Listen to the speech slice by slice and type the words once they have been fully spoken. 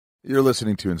You're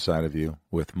listening to Inside of You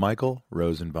with Michael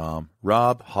Rosenbaum.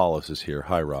 Rob Hollis is here.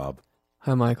 Hi, Rob.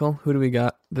 Hi, Michael. Who do we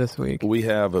got this week? We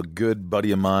have a good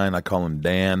buddy of mine. I call him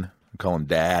Dan. I call him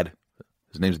Dad.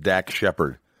 His name's Dax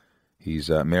Shepard.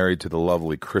 He's married to the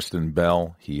lovely Kristen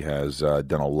Bell. He has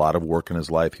done a lot of work in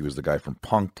his life. He was the guy from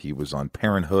Punk'd. He was on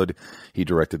Parenthood. He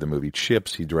directed the movie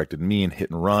Chips. He directed me in Hit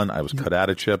and Run. I was cut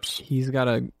out of Chips. He's got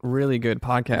a really good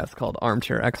podcast called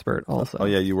Armchair Expert also. Oh,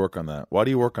 yeah, you work on that. Why do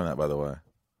you work on that, by the way?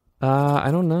 I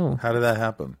don't know. How did that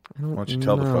happen? Why don't you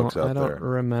tell the folks out there? I don't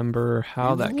remember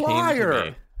how that came to be.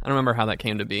 I don't remember how that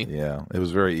came to be. Yeah, it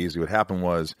was very easy. What happened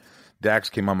was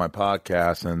Dax came on my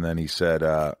podcast, and then he said,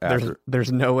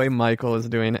 "There's no way Michael is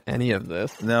doing any of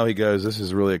this." No, he goes, "This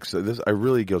is really exciting. I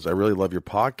really love your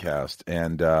podcast."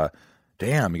 And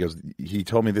damn, he goes, he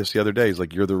told me this the other day. He's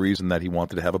like, "You're the reason that he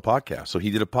wanted to have a podcast." So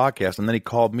he did a podcast, and then he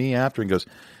called me after and goes,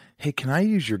 "Hey, can I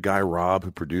use your guy Rob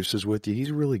who produces with you?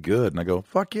 He's really good." And I go,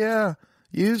 "Fuck yeah,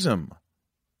 use him."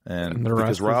 And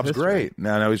because Rob's great.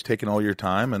 Now he's taking all your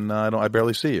time, and I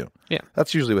barely see you. Yeah,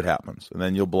 that's usually what happens. And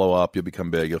then you'll blow up, you'll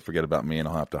become big, you'll forget about me, and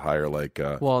I'll have to hire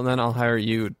well, then I'll hire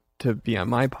you to be on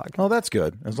my podcast. Oh, that's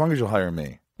good. As long as you'll hire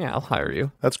me. Yeah, I'll hire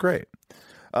you. That's great.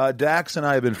 Dax and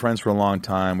I have been friends for a long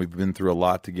time. We've been through a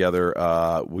lot together.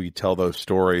 We tell those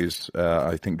stories.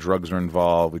 I think drugs are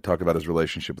involved. We talk about his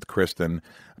relationship with Kristen,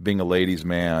 being a ladies'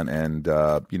 man, and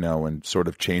and sort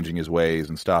of changing his ways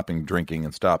and stopping drinking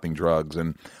and stopping drugs,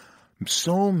 and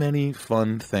so many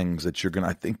fun things that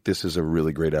I think this is a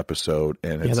really great episode.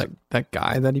 And it's, that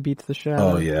guy that he beats the shit out of.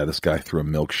 Oh, of. yeah, this guy threw a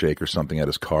milkshake or something at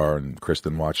his car, and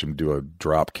Kristen watched him do a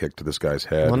drop kick to this guy's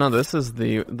head. Well, no, this is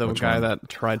the guy that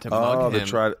tried to mug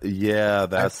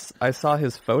him. I saw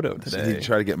his photo today. Did he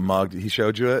try to get mugged? He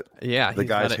showed you it? Yeah. The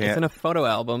guy's hand. It's in a photo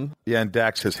album. Yeah, and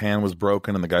Dax, his hand was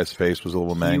broken, and the guy's face was a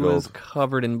little mangled. He was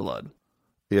covered in blood.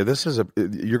 Yeah,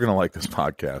 you're going to like this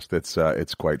podcast.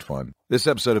 It's quite fun. This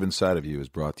episode of Inside of You is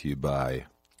brought to you by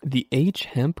the H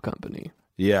Hemp Company.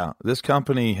 Yeah, this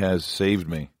company has saved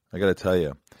me. I got to tell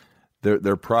you,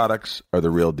 their products are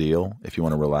the real deal. If you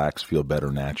want to relax, feel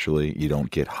better naturally, you don't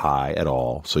get high at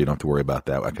all, so you don't have to worry about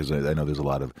that. Because I know there's a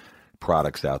lot of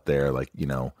products out there like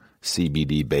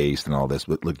CBD based and all this.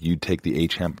 But look, you take the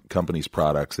H Hemp Company's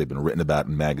products. They've been written about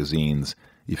in magazines.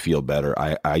 You feel better.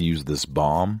 I use this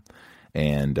balm.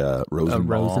 And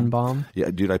Rosenbaum.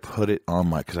 Yeah, dude, I put it on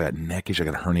because I got neck issues. I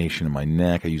got a herniation in my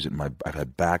neck. I use it I've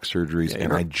had back surgeries,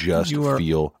 and I just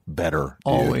feel better.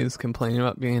 Dude. Always complaining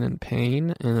about being in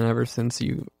pain, and ever since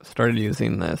you started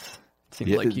using this, it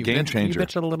seems like you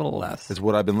bitch a little less. It's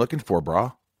what I've been looking for,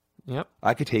 brah. Yep.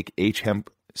 I could take H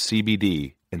Hemp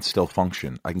CBD and still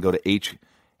function. I can go to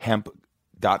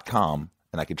hemp.com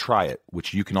and I could try it,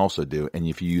 which you can also do. And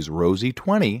if you use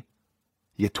Rosie20,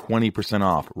 you get 20%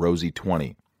 off,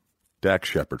 Rosie20. Dax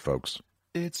Shepard, folks.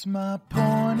 It's my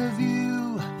point of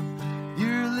view.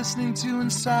 You're listening to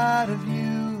Inside of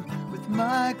You with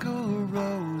Michael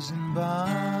Rosenbaum.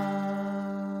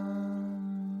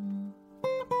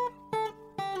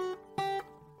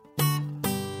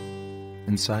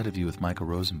 Inside of You with Michael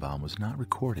Rosenbaum was not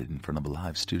recorded in front of a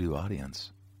live studio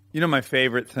audience. You know, my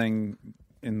favorite thing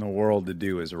in the world to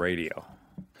do is radio.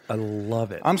 I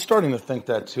love it. I'm starting to think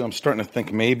that, too. I'm starting to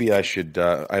think maybe I should,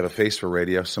 I have a face for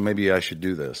radio, so maybe I should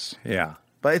do this. Yeah.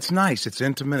 But it's nice. It's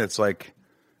intimate. It's like...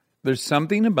 There's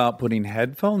something about putting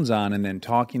headphones on and then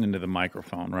talking into the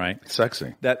microphone, right? It's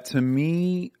sexy. That, to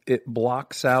me, it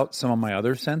blocks out some of my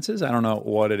other senses. I don't know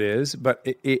what it is, but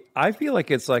I feel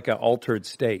like it's like an altered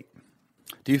state.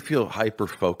 Do you feel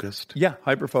hyper-focused? Yeah,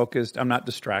 hyper-focused. I'm not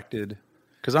distracted.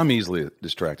 Because I'm easily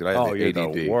distracted. I have the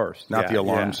ADD. The worst. Not the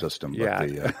alarm system, but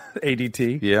the...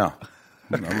 ADT? Yeah.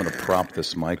 I'm going to prop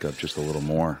this mic up just a little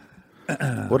more.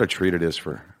 What a treat it is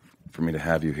for me to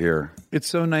have you here. It's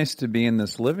so nice to be in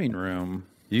this living room.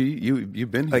 You've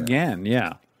been here. Again,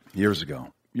 yeah. Years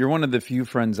ago. You're one of the few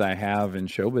friends I have in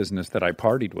show business that I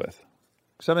partied with.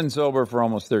 Because I've been sober for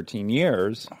almost 13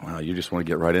 years. Wow, you just want to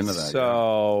get right into that.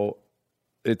 So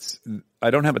I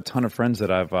don't have a ton of friends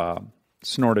that I've...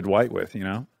 snorted white with,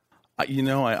 I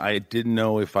didn't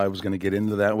know if I was going to get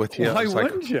into that with you. Why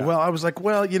wouldn't you? Well, I was like,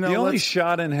 the only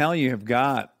shot in hell you have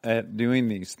got at doing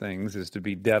these things is to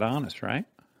be dead honest, right?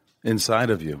 Inside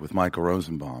of You with Michael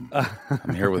Rosenbaum.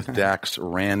 I'm here with Dax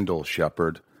Randall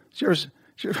Shepard.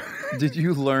 Did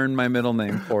you learn my middle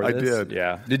name for this? I did.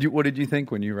 Yeah. What did you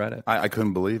think when you read it? I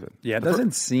couldn't believe it. Yeah, it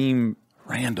doesn't seem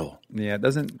Randall. Yeah, it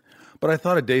doesn't. But I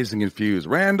thought of Dazed and Confused.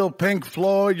 Randall Pink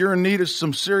Floyd, you're in need of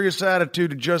some serious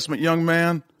attitude adjustment, young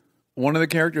man. One of the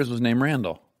characters was named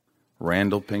Randall.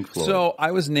 Randall Pink Floyd. So I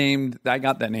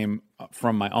got that name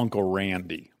from my Uncle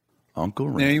Randy. Uncle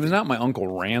Randy? Now, he was not my Uncle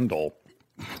Randall.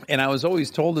 And I was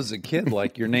always told as a kid,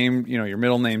 like, your name, your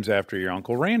middle name's after your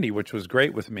Uncle Randy, which was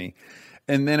great with me.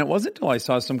 And then it wasn't until I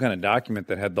saw some kind of document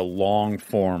that had the long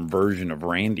form version of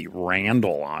Randy,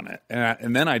 Randall, on it.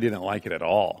 And then I didn't like it at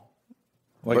all.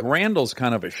 Like, Randall's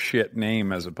kind of a shit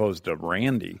name as opposed to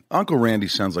Randy. Uncle Randy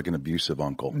sounds like an abusive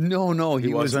uncle. No,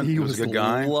 he was a good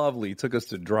guy. Lovely. He took us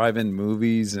to drive-in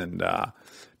movies and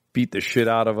beat the shit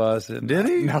out of us. And, did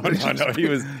he? No.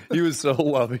 He was so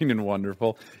loving and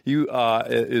wonderful. He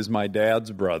is my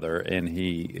dad's brother, and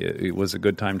he was a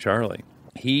good time Charlie.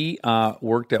 He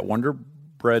worked at Wonder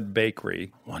Bread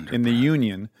Bakery in the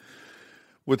Union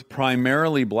with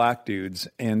primarily black dudes,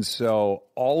 and so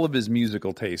all of his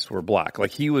musical tastes were black.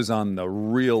 Like, he was on the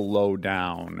real low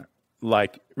down.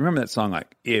 Like, remember that song,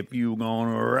 like, if you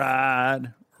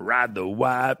gonna ride the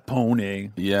white pony.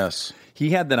 Yes.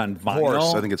 He had that on vinyl.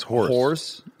 Horse. I think it's Horse.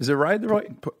 Horse. Is it Ride the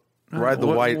Right? Ride the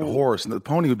White Horse. And the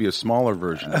pony would be a smaller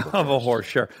version of a horse,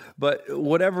 sure. But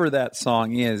whatever that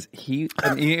song is, he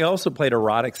also played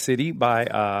Erotic City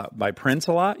by Prince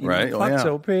a lot. Right. Fuck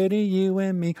so pretty, you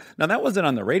and me. Now, that wasn't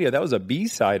on the radio. That was a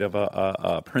B-side of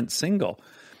a Prince single.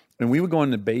 And we would go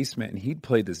in the basement, and he'd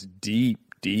play this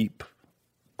deep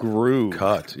groove.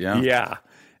 Cut, yeah. Yeah.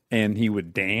 And he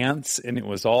would dance, and it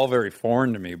was all very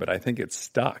foreign to me, but I think it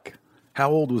stuck. How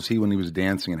old was he when he was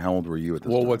dancing, and how old were you at this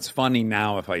time? Well, what's funny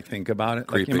now, if I think about it,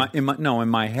 like in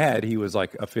my head, he was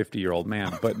like a 50-year-old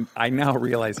man, but I now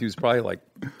realize he was probably like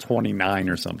 29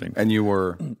 or something. And you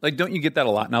were like, don't you get that a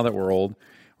lot now that we're old?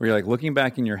 Where you're like looking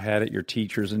back in your head at your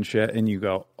teachers and shit, and you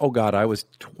go, "Oh God,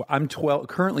 I'm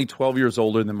currently 12 years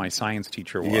older than my science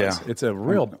teacher was." Yeah. It's a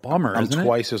real bummer. I'm isn't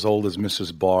twice as old as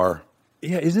Mrs. Barr.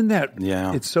 Yeah, isn't that?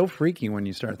 Yeah, it's so freaky when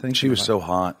you start thinking. She was so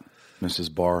hot.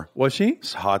 Mrs. Barr. Was she?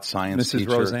 Hot science Mrs.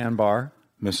 teacher. Roseanne Barr.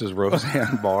 Mrs.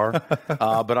 Roseanne Barr.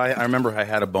 But I remember I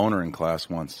had a boner in class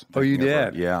once. Oh, you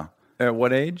did? Yeah. At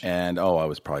what age? And, I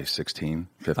was probably 16,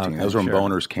 15. Okay, Those were when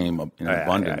boners came in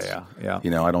abundance. Yeah.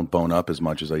 I don't bone up as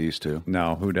much as I used to.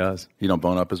 No, who does? You don't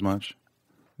bone up as much?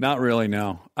 Not really,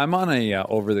 no. I'm on a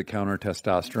over-the-counter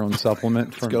testosterone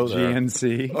supplement from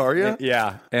GNC. Are you?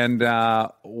 Yeah. And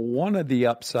one of the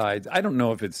upsides, I don't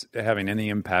know if it's having any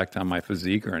impact on my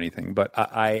physique or anything, but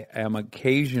I am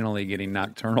occasionally getting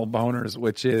nocturnal boners,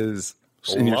 which is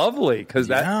lovely because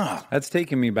that's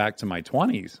taken me back to my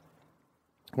 20s,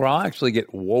 where I'll actually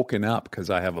get woken up because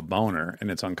I have a boner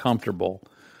and it's uncomfortable.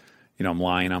 I'm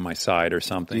lying on my side or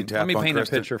something. Let me paint a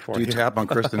picture for you. Do you tap on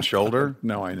Kristen's shoulder?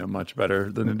 No, I know much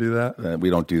better than to do that.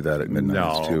 We don't do that at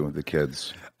midnight too, the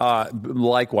kids.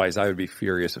 Likewise, I would be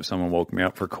furious if someone woke me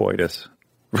up for coitus.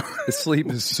 Sleep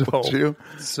is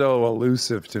so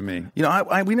elusive to me.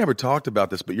 We never talked about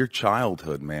this, but your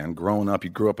childhood, man, growing up, you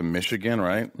grew up in Michigan,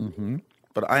 right? Mm-hmm.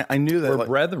 But I knew that we're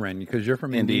brethren because you're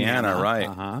from Indiana, right?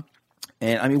 Uh-huh.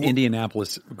 And I mean,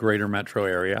 Indianapolis, greater metro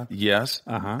area. Yes.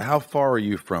 Uh-huh. How far are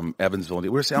you from Evansville?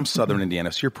 I'm southern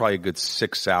Indiana, so you're probably a good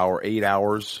 8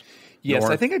 hours. Yes,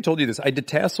 north. I think I told you this. I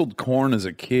detasseled corn as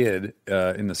a kid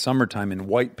in the summertime in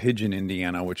White Pigeon,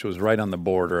 Indiana, which was right on the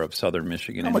border of southern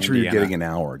Michigan. How much were you getting an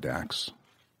hour, Dax?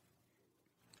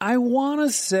 I want to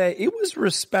say it was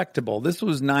respectable. This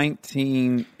was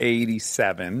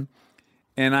 1987,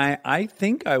 and I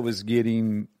think I was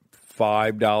getting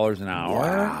 $5 an hour,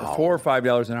 wow. $4 or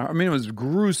 $5 an hour. I mean, it was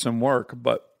gruesome work,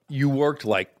 but you worked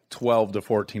like 12 to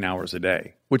 14 hours a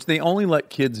day, which they only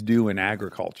let kids do in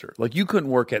agriculture. Like, you couldn't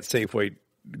work at Safeway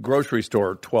grocery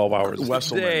store 12 hours a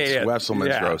day.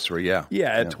 Wesselman's grocery, yeah. Yeah,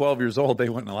 at 12 years old, they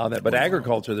wouldn't allow that. But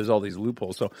agriculture, there's all these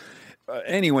loopholes. So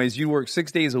anyways, you work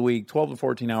 6 days a week, 12 to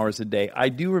 14 hours a day. I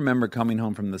do remember coming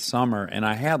home from the summer, and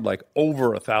I had like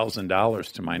over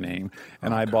 $1,000 to my name,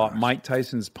 and I bought Mike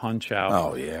Tyson's Punch-Out.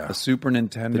 Oh, yeah. A Super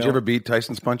Nintendo. Did you ever beat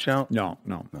Tyson's Punch-Out? No.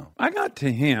 I got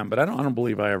to him, but I don't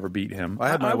believe I ever beat him.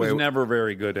 I was never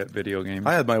very good at video games.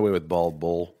 I had my way with Bald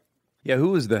Bull. Yeah, who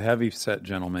was the heavy-set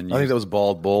gentleman? I think that was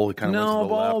Bald Bull. He kind of went to the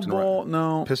Bald left. Bull,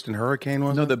 no. Piston Hurricane,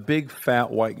 was No, it? the big,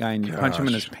 fat, white guy, and you punch him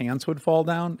and his pants would fall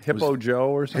down. Hippo Joe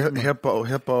or something? Hippo.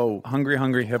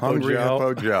 Hungry Hippo Joe.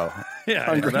 Hippo Joe.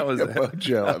 That was Hippo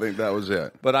Joe. I think that was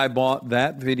it. But I bought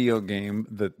that video game,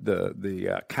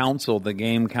 the console, the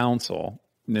game console.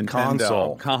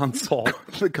 Nintendo console.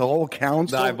 The whole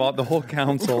console? I bought the whole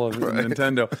console of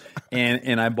Nintendo.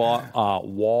 And I bought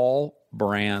wall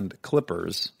brand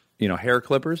clippers. Hair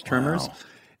clippers, trimmers, wow.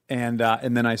 And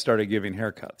then I started giving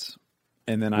haircuts.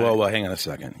 And then well, hang on a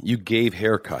second. You gave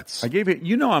haircuts. I gave it.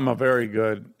 I'm a very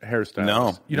good hairstylist.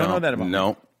 No, you don't know that about me.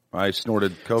 No, I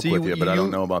snorted coke with you, but I don't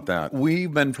know about that.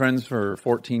 We've been friends for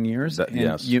 14 years.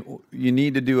 Yes, you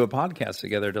need to do a podcast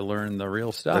together to learn the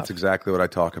real stuff. That's exactly what I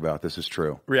talk about. This is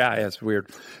true. Yeah, it's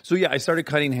weird. So I started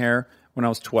cutting hair when I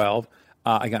was 12.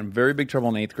 I got in very big trouble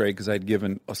in 8th grade because I'd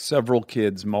given several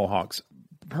kids mohawks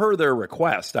per their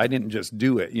request. I didn't just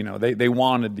do it. You know, they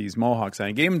wanted these mohawks, and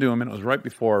I gave them to them, and it was right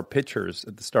before pictures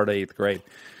at the start of 8th grade.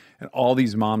 And all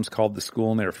these moms called the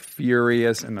school, and they were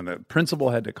furious. And then the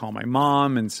principal had to call my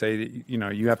mom and say, you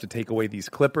know, you have to take away these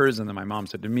clippers. And then my mom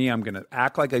said to me, I'm going to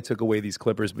act like I took away these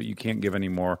clippers, but you can't give any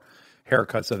more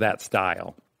haircuts of that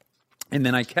style. And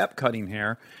then I kept cutting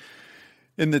hair.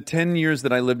 In the 10 years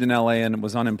that I lived in LA and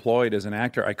was unemployed as an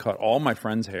actor, I cut all my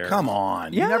friends' hair. Come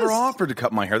on. Yes. You never offered to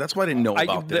cut my hair. That's why I didn't know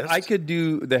about this. I could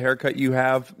do the haircut you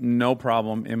have, no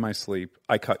problem, in my sleep.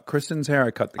 I cut Kristen's hair.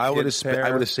 I cut the kids' hair. I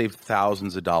would have saved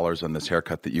thousands of dollars on this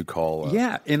haircut that you call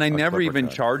yeah, and I never even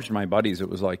cut. charged my buddies. It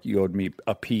was like you owed me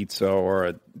a pizza or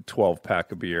a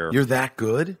 12-pack of beer. You're that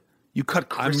good? You cut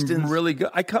Kristen's? I'm really good.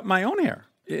 I cut my own hair.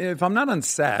 If I'm not on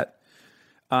set,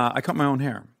 I cut my own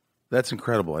hair. That's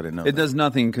incredible. I didn't know It does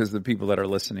nothing because the people that are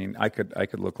listening, I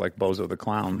could look like Bozo the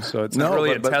Clown. So it's not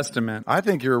really a testament. I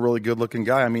think you're a really good looking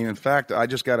guy. I mean, in fact, I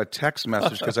just got a text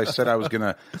message because I said I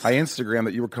Instagrammed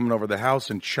that you were coming over the house,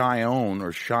 and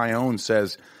Cheyenne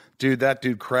says, dude, that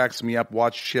dude cracks me up.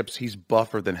 Watch Chips. He's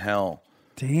buffer than hell.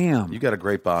 Damn. You got a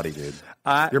great body, dude.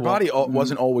 Your body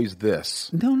wasn't always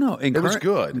this. No. It was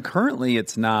good. Currently,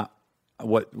 it's not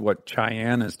what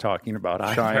Cheyenne is talking about.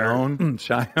 Cheyenne?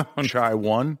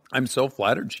 Cheyenne? I'm so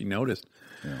flattered she noticed.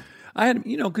 Yeah. I had,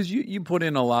 because you put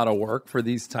in a lot of work for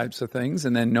these types of things,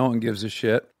 and then no one gives a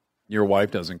shit. Your wife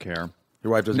doesn't care.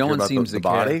 Your wife doesn't care about the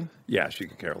body? Care. Yeah, she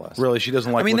could care less. Really? She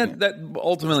doesn't like that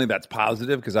ultimately that's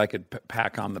positive because I could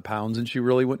pack on the pounds and she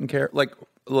really wouldn't care. Like,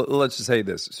 let's just say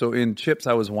this. So in Chips,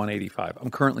 I was 185. I'm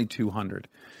currently 200.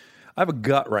 I have a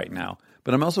gut right now,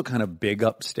 but I'm also kind of big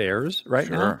upstairs right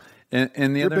now.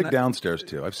 And You're big downstairs,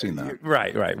 too. I've seen that.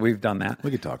 Right. We've done that.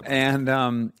 We could talk about it.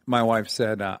 And my wife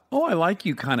said, I like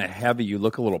you kind of heavy. You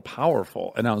look a little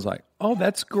powerful. And I was like, oh,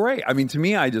 that's great. I mean, to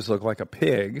me, I just look like a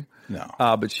pig. No.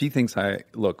 But she thinks I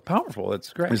look powerful.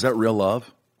 That's great. Is that real love?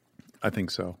 I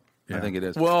think so. Yeah. I think it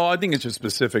is. Well, I think it's just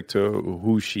specific to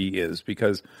who she is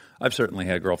because I've certainly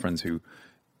had girlfriends who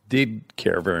did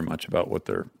care very much about what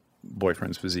their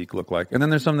boyfriend's physique looked like. And then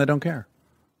there's some that don't care.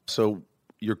 So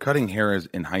you're cutting hair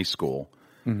in high school.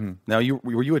 Mm-hmm. Now,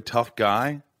 were you a tough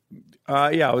guy?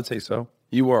 Yeah, I would say so.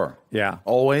 You were? Yeah.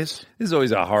 Always? This is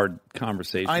always a hard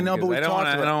conversation. I know, but I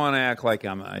don't want to act like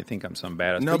I think I'm some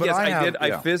badass. No, but yes, I did.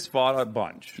 I fist fought a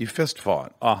bunch. You fist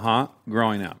fought?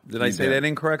 Growing up. Did I say that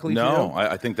incorrectly? No,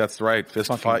 I think that's right.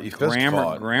 Fist fought. You fist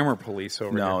fought. Grammar police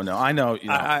over here. No, I know.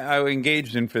 I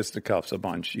engaged in fisticuffs a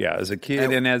bunch. Yeah, as a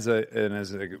kid and as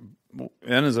an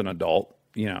adult.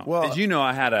 Well, as you know,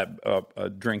 I had a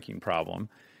drinking problem,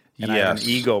 and I had an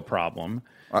ego problem.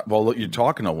 Well, look, you're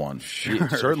talking to one. Sure.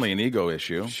 Certainly an ego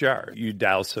issue. Sure. You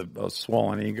douse a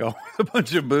swollen ego with a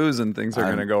bunch of booze and things are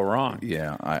going to go wrong.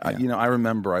 Yeah. I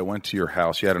remember I went to your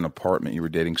house. You had an apartment. You were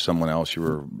dating someone else.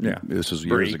 This was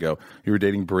years ago. You were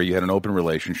dating Bree. You had an open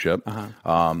relationship.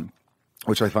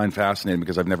 Which I find fascinating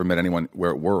because I've never met anyone where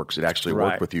it works. It actually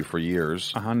worked with you for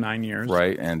years. 9 years.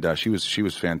 Right. And she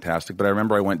was fantastic. But I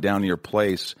remember I went down to your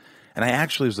place, and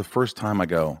it was the first time I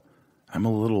go, I'm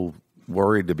a little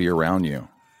worried to be around you.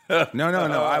 No.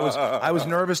 I was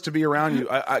nervous to be around you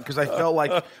because I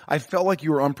felt like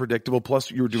you were unpredictable.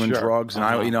 Plus, you were doing drugs, and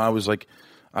I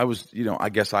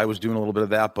guess I was doing a little bit of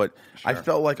that. But I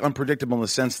felt like unpredictable in the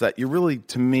sense that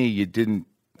to me, you didn't.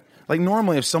 Like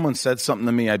normally, if someone said something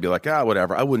to me, I'd be like,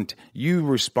 whatever. I wouldn't. You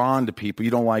respond to people.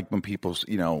 You don't like when people,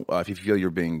 if you feel you're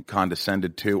being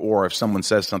condescended to, or if someone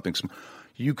says something,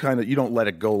 you don't let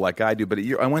it go like I do. But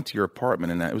I went to your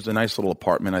apartment, and it was a nice little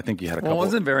apartment. I think you had a couple. Well, it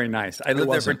wasn't very nice. I lived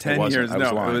there for 10 years.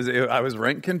 I was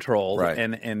rent controlled, right.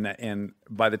 And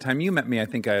by the time you met me, I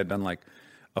think I had done like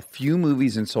a few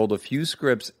movies and sold a few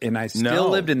scripts, and I still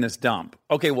lived in this dump.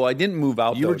 Okay, well, I didn't move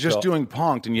out. You were just doing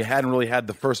Punk'd, and you hadn't really had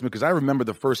the first movie. Because I remember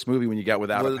the first movie when you got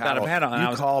Without a Paddle.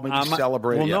 You called me, you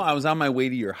celebrated. Well, no, I was on my way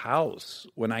to your house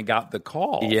when I got the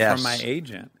call from my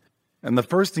agent. And the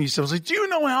first thing you said was like, do you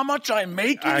know how much I'm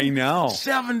making? I know.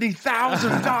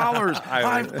 $70,000.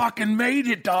 I fucking made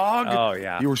it, dog. Oh,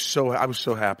 yeah. I was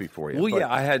so happy for you. Well,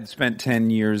 yeah, I had spent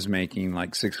 10 years making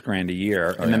like $6,000 a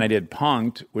year. And then I did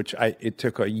Punk'd, which it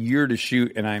took a year to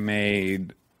shoot, and I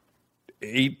made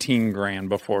 $18,000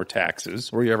 before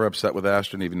taxes. Were you ever upset with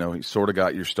Ashton, even though he sort of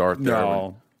got your start there?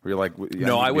 No. Were you like,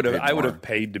 no, I would have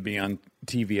paid to be on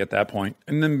TV at that point.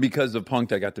 And then because of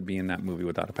Punk'd, I got to be in that movie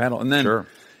Without a Paddle. And then... Sure.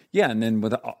 Yeah, and then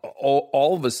with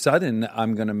all of a sudden,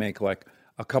 I'm going to make like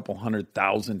a couple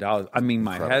 $100,000. I mean,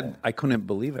 my head, I couldn't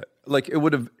believe it. Like it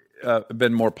would have,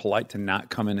 been more polite to not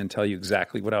come in and tell you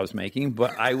exactly what I was making,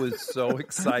 but I was so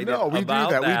excited. No, we about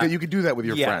do that. You could do that with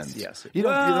your friends. Yes, you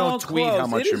don't tweet close. how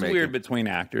much you're making. It is weird between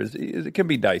actors. It can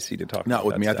be dicey to talk. Not about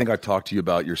with me. Stuff. I think I talked to you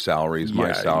about your salaries,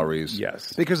 my salaries.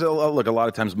 Yes, because look, a lot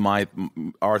of times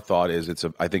our thought is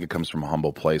I think it comes from a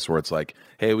humble place where it's like,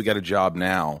 hey, we got a job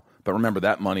now. But remember,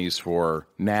 that money's for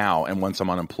now, and once I'm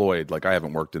unemployed, like I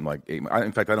haven't worked in like 8 months.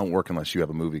 In fact, I don't work unless you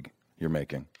have a movie you're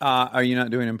making. Are you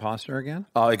not doing Imposter again?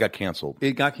 It got canceled.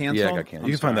 It got canceled? Yeah, it got canceled.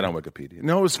 You can find that on Wikipedia.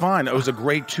 No, it was fine. It was a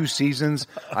great 2 seasons.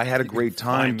 I had a great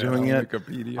time doing it.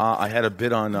 I had a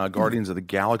bit on Guardians of the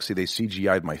Galaxy. They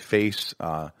CGI'd my face.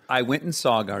 I went and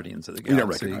saw Guardians of the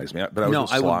Galaxy. You don't recognize me, but I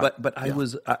was a slot. I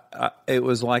was. It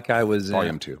was like I was.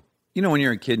 Volume 2. You know, when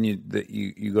you're a kid and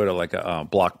you go to like a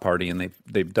block party and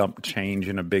they dump change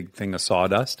in a big thing of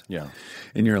sawdust. Yeah.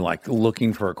 And you're like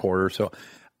looking for a quarter. So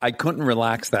I couldn't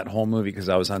relax that whole movie because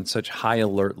I was on such high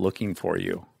alert looking for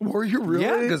you. Were you really?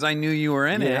 Yeah, because I knew you were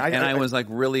in it. I was like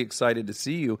really excited to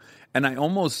see you. And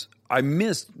I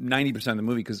missed 90% of the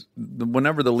movie because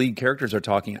whenever the lead characters are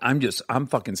talking, I'm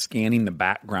fucking scanning the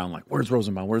background like, where's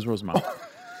Rosenbaum? Where's Rosenbaum?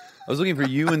 I was looking for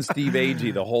you and Steve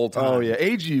Agee the whole time. Oh, yeah.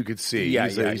 Agee you could see. Yeah,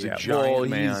 he's a giant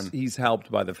man. He's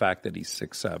helped by the fact that he's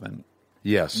 6'7".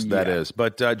 Yes, that is.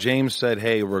 But James said,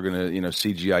 hey, we're going to,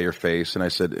 CGI your face. And I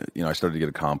said, I started to get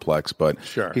a complex. But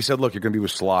sure. He said, look, you're going to be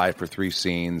with Sly for 3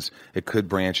 scenes. It could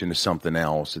branch into something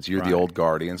else. You're the old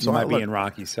Guardian. So you might be in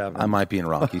Rocky 7. I might be in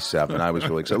Rocky 7. I was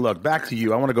really excited. Look, back to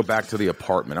you. I want to go back to the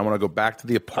apartment. I want to go back to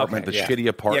the apartment, shitty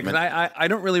apartment. Yeah, because I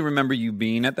don't really remember you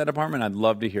being at that apartment. I'd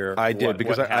love to hear I did,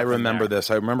 because I remember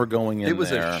this. I remember going in there. It was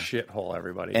a shithole,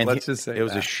 everybody. And Let's just say it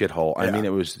was a shithole. Yeah. I mean,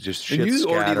 it was just shit and you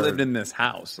scattered. already lived in this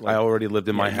house. I already lived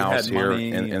in my house here,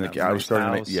 money, and I was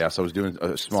starting. Yes, I was doing a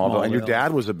Smallville, and your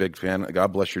dad was a big fan. God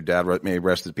bless your dad. May he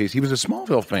rest in peace. He was a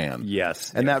Smallville fan.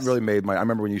 Yes, and that really made I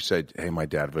remember when you said, "Hey, my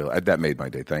dad," that made my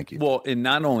day. Thank you. Well, and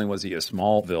not only was he a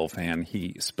Smallville fan,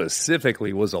 he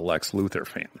specifically was a Lex Luthor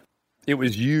fan. It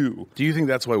was you. Do you think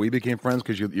that's why we became friends?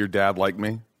 Because your dad liked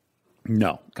me?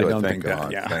 No, good. I don't Thank think God.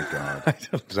 that. Yeah. Thank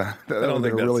God. I don't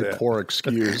think a really poor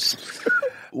excuse.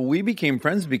 We became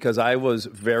friends because I was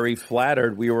very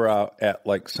flattered. We were out at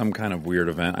like some kind of weird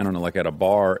event. I don't know, like at a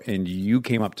bar, and you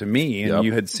came up to me and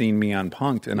you had seen me on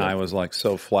Punk'd, and I was like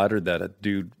so flattered that a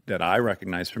dude that I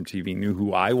recognized from TV knew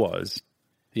who I was.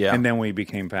 Yeah. And then we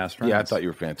became fast friends. Yeah, I thought you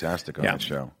were fantastic on that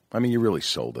show. I mean, you really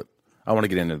sold it. I want to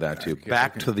get into that too.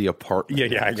 Back to the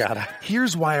apartment. Yeah, I got it.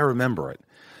 Here's why I remember it.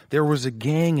 There was a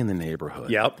gang in the neighborhood.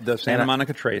 Yep, the Santa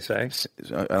Monica Trace.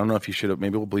 I don't know if you should have.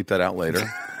 Maybe we'll bleep that out later.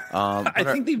 I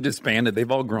think they've disbanded.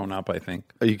 They've all grown up, I think.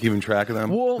 Are you keeping track of them?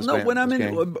 Well,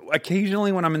 no.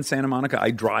 Occasionally when I'm in Santa Monica,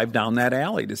 I drive down that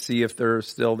alley to see if they're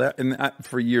still there. And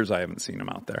for years, I haven't seen them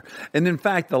out there. And in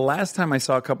fact, the last time I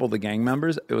saw a couple of the gang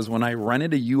members, it was when I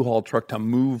rented a U-Haul truck to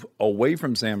move away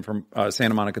from Santa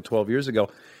Monica 12 years ago.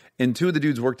 And 2 of the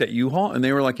dudes worked at U-Haul, and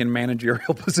they were like in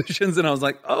managerial positions. And I was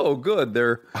like, "Oh, good,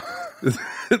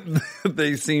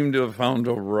 they seem to have found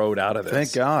a road out of this."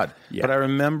 Thank God. Yeah. But I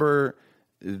remember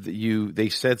they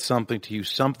said something to you.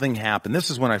 Something happened. This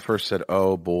is when I first said,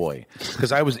 "Oh boy,"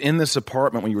 because I was in this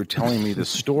apartment when you were telling me this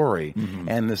story,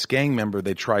 and this gang member,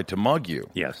 they tried to mug you.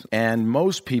 Yes. And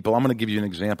most people, I'm going to give you an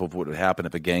example of what would happen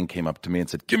if a gang came up to me and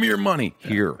said, "Give me your money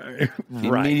here."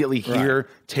 Immediately here,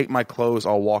 take my clothes.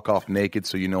 I'll walk off naked,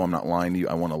 so you know I'm not lying to you.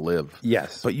 I want to live.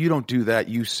 Yes. But you don't do that.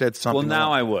 You said something. Well,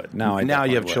 now I would. Now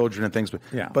you have children and things.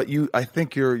 But I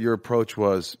think your approach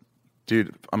was,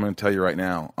 dude, I'm going to tell you right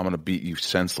now, I'm going to beat you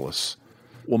senseless.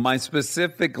 Well, my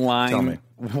specific line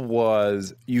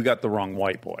was, "You got the wrong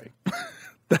white boy."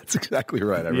 That's exactly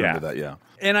right. I remember that, yeah.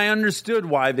 And I understood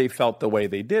why they felt the way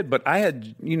they did. But I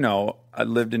had, I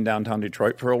lived in downtown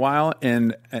Detroit for a while,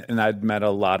 and I'd met a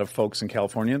lot of folks in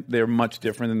California. They're much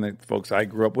different than the folks I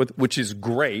grew up with, which is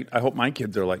great. I hope my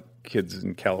kids are like kids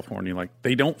in California. Like,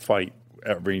 they don't fight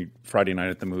every Friday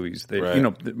night at the movies. They,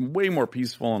 they're way more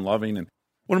peaceful and loving. And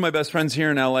one of my best friends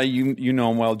here in LA, you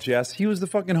know him well, Jess. He was the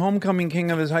fucking homecoming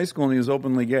king of his high school, and he was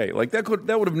openly gay. Like, that would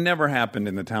have never happened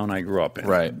in the town I grew up in.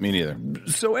 Right, me neither.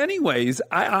 So, anyways,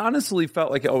 I honestly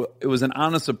felt like it was an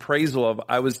honest appraisal of,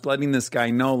 I was letting this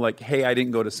guy know, like, hey, I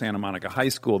didn't go to Santa Monica High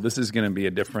School. This is going to be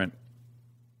a different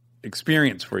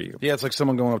experience for you. Yeah, it's like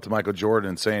someone going up to Michael Jordan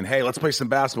and saying, "Hey, let's play some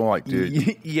basketball." Like,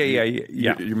 dude, yeah.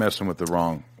 You're messing with the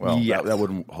wrong. Well, that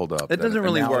wouldn't hold up. That doesn't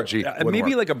really work.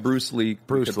 Maybe work. Like a Bruce Lee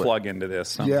could plug into this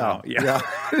somehow. Yeah.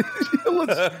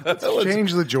 let's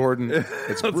change the Jordan.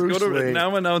 It's Bruce Lee.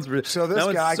 Now it's Bruce. So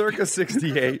this guy, it's circa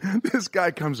 68. This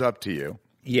guy comes up to you.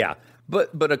 Yeah.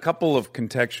 But a couple of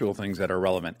contextual things that are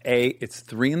relevant. A, it's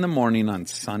 3 a.m. on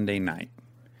Sunday night.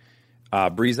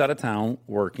 Bree's out of town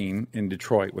working in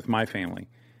Detroit with my family.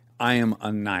 I am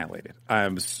annihilated.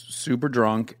 I'm super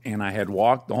drunk, and I had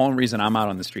walked. The whole reason I'm out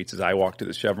on the streets is I walked to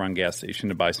the Chevron gas station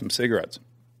to buy some cigarettes.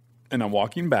 And I'm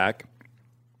walking back,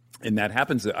 and that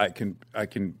happens. I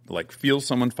can like feel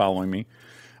someone following me.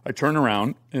 I turn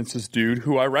around, and it's this dude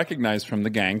who I recognize from the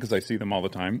gang because I see them all the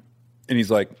time. And he's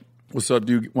like, "What's up,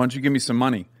 dude? Why don't you give me some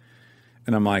money?"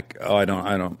 And I'm like, "Oh, I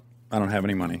don't have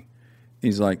any money."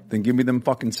 He's like, "Then give me them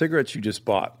fucking cigarettes you just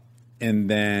bought." And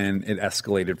then it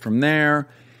escalated from there.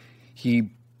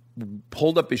 He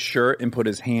pulled up his shirt and put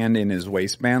his hand in his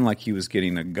waistband like he was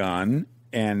getting a gun.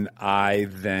 And I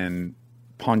then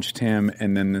punched him.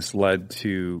 And then this led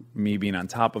to me being on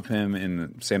top of him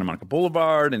in Santa Monica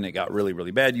Boulevard. And it got really,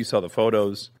 really bad. You saw the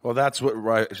photos. Well, that's what,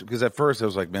 right. Because at first I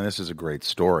was like, man, this is a great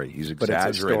story. He's exaggerating.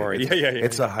 But it's a story.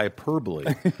 It's a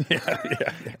hyperbole.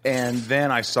 yeah. And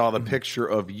then I saw the picture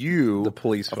of you. The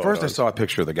police photos. First I saw a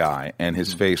picture of the guy, and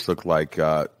his face looked like,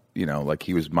 like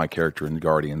he was my character in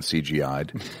Guardian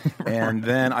CGI'd. And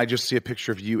then I just see a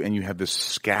picture of you, and you have this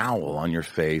scowl on your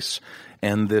face,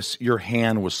 and your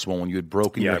hand was swollen. You had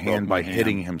broken your hand by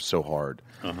hitting him so hard.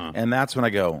 And that's when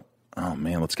I go, oh,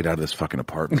 man, let's get out of this fucking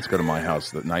apartment. Let's go to my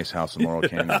house, the nice house in Laurel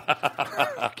Canyon.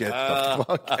 Get the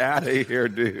fuck out of here,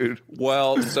 dude.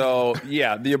 Well, so,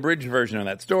 yeah, the abridged version of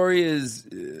that story is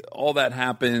all that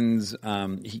happens.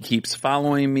 He keeps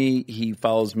following me. He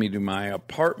follows me to my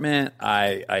apartment.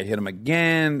 I hit him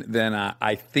again. Then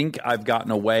I think I've gotten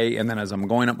away. And then as I'm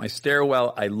going up my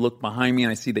stairwell, I look behind me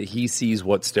and I see that he sees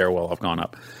what stairwell I've gone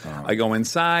up. I go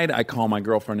inside. I call my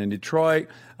girlfriend in Detroit.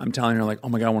 I'm telling her, like, oh,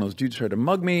 my God, one of those dudes tried to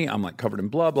mug me. I'm, like, covered in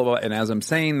blood, blah, blah. And as I'm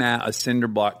saying that, a cinder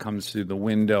block comes through the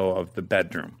window of the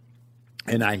bedroom.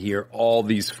 And I hear all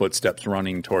these footsteps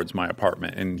running towards my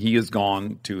apartment. And he has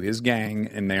gone to his gang,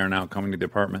 and they are now coming to the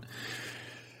apartment.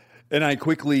 And I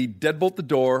quickly deadbolt the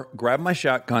door, grab my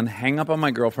shotgun, hang up on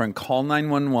my girlfriend, call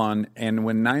 911. And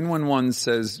when 911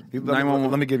 says...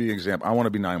 Let me give you an example. I want to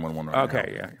be 911 right now.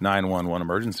 Okay, yeah. 911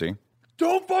 emergency.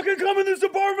 Don't fucking come in this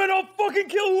apartment. I'll fucking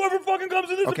kill whoever fucking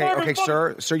comes in this apartment.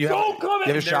 Okay, sir. You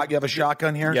have a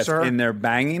shotgun here, yes, sir? And they're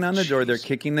banging on the door. They're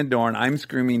kicking the door, and I'm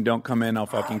screaming, don't come in. I'll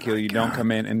fucking kill you. Don't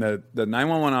come in. And the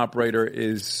 911 operator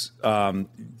is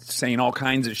saying all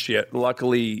kinds of shit.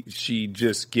 Luckily, she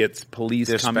just gets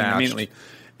police coming immediately.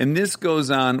 And this goes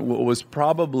on what was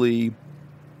probably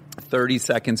 30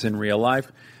 seconds in real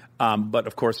life. But,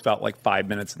 of course, felt like 5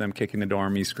 minutes of them kicking the door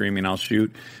and me screaming, I'll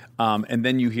shoot. And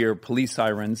then you hear police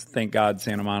sirens. Thank God,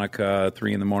 Santa Monica,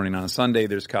 3 a.m. on a Sunday.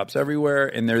 There's cops everywhere,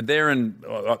 and they're there in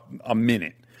a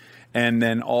minute. And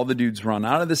then all the dudes run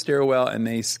out of the stairwell, and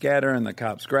they scatter, and the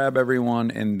cops grab everyone.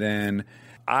 And then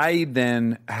I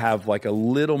have like a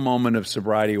little moment of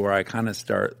sobriety where I kind of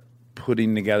start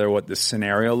putting together what the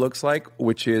scenario looks like,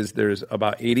 which is there's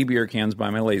about 80 beer cans by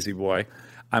my lazy boy.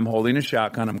 I'm holding a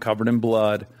shotgun. I'm covered in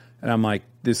blood. And I'm like,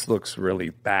 this looks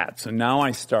really bad. So now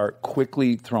I start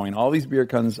quickly throwing all these beer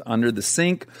cans under the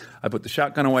sink. I put the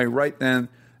shotgun away right then,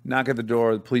 knock at the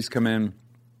door. The police come in.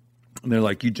 And they're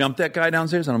like, you jumped that guy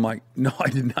downstairs? And I'm like, no, I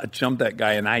did not jump that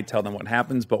guy. And I tell them what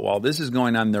happens. But while this is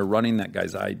going on, they're running that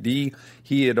guy's ID.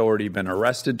 He had already been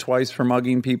arrested twice for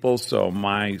mugging people. So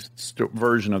my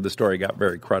version of the story got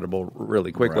very credible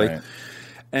really quickly. Right.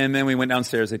 And then we went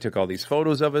downstairs. They took all these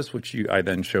photos of us, which I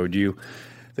then showed you.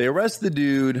 They arrest the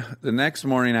dude. The next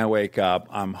morning I wake up.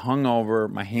 I'm hungover.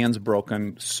 My hand's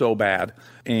broken so bad.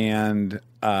 And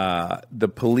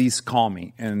the police call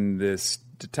me. And this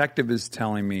detective is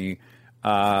telling me,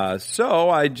 so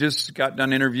I just got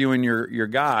done interviewing your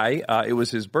guy. It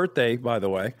was his birthday, by the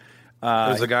way. It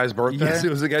was the guy's birthday? Yes, it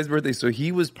was the guy's birthday. So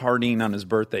he was partying on his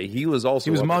birthday. He was also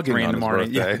mugging on his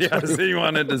birthday. Yeah, so he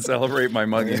wanted to celebrate my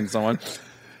mugging someone.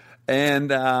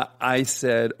 And I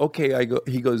said, okay.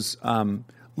 He goes,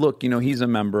 look, he's a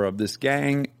member of this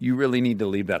gang. You really need to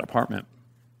leave that apartment.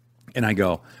 And I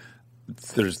go,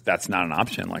 that's not an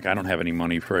option. Like, I don't have any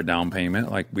money for a down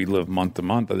payment. Like, we live month to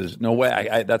month. There's no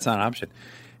way. That's not an option.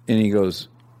 And he goes,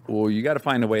 well, you got to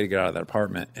find a way to get out of that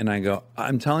apartment. And I go,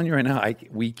 I'm telling you right now,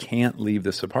 we can't leave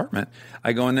this apartment.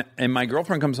 I go in, and my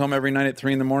girlfriend comes home every night at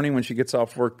 3 a.m. when she gets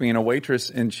off work being a waitress,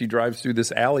 and she drives through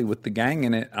this alley with the gang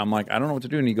in it. I'm like, I don't know what to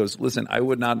do. And he goes, listen, I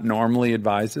would not normally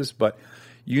advise this, but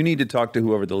you need to talk to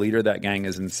whoever the leader of that gang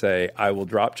is and say, I will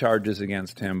drop charges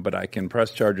against him, but I can press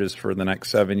charges for the next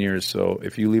 7 years. So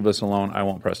if you leave us alone, I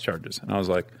won't press charges. And I was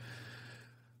like,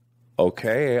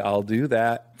 okay, I'll do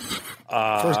that.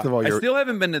 First of all, I still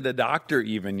haven't been to the doctor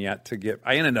even yet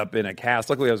I ended up in a cast.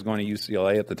 Luckily, I was going to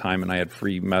UCLA at the time, and I had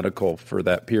free medical for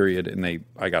that period, and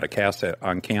I got a cast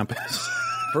on campus.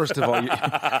 First of all,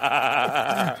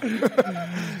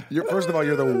 First of all,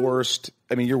 you're the worst.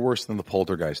 I mean, you're worse than the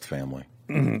Poltergeist family.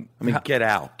 I mean, get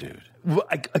out, dude. Well,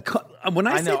 when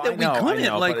I said that we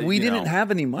couldn't, we didn't have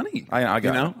any money. I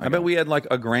bet we had like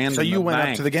 $1,000. So you went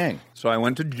up to the gang. So I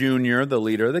went to Junior, the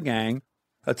leader of the gang.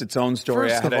 That's its own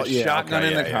story. I had a shotgun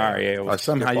in the car.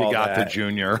 Somehow you got to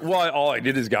Junior. Well, all I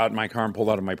did is got in my car and pulled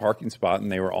out of my parking spot,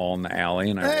 and they were all in the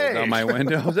alley. And I rolled out my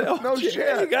window. I was like, no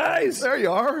shit, you guys! There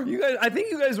you are. You guys, I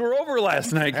think you guys were over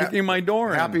last night, kicking my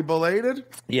door. Happy belated.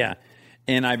 Yeah.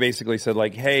 And I basically said,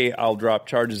 like, hey, I'll drop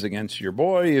charges against your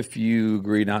boy if you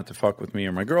agree not to fuck with me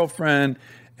or my girlfriend.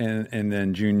 And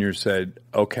then Junior said,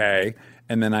 okay.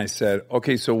 And then I said,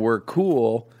 okay, so we're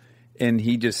cool. And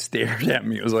he just stared at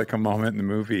me. It was like a moment in the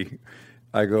movie.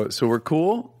 I go, so we're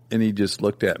cool? And he just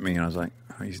looked at me, and I was like,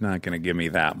 oh, he's not going to give me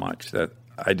that much. That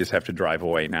I just have to drive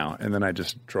away now. And then I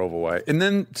just drove away. And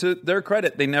then, to their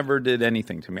credit, they never did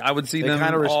anything to me. I would see them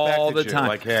all the time.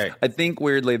 Like, hey. I think,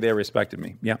 weirdly, they respected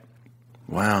me. Yeah.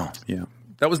 Wow. Yeah.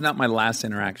 That was not my last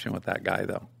interaction with that guy,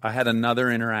 though. I had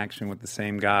another interaction with the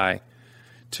same guy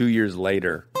 2 years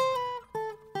later.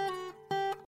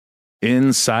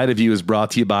 Inside of You is brought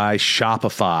to you by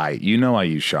Shopify. You know I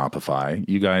use Shopify.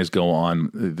 You guys go on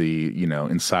the,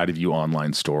 Inside of You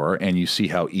online store and you see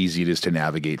how easy it is to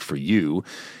navigate for you.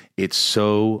 It's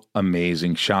so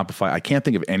amazing. Shopify, I can't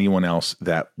think of anyone else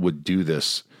that would do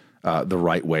this the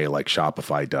right way like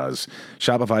Shopify does.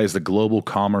 Shopify is the global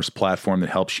commerce platform that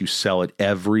helps you sell at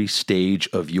every stage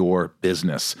of your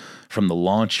business. From the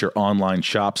launch your online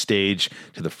shop stage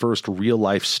to the first real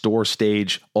life store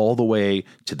stage, all the way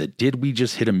to the did we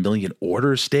just hit 1 million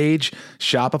orders stage,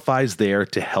 Shopify's there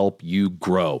to help you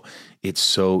grow. It's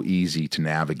so easy to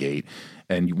navigate.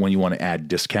 And when you want to add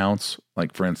discounts,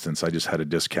 like for instance, I just had a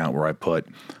discount where I put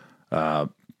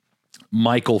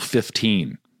Michael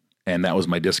 15. And that was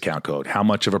my discount code. How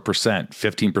much of a percent?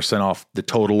 15% off the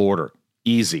total order.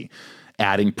 Easy.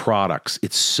 Adding products.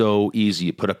 It's so easy.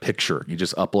 You put a picture. You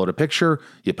just upload a picture.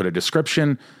 You put a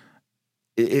description.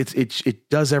 It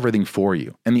does everything for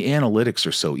you. And the analytics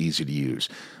are so easy to use.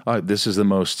 This is the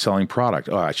most selling product.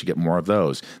 Oh, I should get more of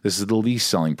those. This is the least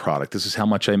selling product. This is how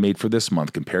much I made for this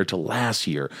month compared to last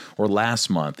year or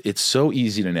last month. It's so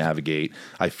easy to navigate.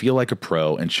 I feel like a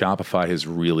pro, and Shopify has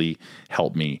really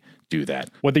helped me do that.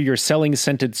 Whether you're selling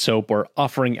scented soap or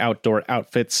offering outdoor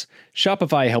outfits,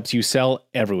 Shopify helps you sell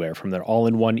everywhere, from their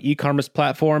all-in-one e-commerce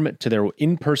platform to their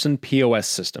in-person POS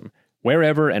system.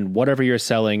 Wherever and whatever you're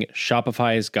selling,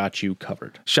 Shopify's got you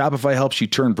covered. Shopify helps you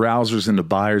turn browsers into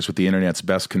buyers with the internet's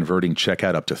best converting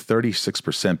checkout, up to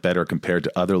 36% better compared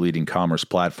to other leading commerce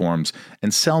platforms,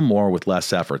 and sell more with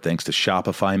less effort thanks to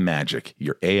Shopify Magic,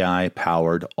 your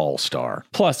AI-powered all-star.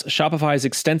 Plus, Shopify's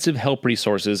extensive help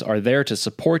resources are there to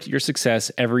support your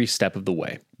success every step of the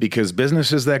way. Because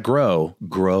businesses that grow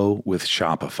with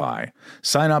Shopify.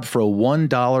 Sign up for a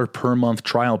 $1 per month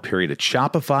trial period at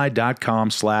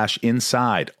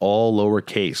shopify.com/inside, all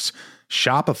lowercase.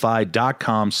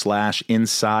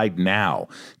 Shopify.com/inside now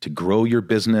to grow your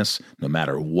business no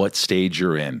matter what stage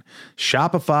you're in.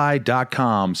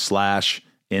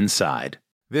 Shopify.com/inside.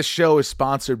 This show is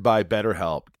sponsored by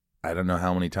BetterHelp. I don't know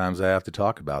how many times I have to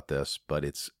talk about this, but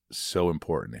it's so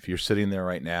important. If you're sitting there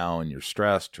right now and you're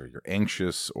stressed or you're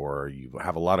anxious or you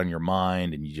have a lot on your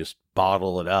mind and you just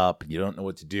bottle it up and you don't know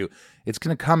what to do, it's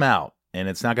going to come out, and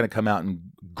it's not going to come out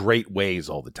in great ways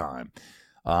all the time.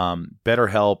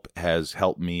 BetterHelp has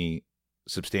helped me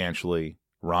substantially.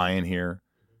 Ryan here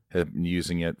has been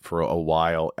using it for a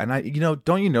while. And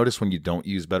don't you notice when you don't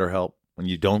use BetterHelp, when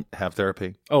you don't have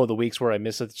therapy? Oh, the weeks where I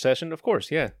miss a session? Of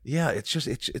course, yeah. Yeah,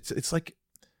 it's like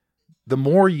the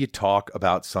more you talk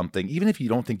about something, even if you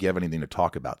don't think you have anything to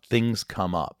talk about, things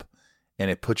come up and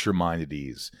it puts your mind at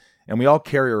ease. And we all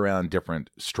carry around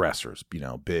different stressors,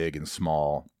 big and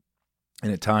small.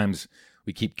 And at times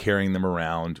we keep carrying them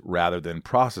around rather than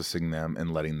processing them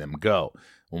and letting them go.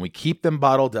 When we keep them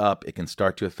bottled up, it can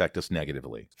start to affect us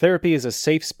negatively. Therapy is a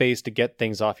safe space to get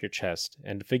things off your chest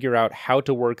and to figure out how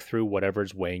to work through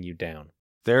whatever's weighing you down.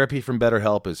 Therapy from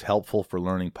BetterHelp is helpful for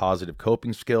learning positive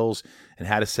coping skills and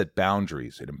how to set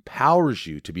boundaries. It empowers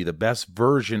you to be the best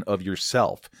version of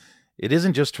yourself. It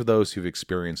isn't just for those who've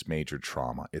experienced major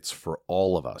trauma. It's for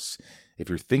all of us. If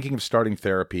you're thinking of starting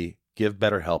therapy, give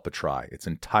BetterHelp a try. It's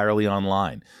entirely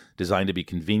online, designed to be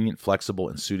convenient, flexible,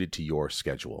 and suited to your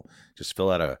schedule. Just fill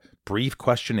out a brief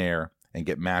questionnaire and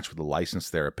get matched with a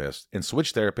licensed therapist, and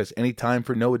switch therapists anytime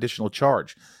for no additional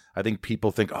charge. I think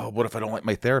people think, oh, what if I don't like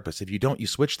my therapist? If you don't, you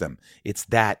switch them. It's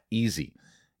that easy.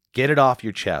 Get it off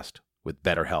your chest with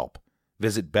BetterHelp.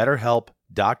 Visit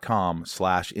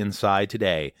BetterHelp.com/inside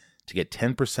today to get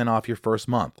 10% off your first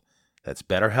month. That's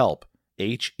BetterHelp,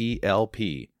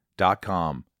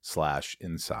 HELP.com/inside.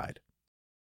 Broadway.com/inside.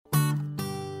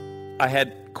 I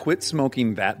had quit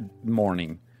smoking that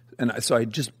morning, and so I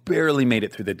just barely made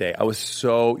it through the day. I was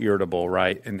so irritable,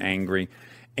 right, and angry.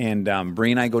 And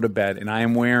Bree and I go to bed, and I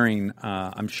am wearing,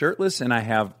 I'm shirtless, and I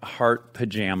have heart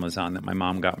pajamas on that my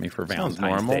mom got me for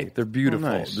Valentine's Day. They're beautiful.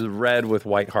 Oh, nice. They're red with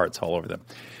white hearts all over them.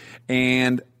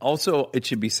 And also, it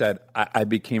should be said, I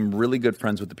became really good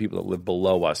friends with the people that live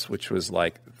below us, which was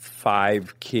like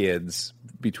 5 kids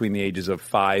between the ages of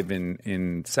 5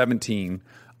 and 17,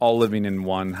 all living in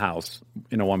one house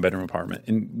in a 1-bedroom apartment.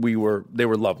 And they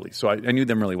were lovely. So I knew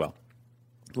them really well.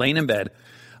 Laying in bed,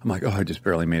 I'm like, oh, I just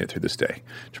barely made it through this day.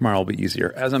 Tomorrow will be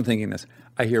easier. As I'm thinking this,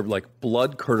 I hear like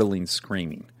blood-curdling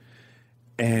screaming.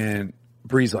 And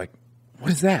Bree's like,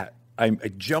 what is that? I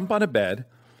jump out of bed.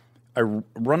 I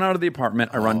run out of the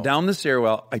apartment. I run down the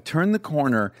stairwell. I turn the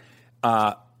corner.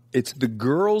 It's the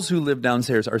girls who live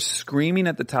downstairs are screaming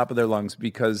at the top of their lungs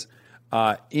because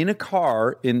in a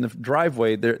car in the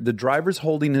driveway, the driver's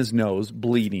holding his nose,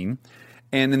 bleeding,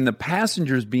 and then the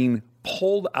passenger's being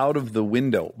pulled out of the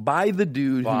window by the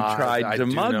dude who tried to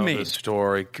mug me. The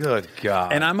story. Good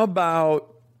God. And I'm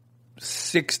about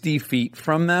 60 feet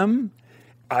from them.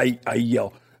 I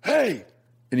yell, hey!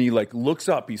 And he like looks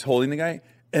up. He's holding the guy.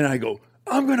 And I go,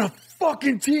 I'm going to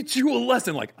fucking teach you a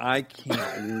lesson. Like, I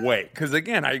can't wait. Because,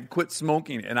 again, I quit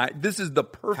smoking. And this is the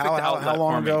perfect outlet. How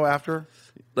long ago after?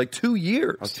 Like 2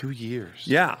 years. Oh, 2 years.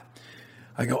 Yeah.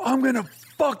 I go, I'm going to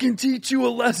fucking teach you a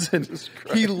lesson.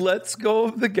 He lets go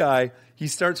of the guy. He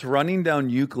starts running down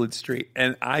Euclid Street.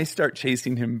 And I start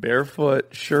chasing him barefoot,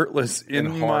 shirtless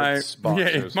in my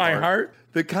heart.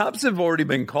 The cops have already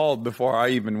been called before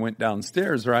I even went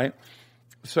downstairs, right?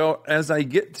 So as I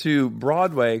get to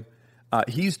Broadway,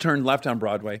 he's turned left on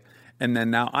Broadway, and then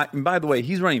now, and by the way,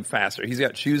 he's running faster. He's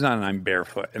got shoes on, and I'm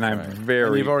barefoot, and I'm And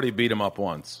you've already beat him up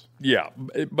once. Yeah,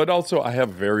 but also I have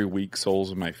very weak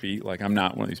soles in my feet. Like, I'm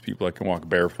not one of these people that can walk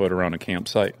barefoot around a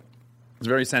campsite. It's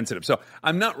very sensitive. So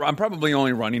I'm probably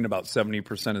only running about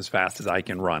 70% as fast as I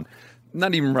can run.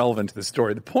 Not even relevant to the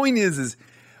story. The point is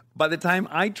by the time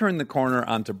I turn the corner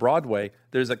onto Broadway,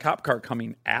 there's a cop car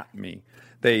coming at me.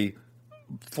 They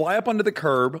fly up onto the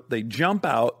curb, they jump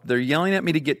out, they're yelling at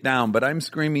me to get down, but I'm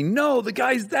screaming, no, the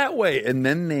guy's that way. And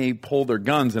then they pull their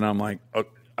guns, and I'm like, oh,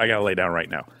 I got to lay down right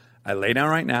now. I lay down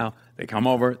right now. They come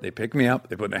over, they pick me up,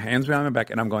 they put their hands behind my back,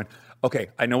 and I'm going, okay,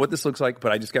 I know what this looks like,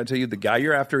 but I just got to tell you, the guy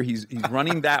you're after, he's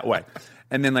running that way.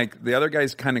 And then, like, the other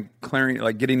guy's kind of clearing,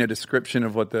 like, getting a description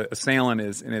of what the assailant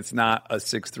is, and it's not a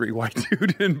 6'3" white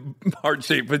dude in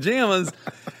heart-shaped pajamas.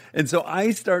 And so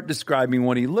I start describing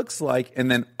what he looks like, and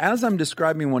then as I'm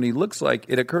describing what he looks like,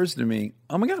 it occurs to me,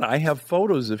 oh, my God, I have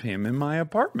photos of him in my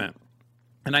apartment.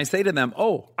 And I say to them,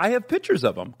 oh, I have pictures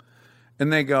of him.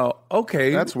 And they go,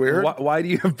 okay. That's weird. Why do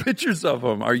you have pictures of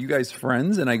him? Are you guys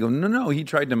friends? And I go, no, he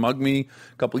tried to mug me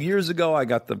a couple years ago. I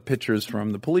got the pictures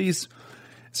from the police.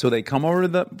 So they come over to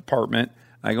the apartment.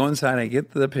 I go inside, I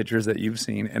get the pictures that you've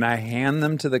seen, and I hand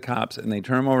them to the cops, and they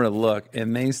turn them over to look,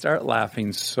 and they start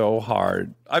laughing so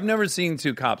hard. I've never seen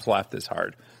 2 cops laugh this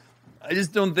hard. I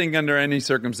just don't think under any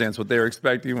circumstance what they were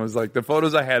expecting was like the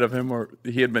photos I had of him where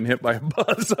he had been hit by a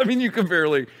bus. I mean, you could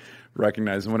barely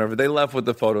recognize him, whatever. They left with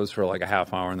the photos for like a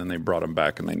half hour, and then they brought him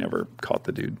back, and they never caught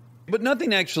the dude. But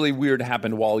nothing actually weird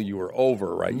happened while you were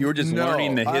over, right? You were just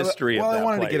learning the history of that I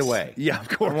wanted place. to get away. Yeah, of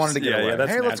course. I wanted to get away. Yeah,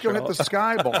 hey, let's go hit the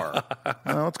Sky Bar.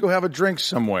 Let's go have a drink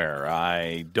somewhere.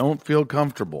 I don't feel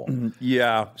comfortable.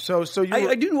 Yeah. So you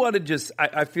I do want to just,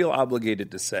 I feel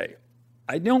obligated to say,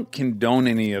 I don't condone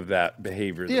any of that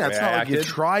behavior. Yeah, it's not like you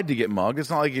tried to get mugged. It's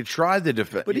not like you tried to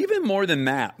defend. But even more than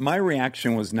that, my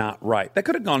reaction was not right. That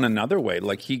could have gone another way.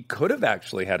 Like, he could have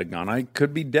actually had a gun. I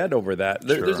could be dead over that.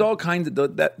 There's all kinds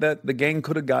of that the gang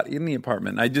could have got in the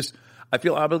apartment. I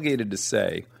feel obligated to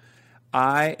say,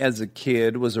 I, as a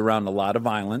kid, was around a lot of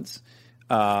violence.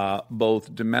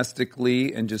 Both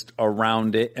domestically and just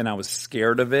around it, and I was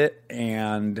scared of it.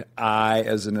 And I,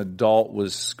 as an adult,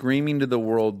 was screaming to the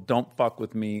world, don't fuck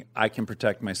with me. I can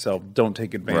protect myself. Don't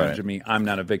take advantage of me. I'm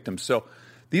not a victim. So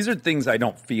these are things I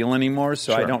don't feel anymore,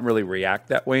 so I don't really react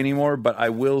that way anymore. But I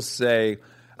will say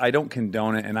I don't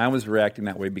condone it, and I was reacting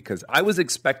that way because I was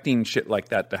expecting shit like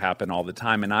that to happen all the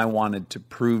time, and I wanted to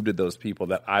prove to those people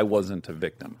that I wasn't a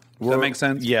victim. Does that make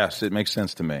sense? Yes, it makes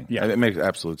sense to me. Yeah. It makes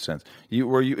absolute sense.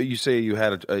 You say you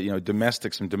had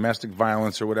some domestic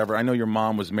violence or whatever. I know your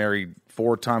mom was married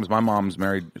 4 times. My mom's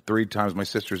married 3 times. My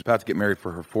sister's about to get married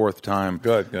for her 4th time.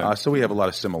 Good. So we have a lot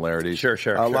of similarities. Sure.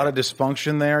 A lot of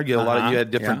dysfunction there. You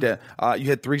had different. You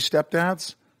had 3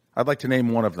 stepdads. I'd like to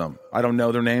name one of them. I don't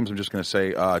know their names. I'm just going to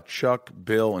say Chuck,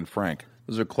 Bill, and Frank.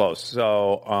 Those are close.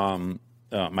 So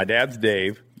my dad's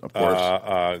Dave. Of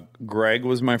course. Greg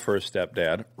was my first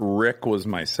stepdad. Rick was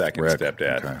my second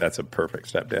stepdad. Okay. That's a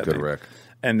perfect stepdad. Good, Rick.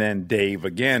 And then Dave,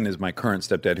 again, is my current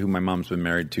stepdad, who my mom's been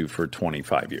married to for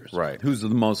 25 years. Right. Who's the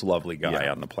most lovely guy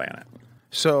on the planet.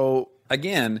 So,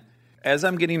 again, as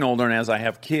I'm getting older and as I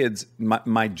have kids,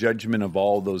 my judgment of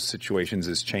all those situations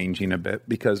is changing a bit,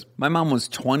 because my mom was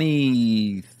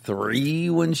 23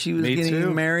 when she was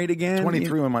getting married again.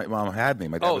 23 when my mom had me.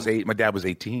 My dad was 8. My dad was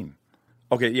 18.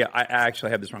 Okay, yeah, I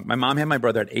actually have this wrong. My mom had my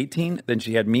brother at 18, then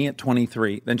she had me at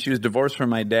 23, then she was divorced from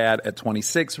my dad at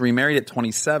 26, remarried at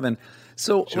 27.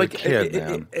 So, she was a kid,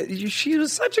 man. She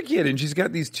was such a kid, and she's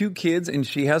got these 2 kids, and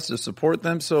she has to support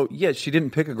them. So, yeah, she didn't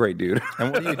pick a great dude.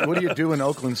 And what do you do in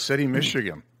Oakland City,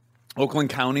 Michigan? Oakland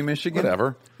County, Michigan?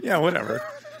 Whatever. Yeah, whatever.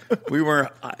 We were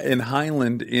in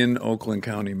Highland in Oakland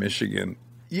County, Michigan.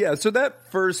 Yeah, so that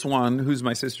first one, who's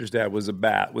my sister's dad, was a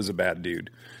bad dude.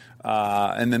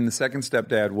 And then the second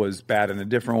stepdad was bad in a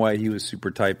different way. He was super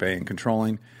type A and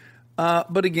controlling.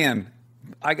 But again,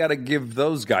 I got to give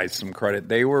those guys some credit.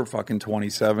 They were fucking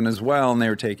 27 as well, and they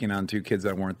were taking on 2 kids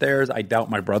that weren't theirs. I doubt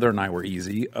my brother and I were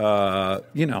easy. The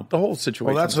whole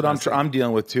situation. Well, that's what I'm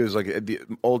dealing with too. Is like the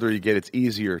older you get, it's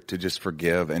easier to just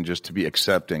forgive and just to be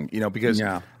accepting. Because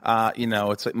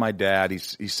it's like my dad.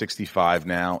 He's 65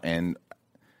 now, and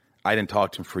I didn't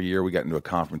talk to him for a year. We got into a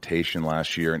confrontation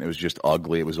last year, and it was just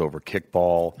ugly. It was over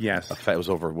kickball. Yes.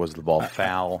 Was the ball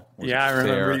foul? I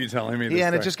remember you telling me this. Yeah,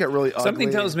 and it just got really ugly.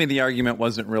 Something tells me the argument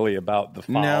wasn't really about the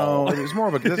foul. No, it was more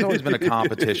of there's always been a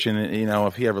competition.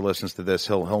 If he ever listens to this,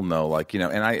 he'll know.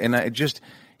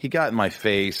 He got in my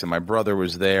face, and my brother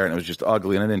was there, and it was just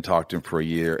ugly, and I didn't talk to him for a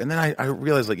year. And then I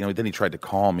realized, then he tried to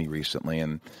call me recently,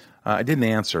 and I didn't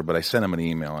answer, but I sent him an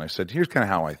email, and I said, here's kind of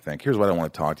how I think. Here's what I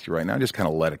want to talk to you right now. I just kind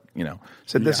of let it,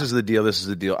 said, this is the deal. This is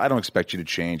the deal. I don't expect you to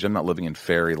change. I'm not living in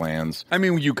fairylands. I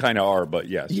mean, you kind of are, but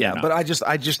yes. Yeah, but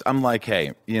I'm like,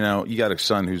 hey, you got a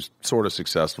son who's sort of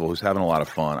successful, who's having a lot of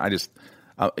fun. I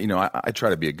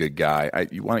try to be a good guy.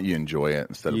 Why don't you enjoy it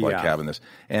instead of having this?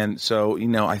 And so,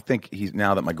 I think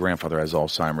now that my grandfather has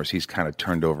Alzheimer's, he's kind of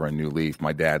turned over a new leaf.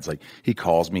 My dad's like, he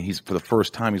calls me. For the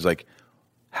first time, he's like,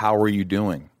 how are you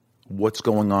doing? What's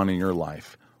going on in your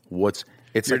life? It's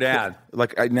your dad?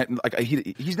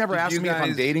 He's never asked me if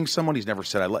I'm dating someone. He's never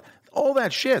said all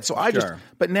that shit. So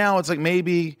but now it's like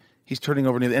maybe he's turning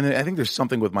over. And I think there's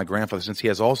something with my grandfather, since he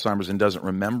has Alzheimer's and doesn't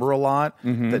remember a lot,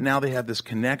 that now they have this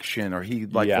connection, or he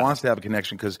wants to have a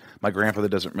connection because my grandfather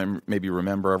doesn't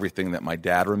remember everything that my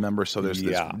dad remembers. So there's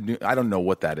this I don't know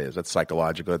what that is. That's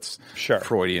psychological. That's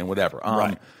Freudian, whatever.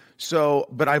 Right. So,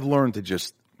 but I've learned to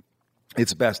just.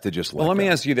 It's best to just let me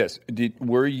ask you this.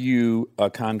 Were you a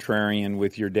contrarian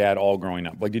with your dad all growing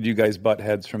up? Like, did you guys butt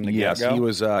heads from the get-go? Yes,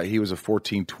 he was a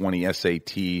 1420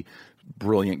 SAT,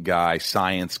 brilliant guy,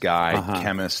 science guy,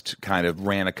 chemist, kind of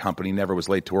ran a company, never was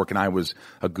late to work, and I was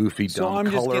a goofy, dumb, colorblind. So I'm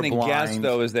just going to guess,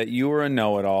 though, is that you were a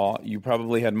know-it-all. You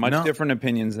probably had much different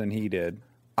opinions than he did.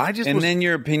 Then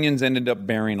your opinions ended up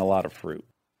bearing a lot of fruit.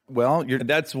 Well,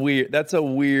 that's weird. That's a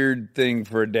weird thing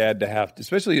for a dad to have to,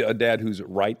 especially a dad who's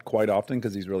right quite often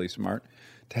because he's really smart,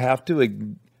 to have to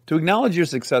acknowledge your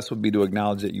success would be to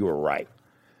acknowledge that you were right.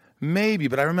 Maybe,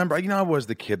 but I remember, I was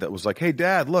the kid that was like, "Hey,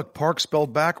 Dad, look, Park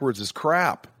spelled backwards is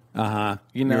crap." You're a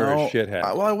shithead.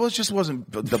 I wasn't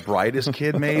the brightest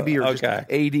kid, maybe, or just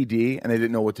ADD, and I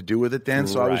didn't know what to do with it then.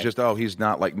 So I was just, he's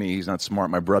not like me. He's not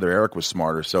smart. My brother Eric was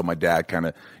smarter, so my dad kind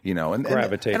of,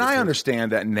 gravitated. And I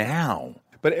understand that now.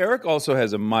 But Eric also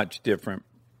has a much different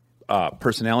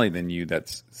personality than you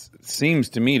that seems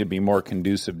to me to be more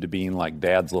conducive to being like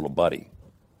Dad's little buddy.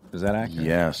 Is that accurate?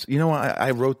 Yes.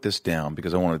 I wrote this down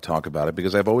because I wanted to talk about it,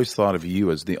 because I've always thought of you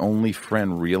as the only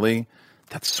friend really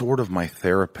that's sort of my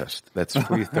therapist. That's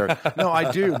free therapy. No,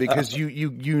 I do, because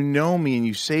you know me and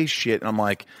you say shit, and I'm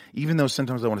like, even though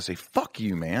sometimes I want to say, fuck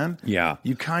you, man. Yeah.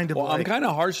 You kind of I'm kind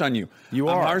of harsh on you. You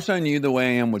are. I'm harsh on you the way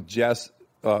I am with Jess,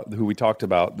 who we talked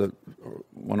about,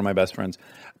 one of my best friends,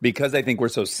 because I think we're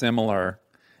so similar.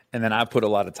 And then I put a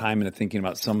lot of time into thinking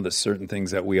about some of the certain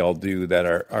things that we all do that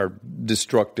are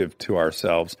destructive to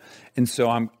ourselves. And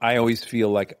so I always feel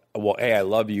like, well, hey, I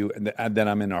love you. And then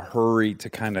I'm in a hurry to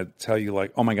kind of tell you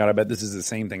like, oh my God, I bet this is the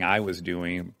same thing I was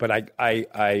doing. But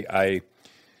I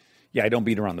don't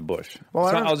beat around the bush.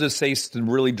 Well, so I'll just say some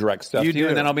really direct stuff to you,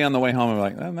 and then I'll be on the way home and be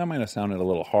like, that might have sounded a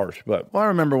little harsh. But I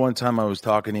remember one time I was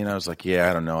talking to you, and I was like,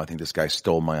 I don't know. I think this guy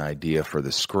stole my idea for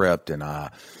the script, and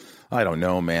I don't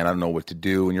know, man. I don't know what to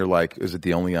do. And you're like, is it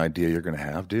the only idea you're going to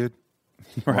have, dude?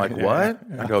 I'm like, what?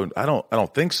 I go, I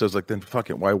don't think so. It's like, then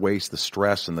fucking why waste the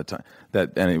stress and the time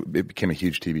and it became a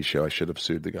huge TV show. I should have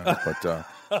sued the guy,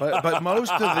 but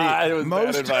most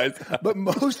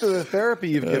of the therapy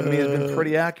you've given me has been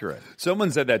pretty accurate.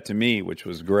 Someone said that to me, which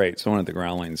was great. Someone at the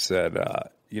Groundlings said,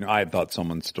 I had thought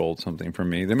someone stole something from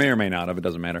me. They may or may not have. It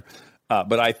doesn't matter.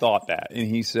 But I thought that. And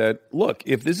he said, look,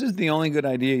 if this is the only good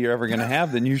idea you're ever going to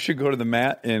have, then you should go to the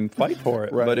mat and fight for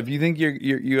it. Right. But if you think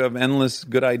you have endless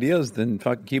good ideas, then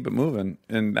fucking keep it moving.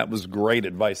 And that was great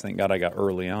advice. Thank God I got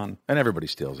early on. And everybody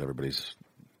steals everybody's.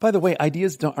 By the way,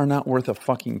 ideas are not worth a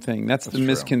fucking thing. That's the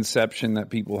misconception that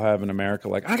people have in America.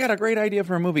 Like, I got a great idea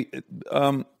for a movie.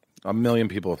 A million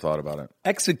people have thought about it.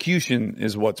 Execution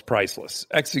is what's priceless.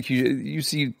 Execution. You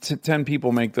see 10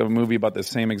 people make the movie about the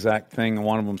same exact thing, and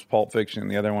one of them's Pulp Fiction, and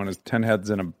the other one is 10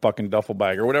 heads in a fucking duffel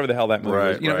bag, or whatever the hell that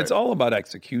movie is. It's all about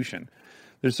execution.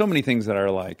 There's so many things that are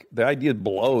like, the idea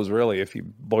blows, really, if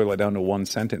you boil it down to one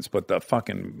sentence, but the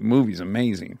fucking movie's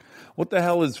amazing. What the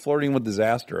hell is Flirting with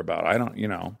Disaster about? I don't,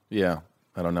 Yeah.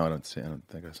 I don't know. I don't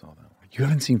think I saw that one. You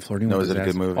haven't seen Flirting with Disaster? No, is it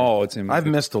a good movie? Oh, it's amazing. I've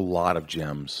missed a lot of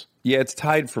gems. Yeah, it's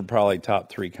tied for probably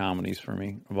top 3 comedies for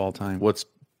me of all time. What's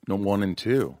 1 and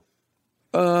 2?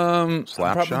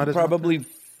 Slapshot is probably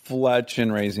Fletch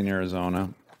and Raising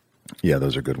Arizona. Yeah,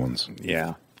 those are good ones.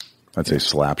 Yeah. I'd say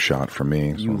Slapshot for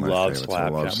me. You love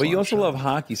Slapshot. But you also love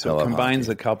hockey, so it combines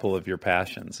a couple of your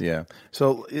passions. Yeah.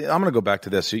 So I'm going to go back to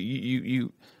this. So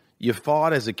you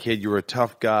fought as a kid. You were a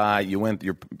tough guy.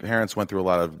 Your parents went through a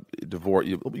lot of divorce.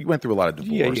 You went through a lot of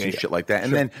divorce and shit like that.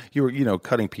 And then you were,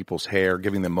 cutting people's hair,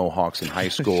 giving them mohawks in high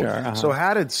school. Sure, So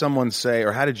how did someone say,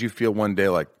 or how did you feel one day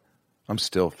like, I'm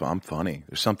funny.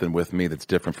 There's something with me that's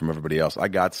different from everybody else. I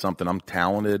got something. I'm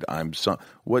talented.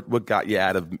 What got you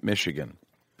out of Michigan?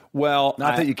 Well,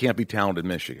 not that you can't be talented in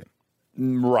Michigan.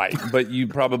 Right. But you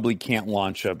probably can't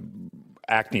launch a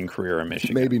acting career in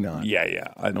Michigan. Maybe not. Yeah.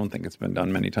 I don't think it's been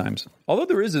done many times. Although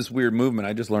there is this weird movement.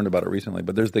 I just learned about it recently.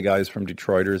 But there's the guys from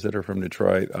Detroiters that are from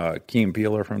Detroit. Key and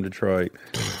Peele are from Detroit.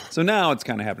 So now it's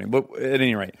kind of happening. But at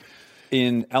any rate,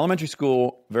 in elementary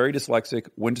school, very dyslexic,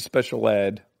 went to special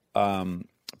ed.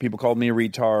 People called me a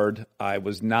retard. I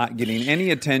was not getting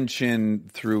any attention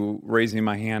through raising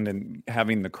my hand and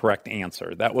having the correct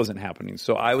answer. That wasn't happening.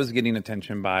 So I was getting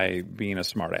attention by being a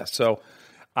smartass. So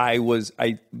I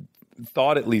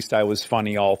thought at least I was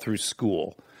funny all through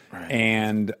school. Right.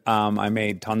 And I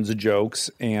made tons of jokes.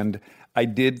 And I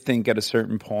did think at a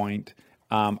certain point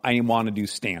I want to do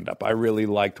stand-up. I really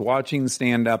liked watching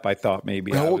stand-up. I thought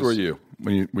maybe How old were you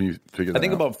when you figured that out? I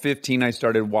think about 15 I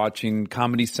started watching.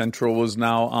 Comedy Central was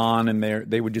now on, and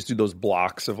they would just do those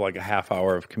blocks of like a half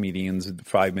hour of comedians,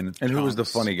 5 minutes. And who was the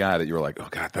funny guy that you were like, oh,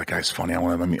 God, that guy's funny. I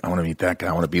want to meet that guy.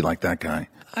 I want to be like that guy.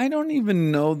 I don't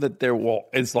even know that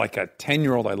it's like a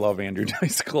 10-year-old. I love Andrew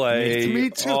Dice Clay. Me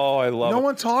too. Oh, I love No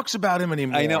one talks about him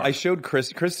anymore. I know. I showed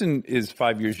Kristen is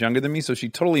 5 years younger than me, so she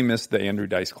totally missed the Andrew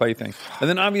Dice Clay thing. And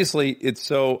then obviously it's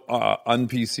so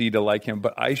un-PC to like him,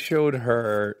 but I showed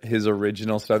her his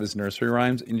original stuff, his nursery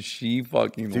rhymes, and she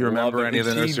fucking Do you remember any of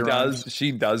the nursery rhymes?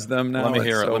 She does them now. Let me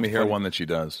hear it. Let me hear one that she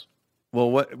does. Well,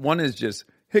 one is just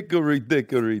hickory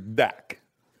dickory dock.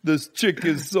 This chick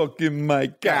is sucking my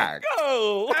cock.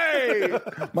 Oh, hey!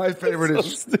 My favorite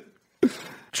is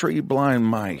tree blind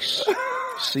mice.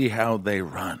 See how they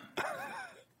run.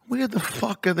 Where the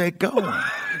fuck are they going?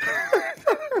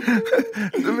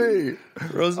 To me,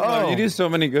 Rosenbaum, you do so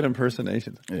many good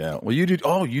impersonations. Yeah, well, you do.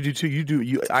 Oh, you do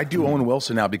too. I do Owen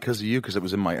Wilson now because of you. Because it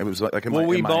was like.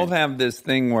 We both have this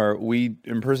thing where we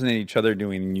impersonate each other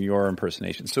doing your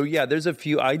impersonation. So yeah, there's a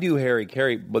few. I do Harry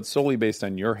Carey, but solely based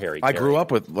on your Harry Carey. I grew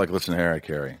up with listening to Harry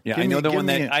Carey. Yeah, I know the one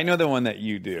that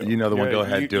you do. You know the one. Go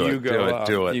ahead, do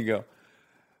it. You go.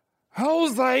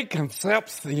 Jose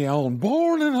Concepcion,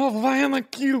 born in Havana,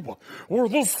 Cuba, where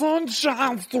the sun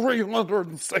shines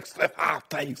 365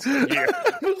 days a year.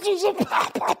 This is a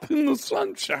pop-up in the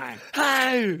sunshine.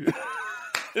 Hey!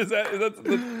 That's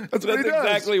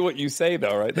exactly what you say,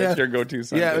 though, right? That's your go-to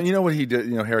sentence. Yeah, and you know what he did?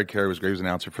 Harry Carey was great. He was an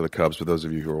announcer for the Cubs, for those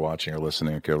of you who are watching or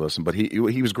listening or care to listen. But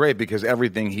he was great because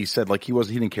everything he said, he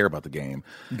didn't care about the game.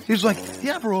 He was like,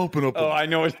 you ever open up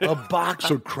a box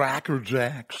of Cracker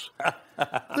Jacks?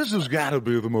 This has got to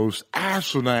be the most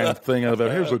asinine thing I've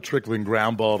ever. Here's a trickling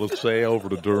ground ball to say over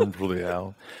to Durham for the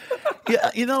out.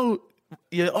 Yeah,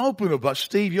 you open a box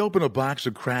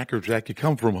of Cracker Jack. You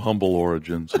come from humble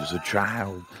origins as a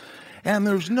child, and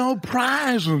there's no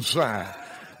prize inside.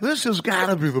 This has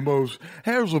got to be the most.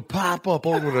 Here's a pop-up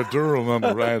over to Durham on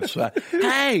the right side.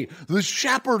 Hey, the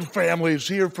Shepherd family is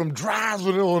here from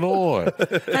Dryden, Illinois.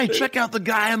 Hey, check out the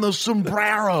guy in the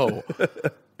sombrero.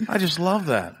 I just love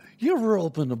that. You ever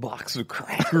open a box of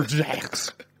Cracker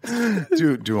Jacks?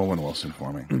 Do Owen Wilson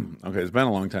for me. Okay, it's been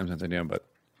a long time since I did, but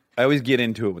I always get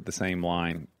into it with the same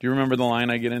line. Do you remember the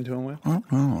line I get into him with? Oh,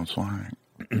 no, it's like...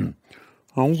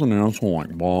 I was an asshole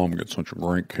like Mom gets such a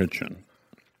great kitchen.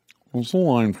 What's the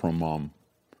line from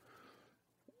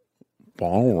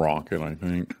Bottle Rocket, I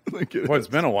think. Well, it's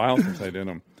been a while since I did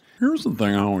them. Here's the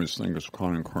thing I always think is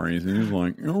kind of crazy. He's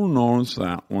like, you ever notice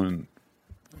that when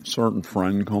a certain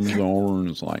friend comes over and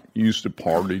is like, used to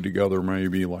party together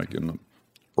maybe like in the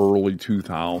early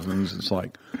 2000s, it's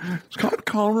like, it's kind of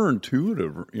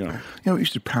counterintuitive, you know. We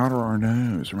used to powder our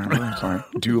nose, remember? It's like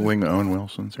dueling Owen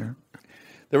Wilsons here.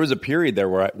 There was a period there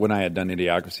where when I had done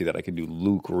Idiocracy that I could do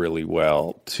Luke really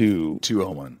well to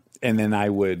Owen. And then I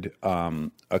would,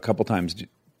 a couple times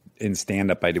in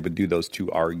stand-up, I would do those two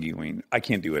arguing. I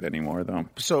can't do it anymore, though.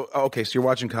 So you're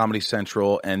watching Comedy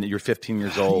Central, and you're 15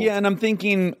 years old. Yeah, and I'm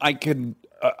thinking I could,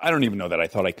 I don't even know that I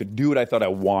thought I could do it. I thought I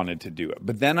wanted to do it.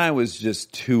 But then I was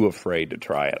just too afraid to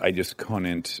try it. I just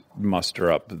couldn't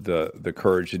muster up the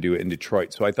courage to do it in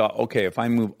Detroit. So I thought, okay, if I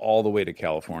move all the way to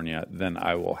California, then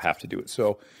I will have to do it.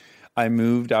 So I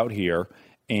moved out here.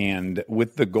 And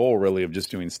with the goal, really, of just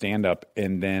doing stand-up,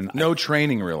 and then... No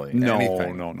training, really? No.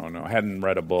 Anything. I hadn't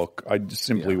read a book. I just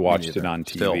simply watched it on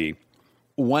TV. Still.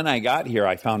 When I got here,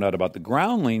 I found out about the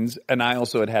Groundlings, and I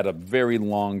also had a very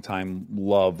long-time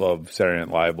love of Saturday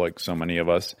Night Live, like so many of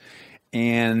us.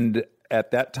 And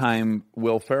at that time,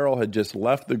 Will Ferrell had just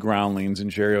left the Groundlings,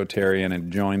 and Sherry O'Terry had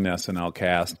joined the SNL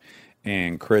cast,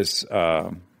 and Chris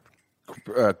Cooper.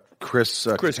 Chris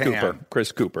Kazan.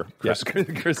 Christopher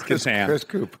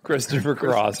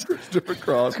Cross.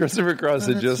 Christopher Cross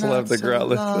had just left the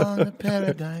Groundlings.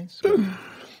 Paradise.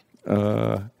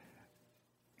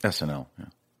 SNL. Yeah.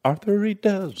 Arthur, he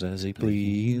does as he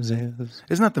pleases.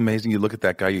 Isn't that amazing? You look at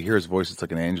that guy, you hear his voice, it's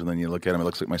like an angel, and then you look at him, it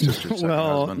looks like my sister's second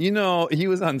husband. You know, he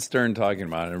was on Stern talking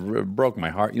about it. It broke my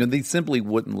heart. You know, they simply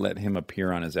wouldn't let him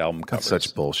appear on his album covers. That's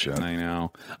such bullshit. I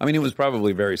know. I mean, it was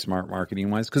probably very smart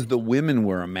marketing-wise, because the women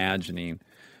were imagining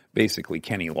basically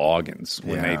Kenny Loggins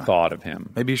when they thought of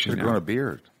him. Maybe he should have grown a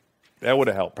beard. That would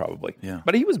have helped, probably. Yeah.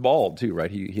 But he was bald, too,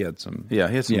 right? He had some... Yeah,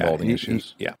 he had some balding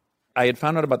issues. I had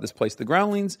found out about this place, the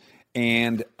Groundlings,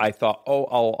 and I thought,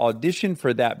 I'll audition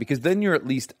for that, because then you're at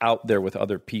least out there with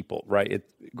other people, right?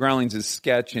 Groundlings is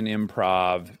sketch and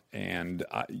improv, and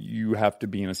you have to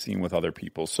be in a scene with other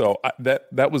people. So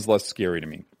that was less scary to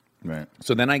me. Right.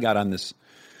 So then I got on this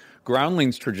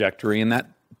Groundlings trajectory, and that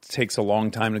takes a long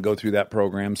time to go through that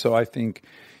program. So I think,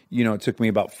 it took me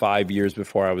about 5 years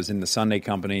before I was in the Sunday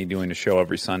Company doing a show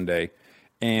every Sunday.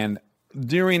 And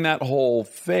during that whole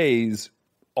phase,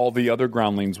 all the other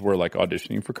Groundlings were like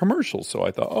auditioning for commercials. So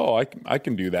I thought, I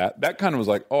can do that. That kind of was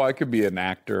like, I could be an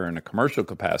actor in a commercial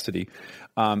capacity.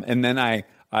 And then I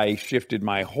shifted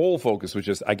my whole focus, was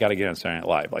just, I got to get on Saturday Night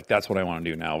Live. Like, that's what I want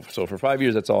to do now. So for 5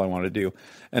 years, that's all I wanted to do.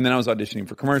 And then I was auditioning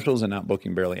for commercials and not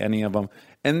booking barely any of them.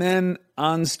 And then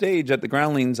on stage at the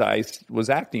Groundlings, I was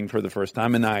acting for the first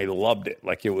time, and I loved it.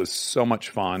 Like, it was so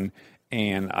much fun.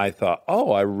 And I thought,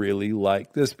 I really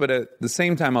like this. But at the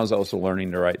same time, I was also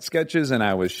learning to write sketches, and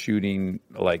I was shooting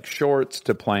like shorts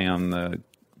to play on the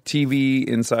TV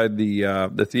inside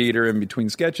the theater in between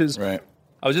sketches. Right.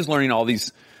 I was just learning all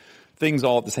these things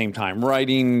all at the same time,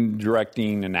 writing,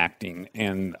 directing, and acting.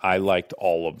 And I liked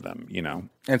all of them,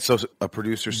 And so a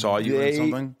producer saw you in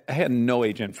something? I had no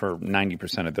agent for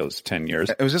 90% of those 10 years.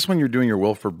 Was this when you were doing your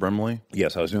Wilford Brimley?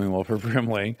 Yes, I was doing Wilford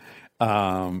Brimley.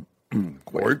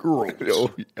 Quaker Oats. Oh,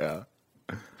 yeah.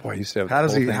 Boy, I used to have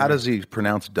how does he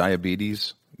pronounce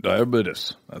diabetes?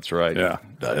 Diabetes. That's right. Yeah.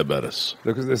 Diabetes.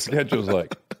 Because the sketch was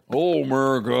like,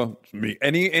 America, it's me.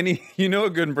 Any a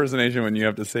good impersonation when you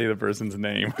have to say the person's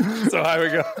name. So I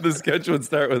would go, the sketch would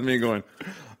start with me going,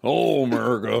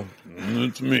 America,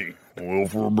 it's me,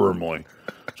 Wilford Brimley.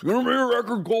 It's going to be a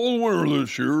record cold winter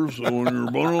this year, so when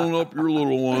you're bundling up your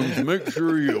little ones, make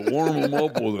sure you warm them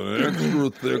up with an extra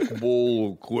thick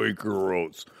bowl of Quaker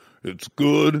Oats. It's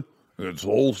good, it's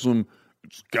wholesome,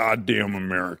 it's goddamn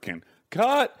American.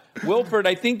 Cut! Wilford,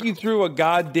 I think you threw a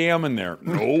goddamn in there.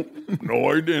 Nope, no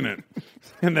I didn't.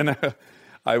 And then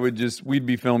we'd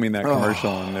be filming that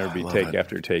commercial, and there'd be take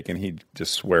after take, and he'd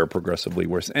just swear progressively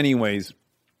worse. Anyways,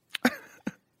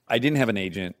 I didn't have an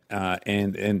agent,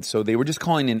 and so they were just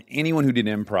calling in anyone who did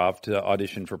improv to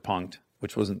audition for Punk'd,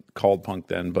 which wasn't called Punk'd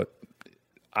then, but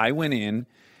I went in,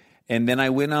 and then I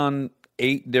went on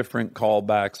 8 different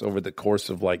callbacks over the course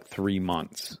of like 3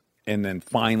 months. And then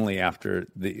finally, after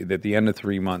the end of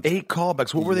 3 months, 8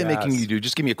 callbacks. What were they making you do?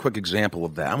 Just give me a quick example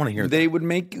of that. I want to hear. They would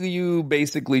make you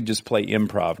basically just play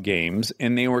improv games,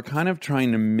 and they were kind of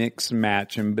trying to mix,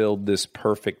 match, and build this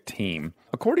perfect team.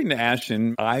 According to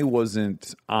Ashton, I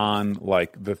wasn't on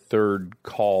like the third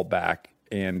callback,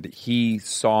 and he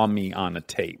saw me on a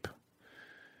tape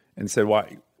and said,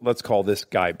 "Why? Let's call this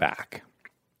guy back."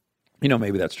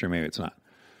 Maybe that's true. Maybe it's not.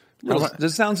 Does it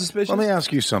sound suspicious? Let me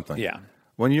ask you something. Yeah.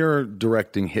 When you're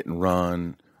directing Hit and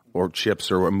Run or Chips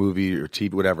or a movie or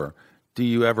TV, whatever, do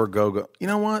you ever go, you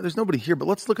know what? There's nobody here, but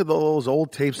let's look at those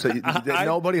old tapes that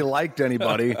nobody liked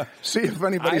anybody. See if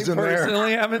anybody's in there. I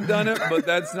personally haven't done it, but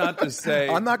that's not to say.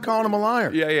 I'm not calling him a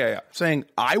liar. Yeah. Saying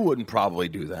I wouldn't probably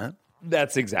do that.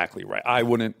 That's exactly right. I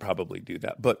wouldn't probably do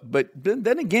that. But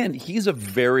then again, he's a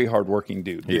very hardworking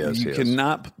dude. You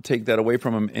cannot take that away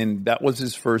from him. And that was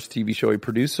his first TV show he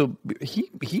produced. So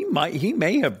he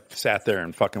may have sat there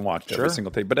and fucking watched every single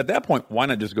tape. But at that point, why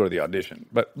not just go to the audition?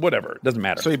 But whatever, it doesn't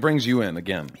matter. So he brings you in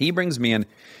again. He brings me in,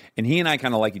 and he and I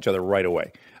kind of like each other right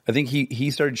away. I think he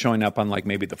started showing up on like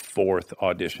maybe the 4th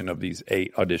audition of these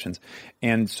 8 auditions.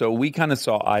 And so we kind of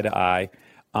saw eye to eye.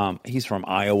 He's from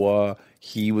Iowa.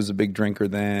 He was a big drinker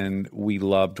then. We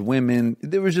loved women.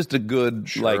 There was just a good,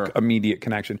 immediate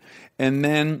connection. And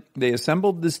then they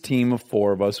assembled this team of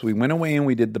 4 of us. We went away and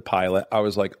we did the pilot. I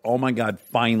was like, oh my God,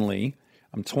 finally.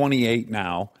 I'm 28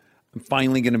 now. I'm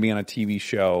finally going to be on a TV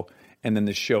show. And then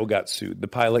the show got sued. The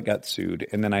pilot got sued.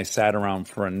 And then I sat around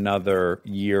for another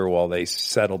year while they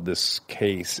settled this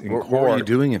case in court. What were you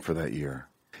doing it for that year?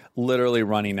 Literally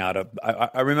running out of.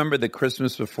 I remember the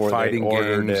Christmas before fighting they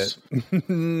ordered games. It.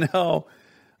 No,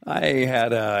 I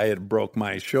had broke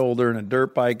my shoulder in a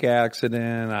dirt bike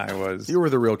accident. You were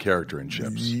the real character in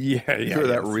Chips. Yeah, you're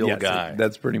that real guy.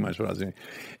 That's pretty much what I was doing.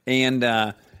 And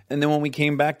then when we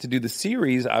came back to do the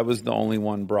series, I was the only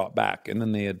one brought back. And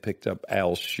then they had picked up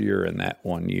Al Shear in that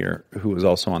one year, who was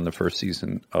also on the first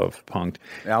season of Punk'd.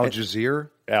 Al Jazeera?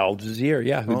 Al Jazeera,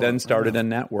 yeah, who then started a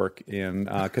network in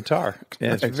Qatar.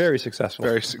 And it's very successful.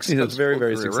 Very successful. It's very,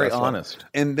 very successful. Very honest.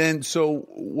 And then, so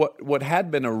what had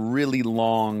been a really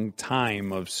long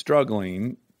time of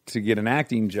struggling to get an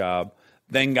acting job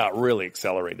then got really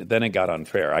accelerated. Then it got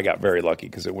unfair. I got very lucky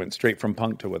because it went straight from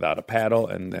Punk to Without a Paddle,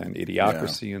 and then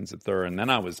Idiocracy and Zathura, and then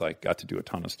I was like, got to do a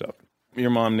ton of stuff. Your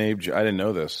mom named you. I didn't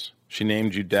know this. She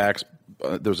named you Dax.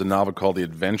 There was a novel called The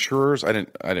Adventurers. I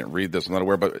didn't read this. I'm not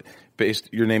aware, but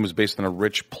your name was based on a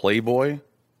rich playboy.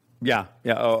 Yeah.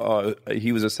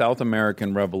 He was a South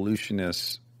American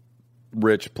revolutionist,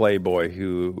 rich playboy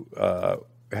who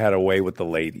had a way with the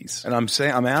ladies. And I'm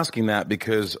asking that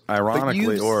because,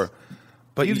 ironically,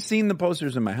 But you've seen the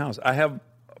posters in my house. I have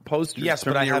posters. Yes,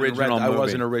 from but the original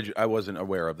movie. I wasn't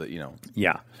aware of that.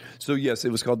 Yeah. So yes,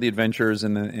 it was called The Adventures,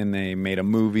 and they made a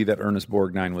movie that Ernest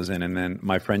Borgnine was in, and then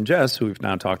my friend Jess, who we've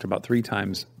now talked about 3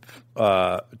 times,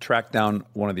 tracked down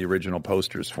one of the original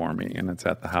posters for me, and it's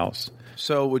at the house.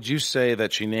 So would you say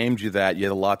that she named you that? You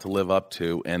had a lot to live up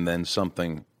to, and then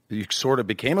you sort of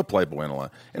became a playboy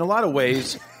in a lot of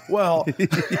ways. Well,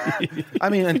 I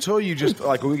mean, until you just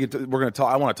like we're going to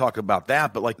talk. I want to talk about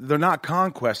that, but like they're not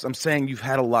conquests. I'm saying you've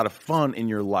had a lot of fun in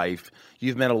your life.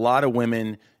 You've met a lot of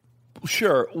women.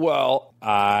 Sure. Well,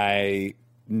 I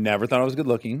never thought I was good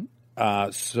looking.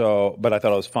 But I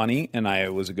thought I was funny, and I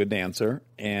was a good dancer,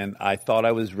 and I thought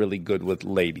I was really good with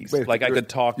ladies. Wait, I could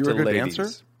talk to ladies. You were a good dancer?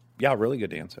 Yeah, really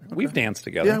good dancer. Okay. We've danced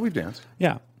together. Yeah, we've danced.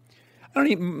 Yeah.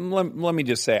 Let me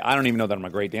just say, I don't even know that I'm a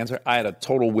great dancer. I had a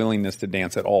total willingness to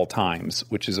dance at all times,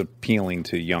 which is appealing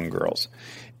to young girls.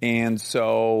 And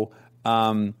so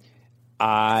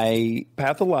I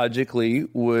pathologically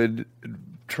would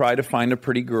try to find a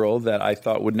pretty girl that I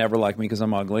thought would never like me because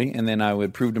I'm ugly, and then I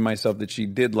would prove to myself that she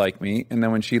did like me, and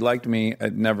then when she liked me,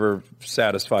 it never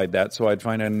satisfied that, so I'd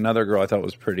find another girl I thought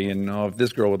was pretty, and if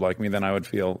this girl would like me, then I would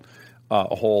feel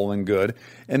whole and good.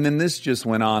 And then this just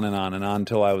went on and on and on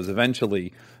until I was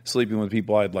eventually sleeping with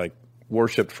people I'd like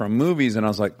worshipped from movies, and I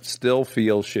was like, still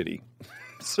feel shitty.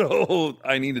 So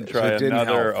I need to try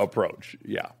another approach.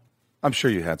 Yeah. I'm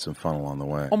sure you had some fun along the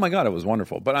way. Oh my God, it was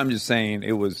wonderful. But I'm just saying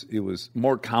it was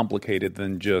more complicated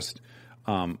than just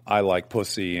I like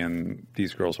pussy and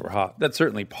these girls were hot. That's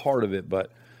certainly part of it,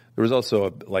 but there was also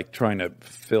trying to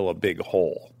fill a big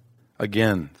hole.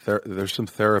 Again, there's some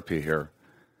therapy here.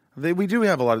 We do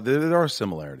have a lot of. There are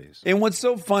similarities. And what's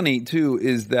so funny too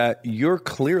is that you're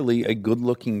clearly a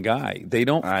good-looking guy. They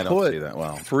don't put see that.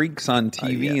 Well, freaks on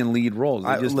TV in lead roles.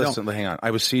 Listen, hang on.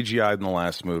 I was CGI'd in the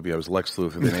last movie. I was Lex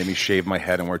Luthor. They made me shave my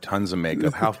head and wear tons of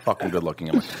makeup. How fucking good-looking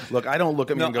am I? Look, I don't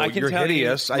look at me and go, "You're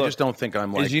hideous." I just don't think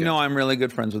I'm like. As you know, I'm really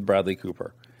good friends with Bradley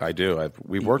Cooper. I do.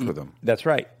 We've worked with him. That's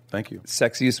right. Thank you.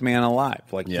 Sexiest man alive.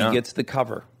 Like he gets the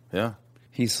cover. Yeah.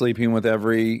 He's sleeping with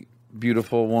every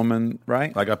beautiful woman,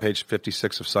 right? I got page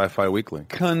 56 of Sci-Fi Weekly.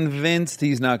 Convinced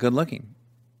he's not good looking.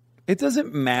 It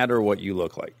doesn't matter what you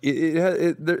look like.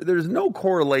 There's no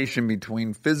correlation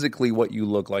between physically what you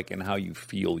look like and how you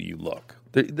feel you look.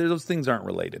 Those things aren't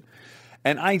related.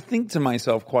 And I think to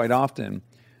myself quite often,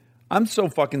 I'm so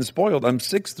fucking spoiled. I'm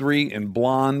 6'3" and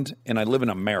blonde, and I live in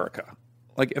America.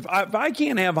 Like, if I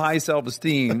can't have high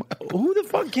self-esteem, who the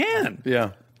fuck can?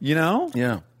 Yeah. You know?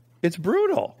 Yeah. It's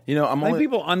brutal. You know, I think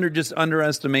people just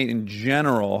underestimate in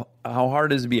general how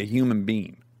hard it is to be a human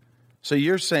being. So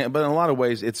you're saying, but in a lot of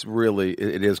ways, it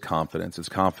is confidence. It's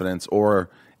confidence, or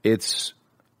it's,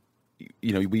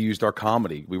 you know, we used our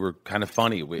comedy. We were kind of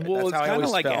funny. It's kind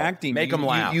of like acting. Make them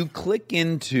laugh. You click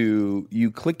into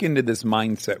this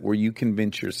mindset where you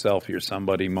convince yourself you're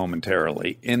somebody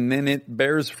momentarily, and then it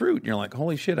bears fruit. And you're like,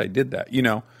 holy shit, I did that. You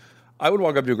know, I would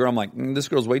walk up to a girl, I'm like, this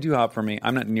girl's way too hot for me.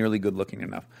 I'm not nearly good looking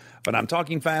enough. But I'm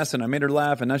talking fast, and I made her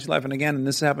laugh, and now she's laughing again, and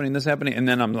this is happening. And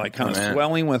then I'm like kind of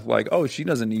swelling with like, oh, she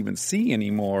doesn't even see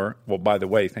anymore. Well, by the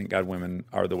way, thank God women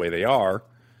are the way they are,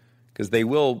 because they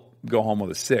will go home with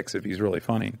a 6 if he's really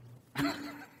funny.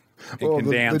 Well,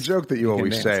 the joke that you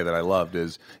always say that I loved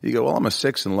is, you go, well, I'm a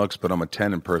 6 in looks, but I'm a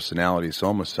 10 in personality, so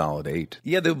I'm a solid 8.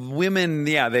 Yeah, the women,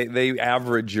 they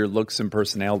average your looks and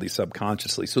personality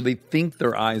subconsciously, so they think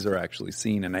their eyes are actually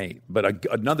seeing an 8. But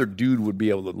another dude would be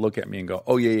able to look at me and go,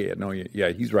 oh, yeah,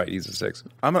 he's right, he's a 6.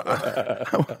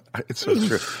 It's so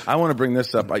true. I want to bring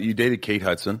this up. You dated Kate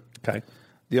Hudson. Okay.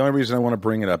 The only reason I want to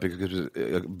bring it up is because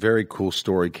a very cool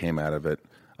story came out of it.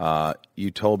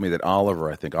 You told me that Oliver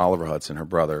Hudson, her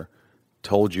brother,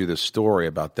 told you this story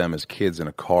about them as kids in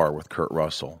a car with Kurt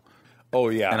Russell. Oh,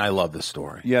 yeah. And I love this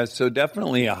story. Yeah, so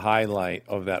definitely a highlight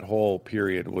of that whole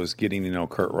period was getting to know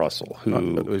Kurt Russell,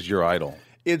 who was your idol.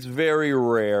 It's very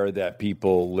rare that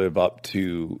people live up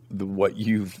to what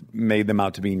you've made them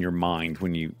out to be in your mind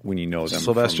when you know them.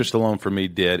 Sylvester Stallone for me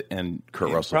did, and Kurt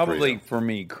Russell probably for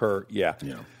me, Kurt, yeah.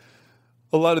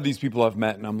 A lot of these people I've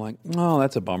met, and I'm like, oh,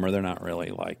 that's a bummer. They're not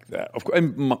really like that. Of course,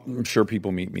 I'm sure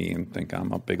people meet me and think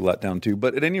I'm a big letdown too.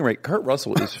 But at any rate, Kurt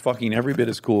Russell is fucking every bit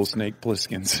as cool as Snake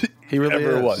Plissken's he really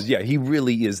ever is. was. Yeah, he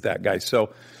really is that guy.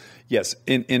 So, yes,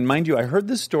 and mind you, I heard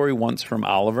this story once from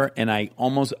Oliver, and I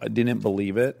almost didn't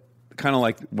believe it. Kind of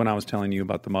like when I was telling you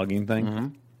about the mugging thing. Mm-hmm.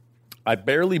 I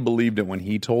barely believed it when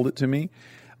he told it to me.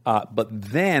 But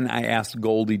then I asked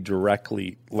Goldie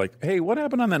directly, like, hey, what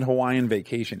happened on that Hawaiian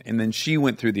vacation? And then she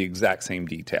went through the exact same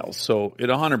details. So it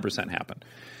 100% happened.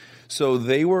 So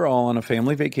they were all on a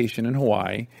family vacation in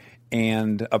Hawaii,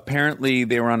 and apparently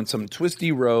they were on some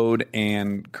twisty road,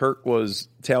 and Kurt was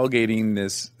tailgating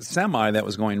this semi that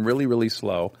was going really, really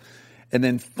slow. And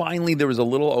then finally there was a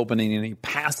little opening, and he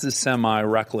passed the semi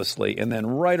recklessly, and then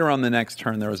right around the next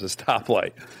turn there was a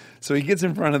stoplight. So he gets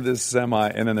in front of this semi,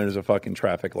 and then there's a fucking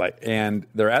traffic light. And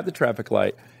they're at the traffic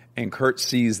light, and Kurt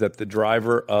sees that the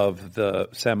driver of the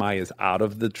semi is out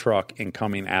of the truck and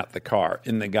coming at the car.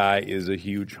 And the guy is a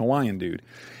huge Hawaiian dude.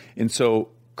 And so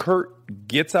Kurt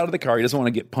gets out of the car. He doesn't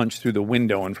want to get punched through the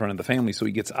window in front of the family. So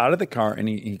he gets out of the car, and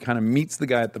he kind of meets the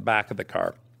guy at the back of the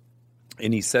car.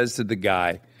 And he says to the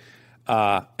guy,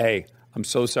 hey, I'm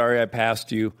so sorry I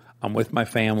passed you. I'm with my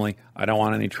family. I don't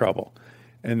want any trouble.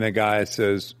 And the guy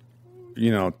says, you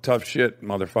know, tough shit,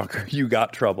 motherfucker. You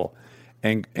got trouble.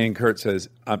 And Kurt says,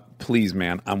 please,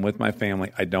 man, I'm with my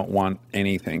family. I don't want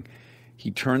anything. He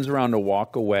turns around to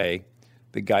walk away.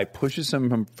 The guy pushes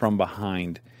him from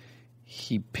behind.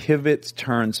 He pivots,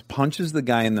 turns, punches the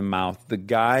guy in the mouth. The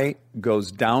guy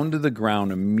goes down to the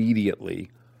ground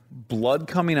immediately, blood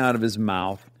coming out of his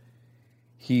mouth.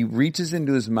 He reaches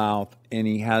into his mouth, and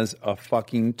he has a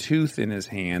fucking tooth in his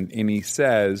hand, and he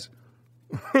says,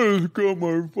 I got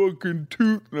my fucking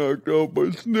tooth knocked out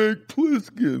by Snake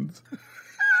Plissken's.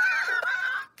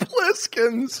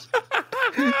 Plissken's.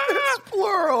 It's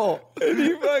plural.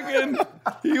 And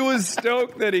he was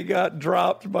stoked that he got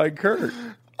dropped by Kurt.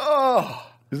 Oh.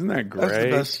 Isn't that great? That's the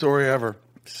best story ever.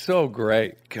 So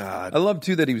great. God. I love,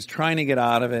 too, that he was trying to get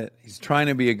out of it. He's trying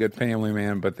to be a good family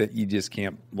man, but that you just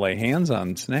can't lay hands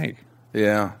on Snake.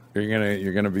 Yeah.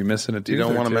 You're gonna be missing a tooth. You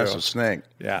don't want to mess with Snake.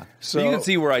 Yeah. So you can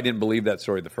see where I didn't believe that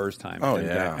story the first time. Oh,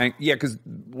 yeah. Yeah, because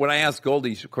when I asked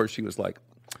Goldie, of course, she was like,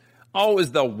 Oh, it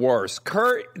was the worst.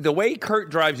 Kurt, the way Kurt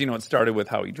drives, it started with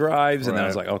how he drives, and then I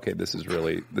was like, okay, this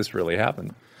really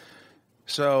happened.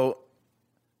 So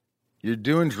you're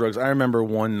doing drugs. I remember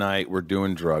one night we're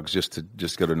doing drugs just to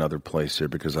go to another place here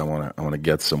because I want to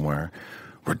get somewhere.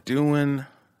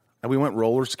 We went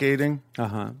roller skating.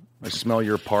 Uh-huh. I smell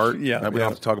your part. Yeah. We don't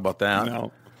have to talk about that.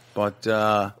 No. But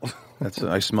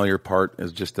I smell your part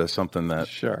is just something that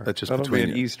that's just That'll between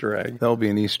be an Easter egg. That'll be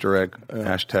an Easter egg.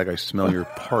 Hashtag I smell your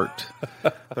part.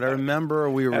 But I remember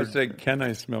we were Hashtag can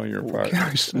I smell your part? Can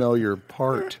I smell your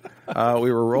part?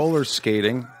 We were roller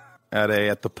skating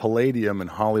at the Palladium in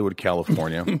Hollywood,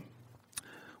 California.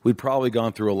 We'd probably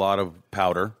gone through a lot of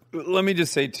powder. Let me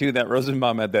just say, too, that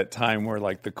Rosenbaum at that time were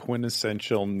like the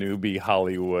quintessential newbie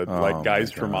Hollywood, like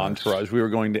guys from Entourage. We were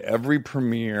going to every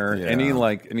premiere,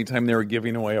 anytime they were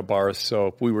giving away a bar of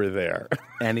soap, we were there.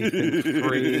 Anything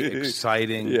free,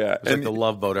 exciting. Yeah. It was like the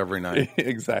Love Boat every night.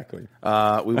 Exactly.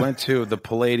 We went to the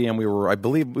Palladium. I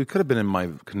believe we could have been in my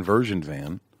conversion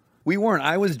van. We weren't.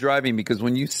 I was driving because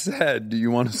when you said, do you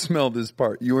want to smell this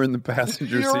part? You were in the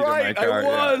passenger seat of my car.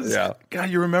 I was. Yeah. God,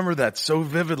 you remember that so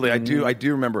vividly. Mm-hmm. I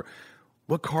do remember.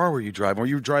 What car were you driving? Were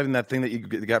you driving that thing that you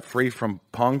got free from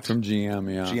Punk'd? From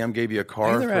GM, yeah. GM gave you a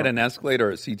car. Either had an Escalade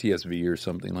or a CTSV or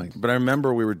something like that. But I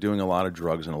remember we were doing a lot of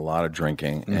drugs and a lot of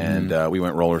drinking, and we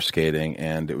went roller skating,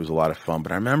 and it was a lot of fun.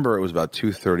 But I remember it was about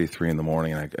 2:33 in the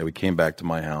morning, and we came back to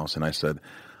my house, and I said,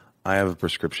 I have a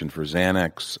prescription for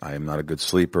Xanax. I am not a good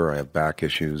sleeper. I have back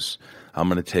issues. I'm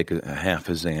going to take a half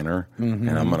a Xaner, and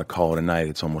I'm going to call it a night.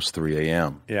 It's almost 3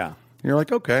 a.m. Yeah. And you're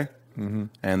like, okay. Mm-hmm.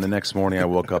 And the next morning I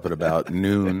woke up at about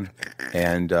noon,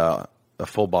 and a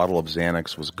full bottle of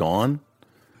Xanax was gone.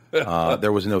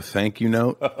 There was no thank you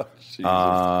note.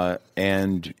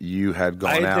 And you had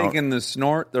gone out. I had taken the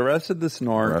snort, the rest of the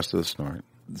snort,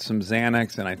 some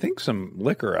Xanax, and I think some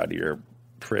liquor out of your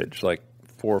fridge, like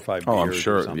 4 or 5 beers. Oh, I'm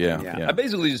sure. Or something. Yeah. I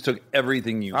basically just took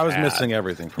everything you I was had. missing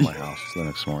everything from my house the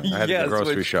next morning. I had to go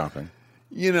grocery shopping.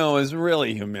 It was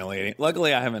really humiliating.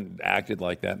 Luckily, I haven't acted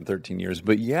like that in 13 years.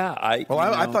 But yeah, I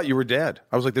thought you were dead.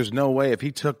 I was like, there's no way if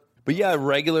he took. But yeah, I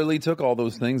regularly took all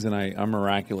those things, and I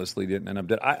miraculously didn't end up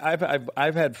dead.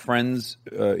 I've had friends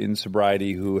in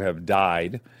sobriety who have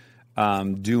died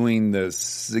doing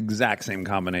this exact same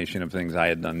combination of things I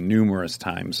had done numerous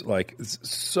times. Like, it's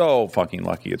so fucking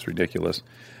lucky, it's ridiculous.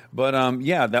 But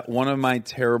that one of my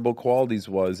terrible qualities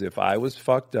was if I was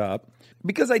fucked up,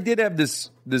 because I did have this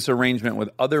arrangement with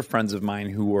other friends of mine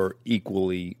who were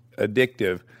equally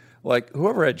addictive. Like,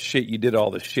 whoever had shit, you did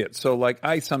all the shit. So, like,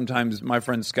 my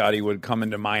friend Scotty would come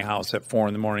into my house at 4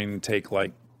 a.m. and take,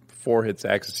 like, 4 hits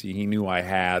of ecstasy he knew I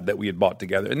had that we had bought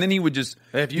together. And then he would just...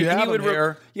 If you have them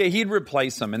here... he'd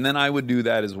replace them. And then I would do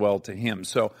that as well to him.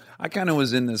 So I kind of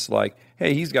was in this like,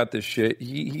 hey, he's got this shit.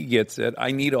 He gets it.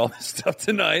 I need all this stuff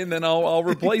tonight, and then I'll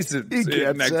replace it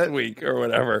next week or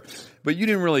whatever. But you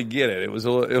didn't really get it. It was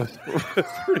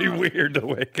pretty weird to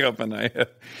wake up and I had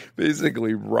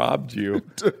basically robbed you.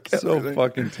 So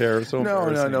fucking terrible. So no,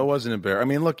 it wasn't embarrassing. I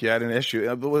mean, look, you had an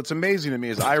issue. But what's amazing to me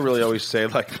is I really always say,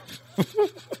 like...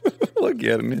 Look,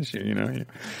 you had an issue,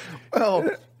 Well...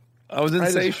 I was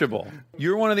insatiable.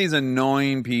 You're one of these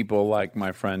annoying people like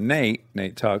my friend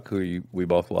Nate Tuck, who we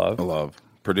both love. I love.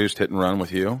 Produced Hit and Run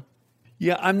with you.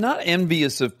 Yeah, I'm not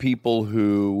envious of people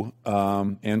who,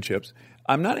 and Chips,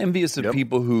 I'm not envious of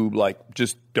people who, like,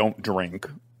 just don't drink,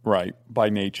 right, by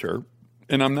nature.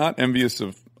 And I'm not envious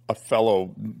of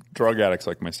fellow drug addicts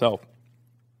like myself.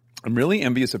 I'm really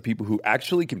envious of people who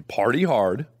actually can party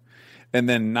hard and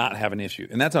then not have an issue.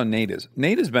 And that's how Nate is.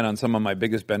 Nate has been on some of my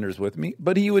biggest benders with me,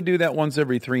 but he would do that once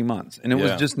every 3 months. And it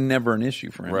was just never an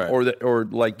issue for him. Right. Or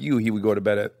like you, he would go to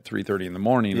bed at 3:30 in the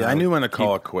morning. Yeah, I knew when to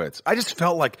call it quits. I just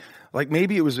felt like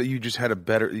maybe it was that you just had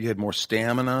you had more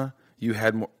stamina. You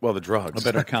had more, the drugs. A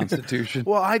better constitution.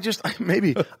 Well, I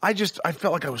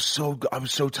felt like I was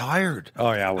so tired.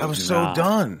 Oh, yeah. I was so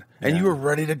done. And you were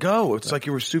ready to go. It's like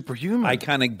you were superhuman. I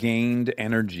kind of gained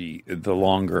energy the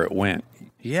longer it went.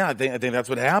 Yeah, I think that's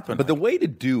what happened. But the way to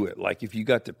do it, like if you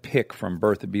got to pick from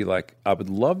birth, it'd be like, I would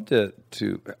love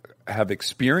to have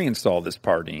experienced all this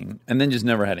partying and then just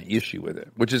never had an issue with it,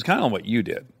 which is kind of what you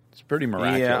did. It's pretty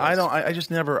miraculous. Yeah, I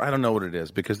don't know what it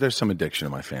is because there's some addiction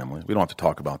in my family. We don't have to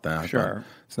talk about that. Sure.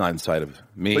 It's not inside of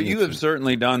me. But you have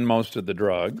certainly done most of the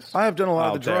drugs. I have done a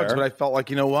lot of the drugs, but I felt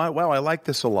like, you know what? Wow, I like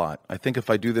this a lot. I think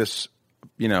if I do this,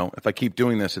 if I keep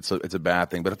doing this, it's a bad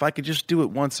thing. But if I could just do it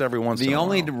every once in a while. The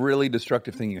only really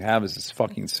destructive thing you have is this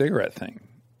fucking cigarette thing.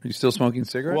 Are you still smoking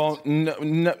cigarettes? Well,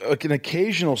 no, like an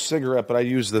occasional cigarette, but I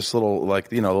use this little, like,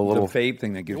 the little vape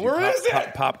thing that gives Where you is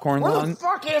it? popcorn Where lung. the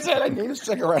fuck is it? I need a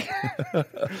cigarette.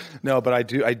 No, but I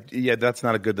do. Yeah, that's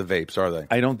not a good. The vapes, are they?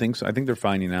 I don't think so. I think they're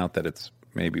finding out that it's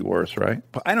maybe worse, right?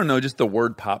 But I don't know. Just the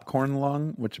word popcorn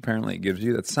lung, which apparently it gives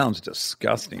you, that sounds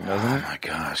disgusting, doesn't it? Oh my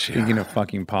gosh! Yeah. Thinking of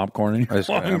fucking popcorn in your lungs.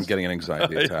 I'm getting an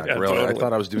anxiety attack. Yeah, really, totally. I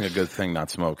thought I was doing a good thing, not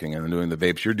smoking, and doing the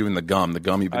vapes. You're doing the gum. The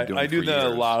gum you've been doing. I do for the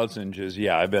years. lozenges.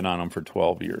 Yeah, I've been on them for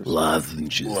 12 years.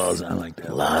 Lozenges. I like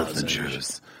that.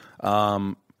 Lozenges.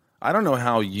 I don't know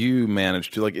how you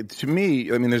managed to, like, to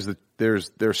me, I mean,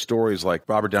 there's stories like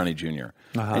Robert Downey Jr.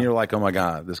 And you're like, oh my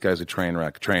God, this guy's a train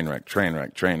wreck. He's never going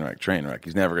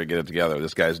to get it together.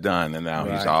 This guy's done. And now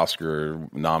he's Oscar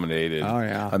nominated. Oh,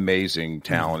 yeah. Amazing,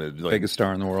 talented. Like, Biggest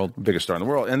star in the world. Biggest star in the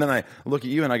world. And then I look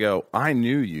at you and I go, I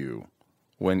knew you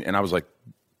and I was like,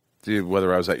 dude,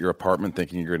 whether I was at your apartment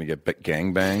thinking you're going to get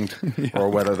gangbanged or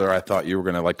whether I thought you were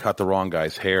going to, like, cut the wrong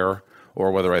guy's hair.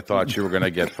 Or whether I thought you were going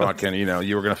to get fucking, you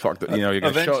were going to fuck the, you're going to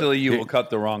Eventually you will cut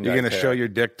the wrong guy. You're going to show your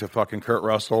dick to fucking Kurt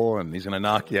Russell and he's going to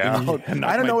knock you out.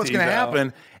 I don't know what's going to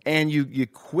happen. And you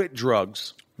quit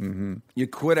drugs. Mm-hmm. You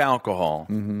quit alcohol.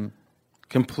 Mm-hmm.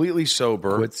 Completely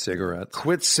sober. Quit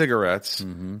cigarettes.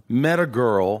 Mm-hmm. Met a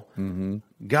girl. Mm-hmm.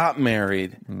 Got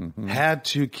married. Mm-hmm. Had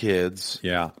 2 kids.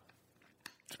 Yeah.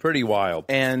 It's pretty wild.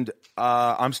 And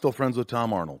I'm still friends with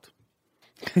Tom Arnold.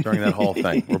 During that whole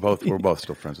thing, we're both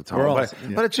still friends with Tom.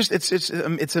 But it's just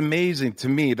it's amazing to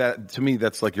me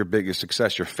that's like your biggest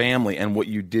success, your family and what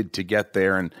you did to get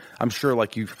there. And I'm sure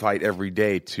like you fight every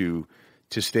day to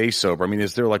stay sober. I mean,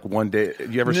 is there like one day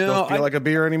do you ever still feel like a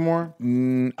beer anymore?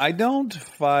 I don't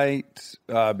fight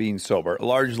being sober.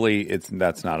 Largely,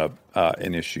 that's not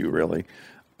an issue really.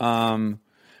 But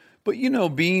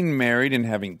being married and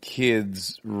having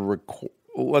kids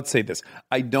let's say this.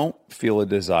 I don't feel a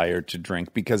desire to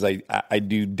drink because I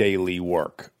do daily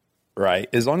work, right?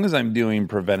 As long as I'm doing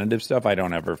preventative stuff, I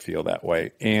don't ever feel that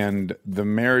way. And the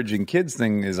marriage and kids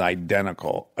thing is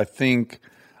identical. I think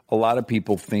a lot of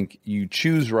people think you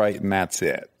choose right and that's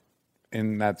it.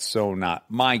 And that's so not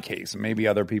my case. Maybe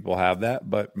other people have that.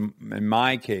 But in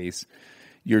my case,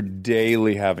 you're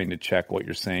daily having to check what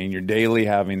you're saying. You're daily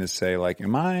having to say, like,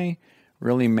 am I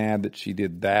really mad that she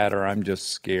did that, or I'm just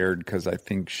scared because I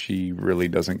think she really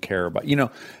doesn't care about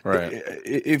right.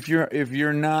 If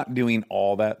you're not doing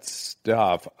all that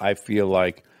stuff, I feel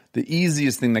like the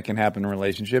easiest thing that can happen in a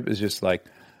relationship is just like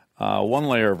one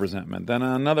layer of resentment, then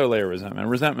another layer of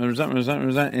resentment,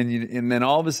 and then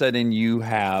all of a sudden you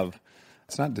have,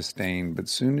 it's not disdain, but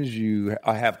as soon as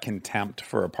I have contempt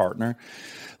for a partner.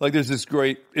 Like there's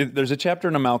a chapter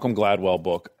in a Malcolm Gladwell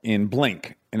book in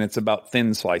Blink, and it's about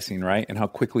thin slicing, right? And how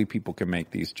quickly people can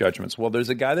make these judgments. Well, there's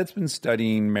a guy that's been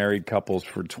studying married couples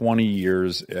for 20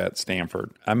 years at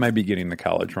Stanford. I might be getting the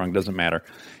college wrong, doesn't matter.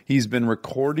 He's been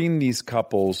recording these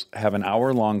couples have an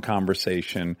hour-long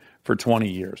conversation for 20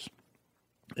 years.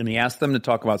 And he asks them to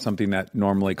talk about something that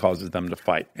normally causes them to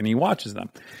fight. And he watches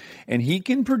them. And he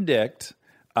can predict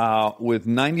with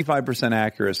 95%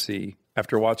 accuracy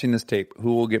after watching this tape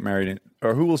who will get married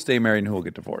or who will stay married and who will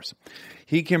get divorced.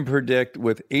 He can predict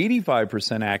with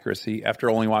 85% accuracy after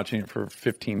only watching it for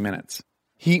 15 minutes.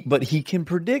 But he can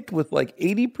predict with like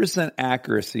 80%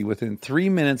 accuracy within 3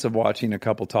 minutes of watching a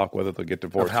couple talk whether they'll get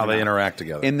divorced of how or they not. interact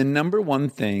together. And the number one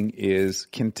thing is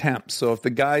contempt. So if the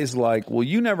guy's like, well,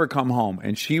 you never come home,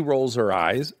 and she rolls her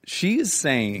eyes, she is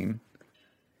saying,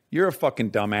 you're a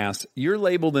fucking dumbass. You're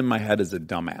labeled in my head as a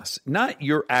dumbass. Not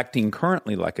you're acting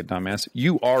currently like a dumbass.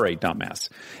 You are a dumbass.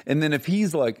 And then if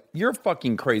he's like, you're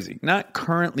fucking crazy. Not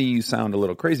currently you sound a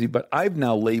little crazy, but I've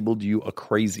now labeled you a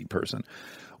crazy person.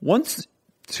 Once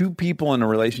 2 people in a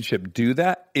relationship do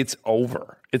that, it's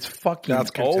over. It's fucking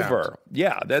over.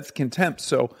 Yeah, that's contempt.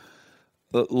 So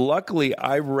luckily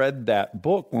I read that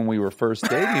book when we were first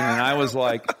dating and I was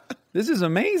like, this is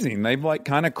amazing. They've like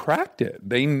kind of cracked it.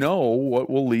 They know what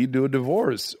will lead to a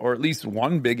divorce, or at least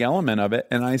one big element of it.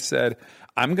 And I said,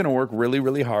 I'm going to work really,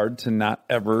 really hard to not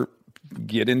ever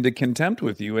get into contempt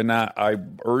with you. And I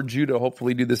urge you to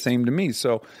hopefully do the same to me.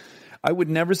 So I would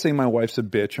never say my wife's a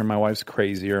bitch or my wife's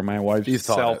crazy or my wife's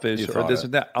selfish or this or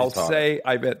that. I'll say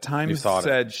I've at times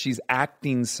said she's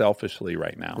acting selfishly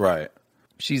right now. Right.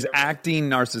 She's acting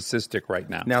narcissistic right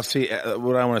now. Now, see,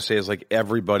 what I want to say is like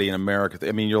everybody in America.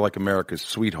 I mean, you're like America's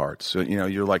sweetheart. So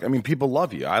you're like. I mean, people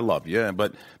love you. I love you,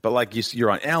 but like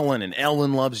you're on Ellen, and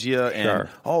Ellen loves you, and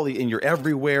and you're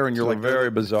everywhere, and you're like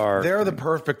very bizarre. They're the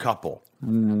perfect couple.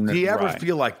 Do you ever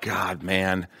feel like, God,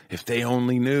 man, if they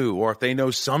only knew, or if they know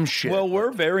some shit? Well,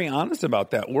 we're very honest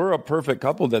about that. We're a perfect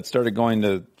couple that started going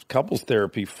to couples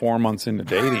therapy 4 months into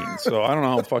dating. So I don't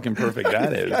know how fucking perfect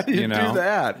that is. How do you do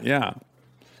that? Yeah.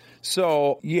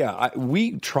 So,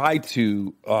 we try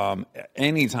to,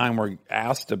 anytime we're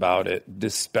asked about it,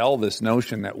 dispel this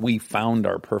notion that we found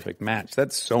our perfect match.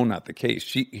 That's so not the case.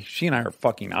 She and I are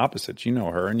fucking opposites. You know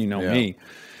her and you know me.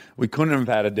 We couldn't have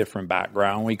had a different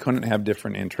background. We couldn't have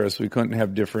different interests. We couldn't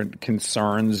have different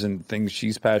concerns and things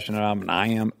she's passionate about and I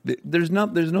am. There's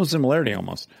no similarity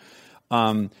almost.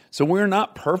 So we're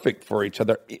not perfect for each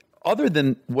other. Other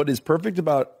than what is perfect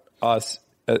about us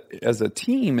as a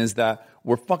team is that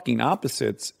we're fucking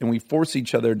opposites and we force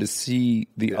each other to see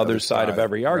the other side of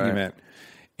every argument. Right.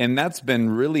 And that's been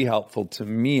really helpful to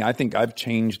me. I think I've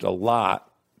changed a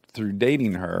lot through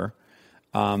dating her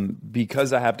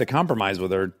because I have to compromise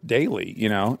with her daily,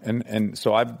 and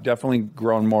so I've definitely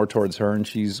grown more towards her and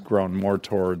she's grown more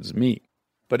towards me.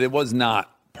 But it was not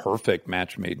perfect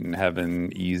match made in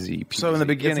heaven, easy peasy. So in the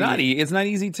beginning, it's not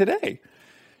easy today.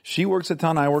 She works a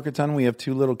ton, I work a ton. We have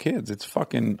 2 little kids. It's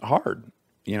fucking hard,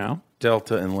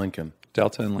 Delta and Lincoln.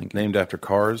 Named after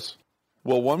cars?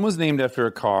 Well, one was named after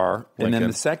a car, Lincoln. And then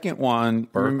the second one,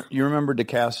 you remember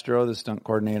DeCastro, the stunt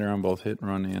coordinator on both Hit and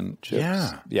Run and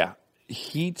Chips? Yeah.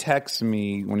 He texted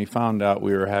me when he found out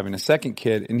we were having a second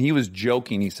kid, and he was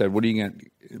joking. He said, what are you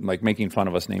going to, like making fun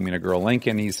of us naming a girl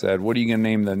Lincoln? He said, what are you going to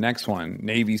name the next one?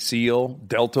 Navy SEAL?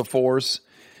 Delta Force?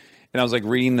 And I was like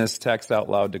reading this text out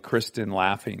loud to Kristen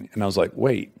laughing. And I was like,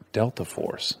 wait, Delta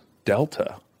Force?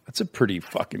 Delta? That's a pretty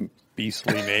fucking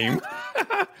beastly name.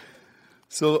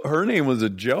 So her name was a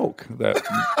joke that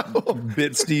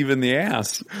bit Steve in the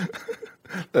ass.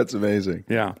 That's amazing.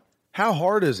 Yeah. How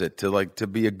hard is it to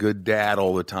be a good dad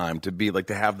all the time, to be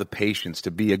to have the patience,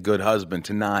 to be a good husband,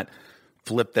 to not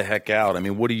flip the heck out? I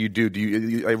mean, what do you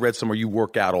do? I read somewhere you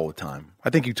work out all the time. I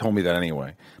think you told me that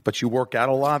anyway. But you work out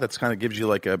a lot? That's kind of gives you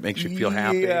makes you feel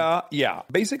happy? Yeah.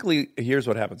 Basically, here's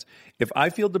what happens. If I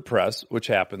feel depressed, which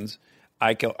happens,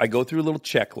 I go through a little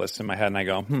checklist in my head and I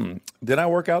go, did I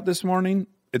work out this morning?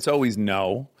 It's always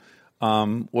no.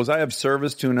 Was I of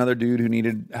service to another dude who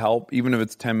needed help, even if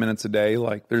it's 10 minutes a day?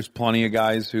 Like, there's plenty of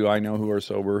guys who I know who are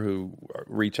sober who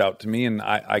reach out to me, and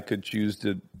I could choose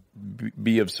to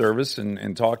be of service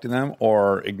and talk to them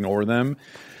or ignore them.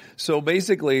 So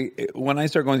basically, when I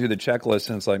start going through the checklist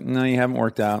and it's like, no, you haven't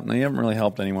worked out. No, you haven't really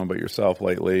helped anyone but yourself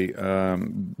lately.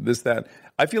 This, that.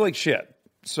 I feel like shit.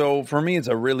 So for me, it's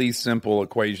a really simple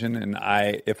equation. And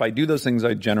if I do those things,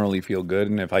 I generally feel good.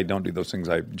 And if I don't do those things,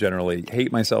 I generally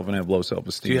hate myself and have low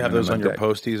self-esteem. Do you have those on your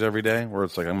posties every day where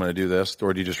it's like, I'm going to do this?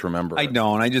 Or do you just remember I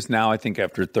don't. I think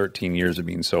after 13 years of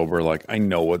being sober, I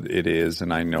know what it is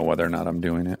and I know whether or not I'm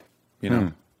doing it.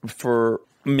 For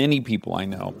many people I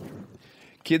know,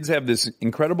 kids have this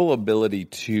incredible ability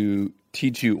to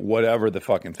teach you whatever the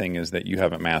fucking thing is that you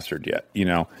haven't mastered yet.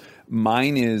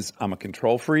 Mine is I'm a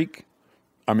control freak.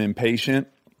 I'm impatient.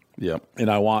 Yep. And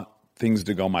I want things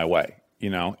to go my way.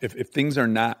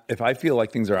 If I feel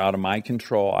like things are out of my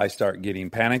control, I start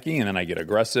getting panicky and then I get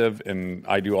aggressive and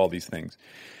I do all these things.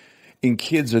 And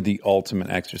kids are the ultimate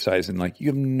exercise in you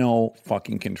have no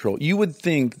fucking control. You would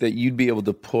think that you'd be able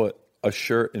to put a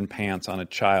shirt and pants on a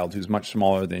child who's much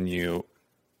smaller than you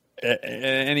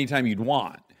anytime you'd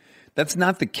want. That's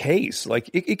not the case.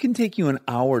 It can take you an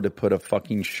hour to put a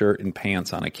fucking shirt and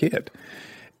pants on a kid.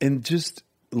 And just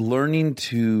learning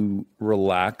to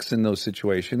relax in those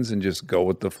situations and just go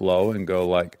with the flow and go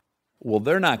well,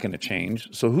 they're not going to change.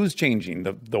 So who's changing?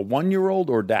 The 1-year-old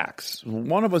or Dax?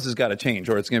 One of us has got to change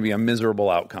or it's going to be a miserable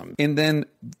outcome. And then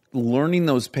learning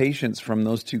those patience from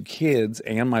those 2 kids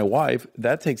and my wife,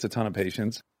 that takes a ton of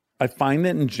patience. I find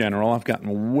that in general, I've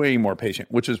gotten way more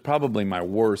patient, which is probably my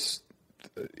worst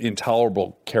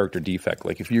intolerable character defect.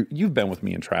 If you've been with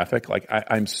me in traffic,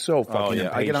 I'm so fucking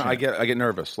impatient. I get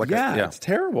nervous. It's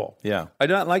terrible. Yeah. I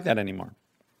don't like that anymore.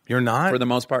 You're not? For the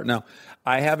most part, no.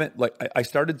 I haven't, I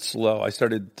started slow. I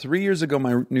started 3 years ago,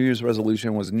 my New Year's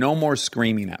resolution was no more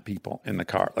screaming at people in the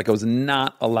car. I was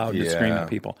not allowed to scream at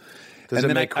people. Does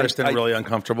it make Kristen really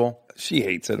uncomfortable? She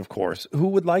hates it, of course. Who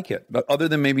would like it? But other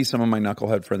than maybe some of my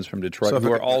knucklehead friends from Detroit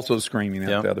who are also screaming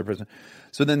at the other person.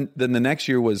 So then the next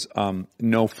year was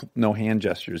no hand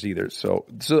gestures either. So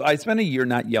I spent a year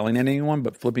not yelling at anyone,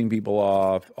 but flipping people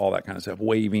off, all that kind of stuff,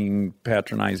 waving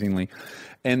patronizingly.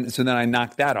 And so then I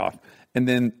knocked that off. And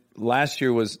then last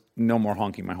year was no more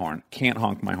honking my horn. Can't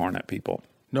honk my horn at people.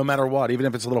 No matter what, even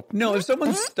if it's a little... No, if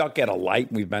someone's stuck at a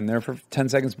light, we've been there for 10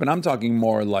 seconds, but I'm talking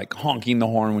more like honking the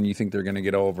horn when you think they're going to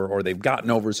get over, or they've gotten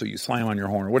over, so you slam on your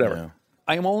horn, or whatever. Yeah.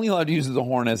 I am only allowed to use the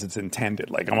horn as it's intended.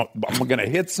 Like, I'm going to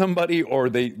hit somebody, or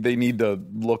they need to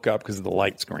look up because of the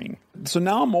light screen. So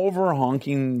now I'm over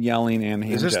honking, yelling, and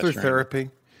hand gesturing. Is this through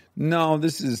therapy? No,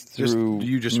 this is through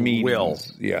you just meetings. Will.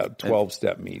 Yeah,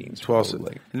 12-step meetings.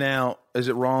 12 Now, is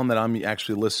it wrong that I'm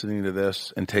actually listening to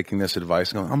this and taking this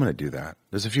advice and going, I'm going to do that?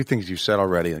 There's a few things you said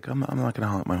already. Like, I'm not going to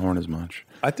honk my horn as much.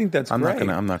 I think that's great.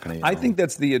 I'm not going to. I think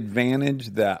that's the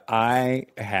advantage that I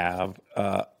have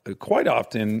quite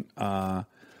often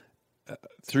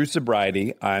through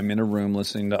sobriety. I'm in a room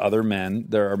listening to other men.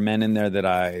 There are men in there that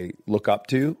I look up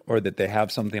to, or that they have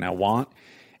something I want.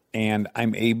 And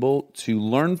I'm able to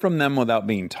learn from them without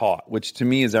being taught, which to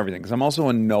me is everything. Because I'm also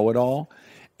a know-it-all.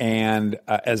 And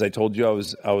as I told you,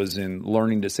 I was in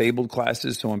learning disabled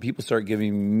classes. So when people start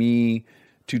giving me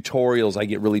tutorials, I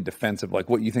get really defensive. Like,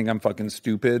 what, you think I'm fucking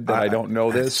stupid that I don't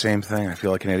know this? Same thing. I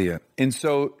feel like an idiot. And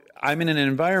so I'm in an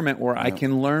environment where I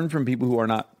can learn from people who are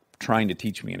not trying to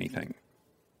teach me anything,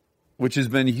 which has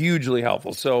been hugely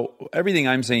helpful. So everything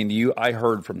I'm saying to you, I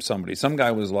heard from somebody. Some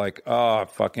guy was like, I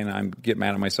get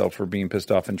mad at myself for being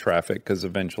pissed off in traffic because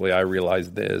eventually I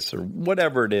realized this, or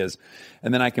whatever it is.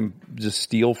 And then I can just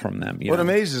steal from them. What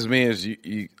amazes me is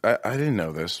I didn't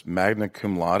know this. Magna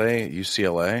cum laude at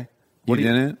UCLA. You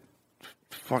didn't?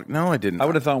 Fuck, no, I didn't. I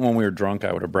would have thought when we were drunk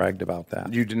I would have bragged about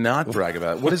that. You did not brag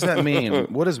about it. What does that mean?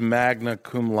 What does magna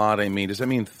cum laude mean? Does that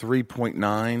mean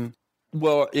 3.9?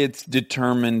 Well, it's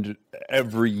determined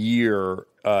every year.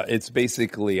 It's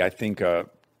basically, I think,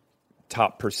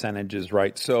 top percentages,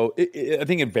 right? So I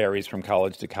think it varies from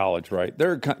college to college, right?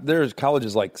 There's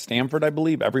colleges like Stanford, I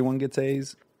believe, everyone gets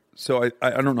A's. So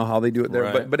I don't know how they do it there.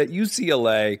 Right. But at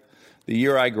UCLA, the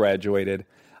year I graduated,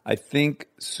 I think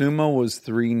Summa was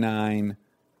 3.9,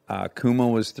 Cumma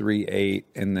was 3.8,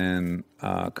 and then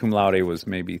cum laude was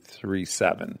maybe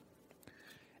 3.7.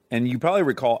 And you probably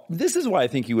recall, this is why I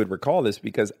think you would recall this,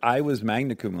 because I was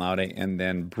magna cum laude, and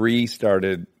then Bree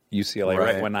started UCLA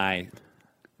right when I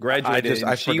graduated.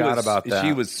 I forgot about that.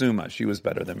 She was Summa. She was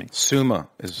better than me. Summa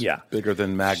is bigger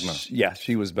than magna.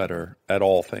 She was better at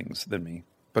all things than me.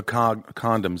 But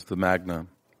condoms, the magna.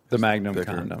 The Magnum bigger.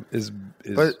 Condom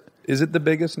is it the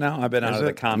biggest now? I've been out of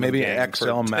the condom maybe gang XL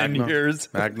for 10 Magnum. years.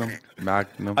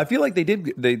 Magnum. I feel like they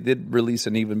did release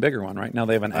an even bigger one, right? Now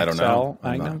they have an XL. I don't know.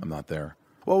 Magnum. I'm not there.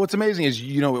 Well, what's amazing is,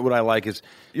 what I like is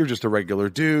you're just a regular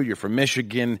dude. You're from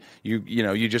Michigan.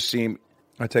 You just seem.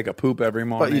 I take a poop every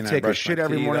morning. But you take a shit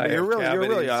every morning. But you're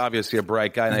really obviously a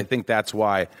bright guy, and I think that's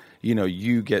why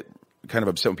you get kind of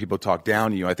upset when people talk down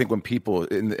to you. I think when people,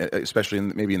 especially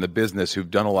maybe in the business, who've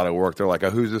done a lot of work, they're like,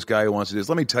 who's this guy who wants to do this?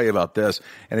 Let me tell you about this.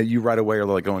 And then you right away are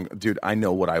like going, dude, I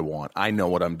know what I want. I know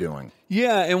what I'm doing.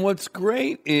 Yeah, and what's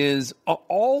great is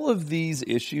all of these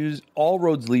issues, all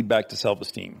roads lead back to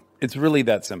self-esteem. It's really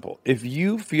that simple. If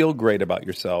you feel great about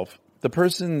yourself, the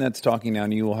person that's talking down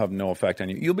to you will have no effect on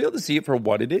you. You'll be able to see it for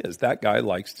what it is. That guy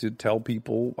likes to tell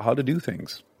people how to do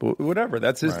things. Whatever,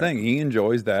 that's his thing. He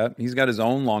enjoys that. He's got his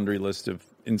own laundry list of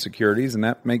insecurities, and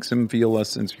that makes him feel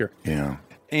less insecure. Yeah.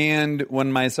 And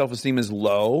when my self-esteem is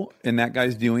low and that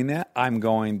guy's doing that, I'm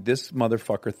going, this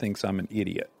motherfucker thinks I'm an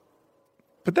idiot.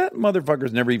 But that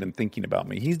motherfucker's never even thinking about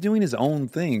me. He's doing his own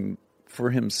thing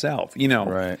for himself,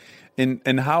 Right.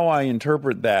 And how I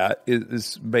interpret that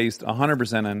is based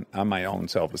 100% on my own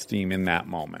self-esteem in that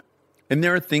moment. And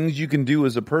there are things you can do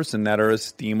as a person that are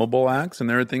esteemable acts, and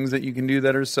there are things that you can do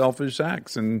that are selfish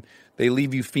acts, and they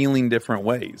leave you feeling different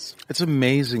ways. It's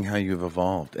amazing how you've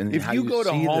evolved. And if you go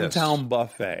to Hometown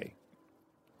Buffet,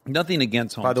 nothing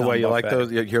against Hometown Buffet. By the way, you like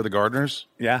those? You hear the Gardeners?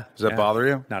 Yeah. Does that bother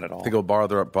you? Not at all. Think it'll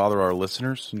bother our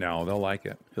listeners? No, they'll like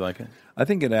it. You like it? I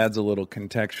think it adds a little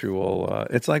contextual.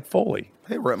 It's like Foley.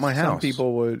 Hey, we're at my house. Some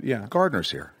people would,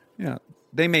 Gardeners here. Yeah.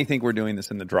 They may think we're doing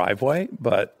this in the driveway,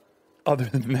 but other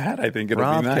than that, I think it'll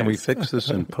be nice. Can we fix this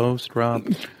in post, Rob?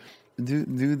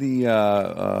 Do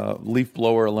the leaf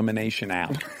blower elimination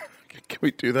app. Can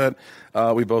we do that?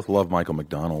 We both love Michael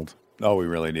McDonald. Oh, we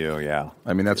really do, yeah.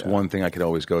 I mean, that's one thing I could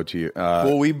always go to you.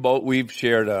 Well, we've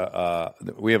shared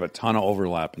we have a ton of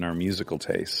overlap in our musical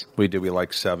tastes. We do. We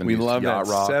like 70s we love yacht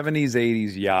that rock. 70s,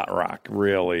 80s yacht rock,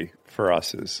 really, for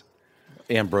us is.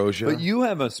 Ambrosia. But you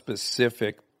have a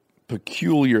specific,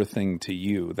 peculiar thing to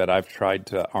you that I've tried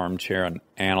to armchair and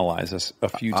analyze a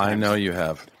few times. I know you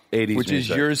have. 80s Which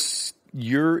music. is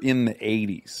you're in the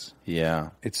 80s. Yeah.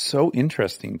 It's so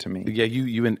interesting to me. Yeah,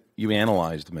 you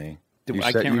analyzed me.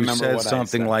 I can't remember said what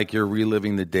something I said. like you're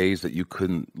reliving the days that you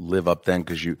couldn't live up then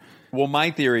because you. Well,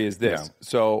 my theory is this. Yeah.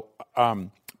 So,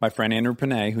 my friend Andrew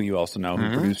Panay, who you also know,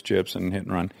 who produced Chips and Hit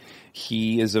and Run,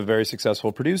 he is a very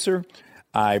successful producer.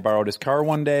 I borrowed his car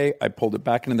one day. I pulled it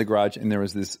back into the garage, and there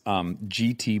was this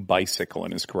GT bicycle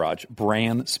in his garage,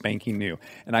 brand spanking new.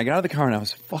 And I got out of the car, and I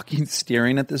was fucking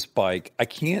staring at this bike. I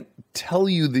can't tell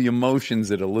you the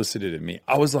emotions it elicited in me.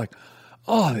 I was like,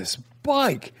 oh, this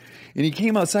bike. And he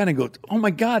came outside and goes, oh,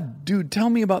 my God, dude, tell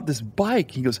me about this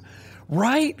bike. He goes,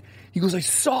 right? He goes, I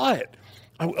saw it.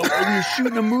 We were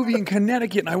shooting a movie in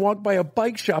Connecticut, and I walked by a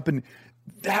bike shop, and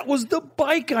that was the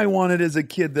bike I wanted as a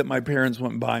kid that my parents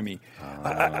went and buy me.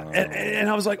 And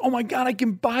I was like, oh, my God, I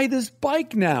can buy this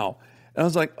bike now. And I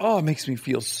was like, oh, it makes me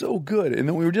feel so good. And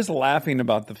then we were just laughing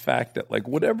about the fact that, like,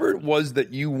 whatever it was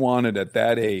that you wanted at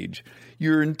that age,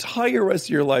 your entire rest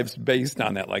of your life's based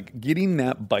on that, like getting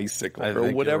that bicycle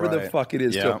or whatever the fuck it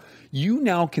is. Yeah. So you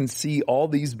now can see all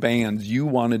these bands you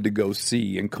wanted to go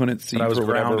see and couldn't see But I was for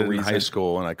whatever grounded reason. in high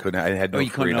school, and I had no You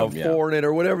couldn't freedom. afford it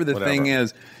or whatever the thing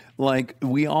is. Like,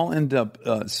 we all end up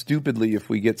stupidly, if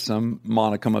we get some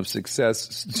modicum of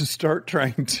success, to start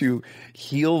trying to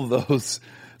heal those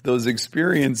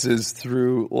experiences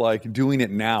through, like, doing it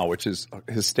now, which is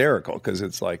hysterical because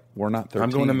it's like, we're not 13. I'm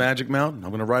going to Magic Mountain. I'm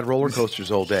going to ride roller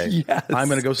coasters all day. Yes. I'm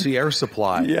going to go see Air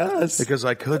Supply. Yes. Because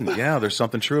I couldn't. Yeah, there's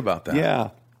something true about that. Yeah.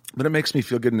 But it makes me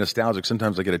feel good and nostalgic.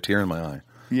 Sometimes I get a tear in my eye.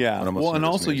 Yeah. when I'm Well, listening and to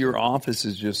this also music. your office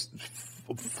is just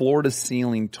floor to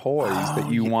ceiling toys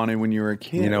that you wanted when you were a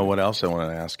kid. You know what else I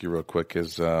want to ask you real quick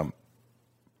is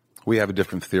we have a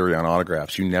different theory on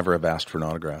autographs. You never have asked for an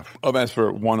autograph. I've asked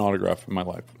for one autograph in my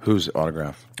life. Whose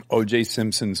autograph? O.J.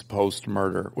 Simpson's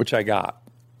post-murder, which I got.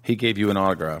 He gave you an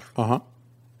autograph Uh-huh.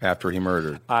 after he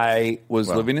murdered. I was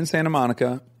living in Santa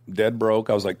Monica, dead broke.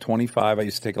 I was like 25. I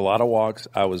used to take a lot of walks.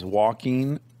 I was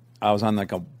walking. I was on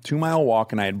like a 2-mile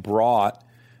walk, and I had brought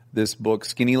this book,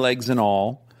 Skinny Legs and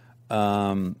All,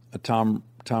 a Tom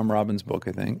Robbins book,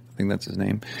 I think. I think that's his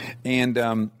name. And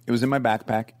it was in my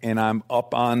backpack, and I'm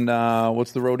up on,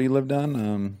 what's the road he lived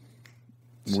on?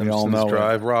 We all know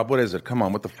Drive. Rob, what is it? Come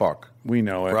on, what the fuck? We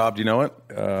know it. Rob, do you know it?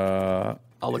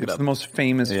 I'll look it It's up. the most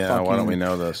famous Yeah, fucking... why don't we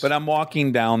know this? But I'm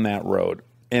walking down that road,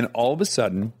 and all of a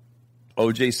sudden,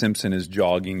 O.J. Simpson is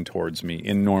jogging towards me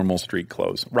in normal street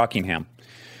clothes. Rockingham.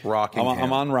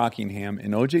 I'm on Rockingham,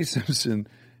 and O.J. Simpson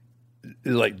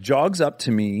like jogs up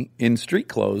to me in street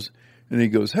clothes, and he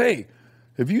goes, "Hey,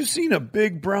 have you seen a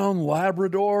big brown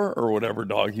Labrador or whatever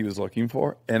dog he was looking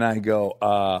for?" And I go,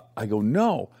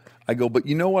 "No." I go, "But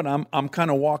you know what? I'm kind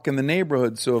of walking the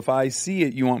neighborhood, so if I see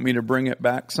it, you want me to bring it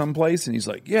back someplace?" And he's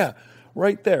like, "Yeah,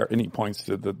 right there." And he points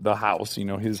to the house,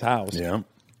 his house. Yeah.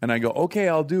 And I go, "Okay,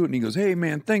 I'll do it." And he goes, "Hey,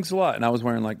 man, thanks a lot." And I was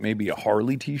wearing like maybe a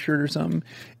Harley T-shirt or something.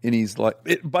 And he's like,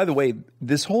 by the way,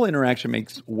 this whole interaction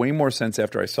makes way more sense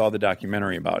after I saw the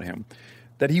documentary about him.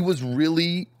 That he was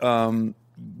really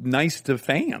nice to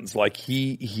fans. Like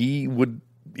he would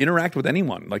interact with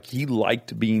anyone. Like he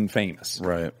liked being famous.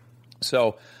 Right.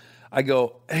 So I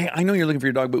go, "Hey, I know you're looking for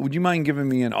your dog, but would you mind giving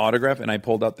me an autograph?" And I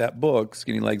pulled out that book,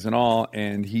 Skinny Legs and All,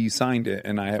 and he signed it.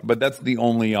 But that's the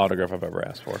only autograph I've ever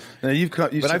asked for. Now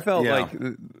But I felt like,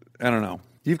 I don't know.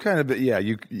 you've kind of been,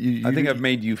 you I think I've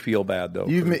made you feel bad, though.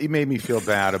 you made me feel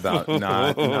bad about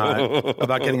not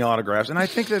about getting autographs, and I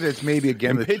think that it's maybe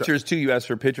again And pictures, too. You ask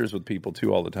for pictures with people,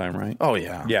 too, all the time, right? Oh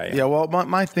yeah, Yeah. Well,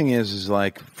 my thing is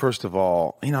like, first of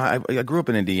all, I grew up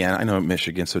in Indiana. I know in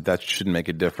Michigan, so that shouldn't make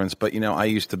a difference. But I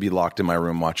used to be locked in my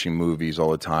room watching movies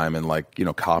all the time, and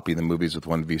copy the movies with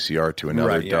one VCR to another,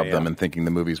 Right, yeah, dub them, yeah. and thinking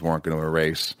the movies weren't going to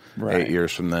erase Right. 8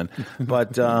 years from then.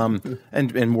 But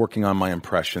and working on my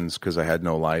impressions because I had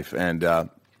no life, and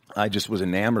I just was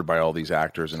enamored by all these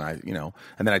actors, and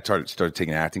and then I started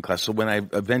taking acting class. So when I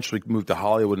eventually moved to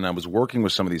Hollywood and I was working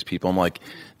with some of these people, I'm like,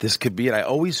 this could be it. I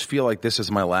always feel like this is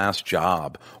my last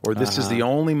job, or this is the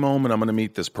only moment I'm going to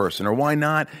meet this person, or why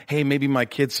not? Hey, maybe my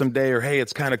kid someday, or hey,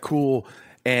 it's kind of cool.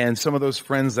 And some of those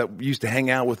friends that used to hang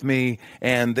out with me,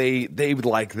 and they would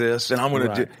like this, and I'm going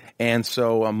to do. And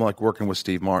so I'm like working with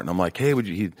Steve Martin. I'm like, hey, would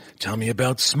you tell me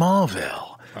about Smallville?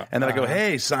 And then I go,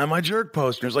 hey, sign my jerk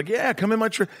poster. He's like, yeah, come in my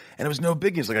truck. And it was no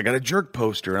biggie. He's like, I got a jerk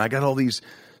poster, and I got all these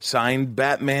signed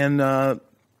Batman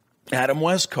Adam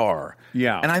West car.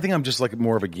 Yeah. And I think I'm just like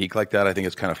more of a geek like that. I think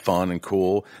it's kind of fun and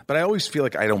cool. But I always feel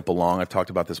like I don't belong. I've talked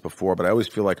about this before, but I always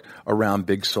feel like around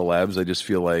big celebs, I just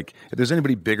feel like if there's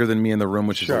anybody bigger than me in the room,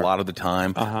 which is a lot of the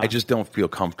time, I just don't feel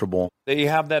comfortable. They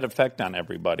have that effect on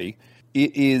everybody.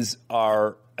 it is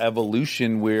our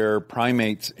evolution. We're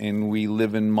primates and we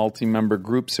live in multi-member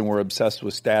groups and we're obsessed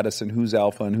with status and who's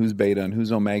alpha and who's beta and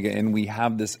who's omega, and we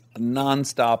have this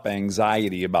nonstop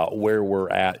anxiety about where we're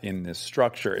at in this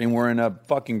structure, and we're in a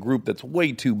fucking group that's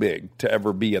way too big to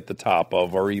ever be at the top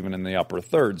of or even in the upper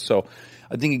third. So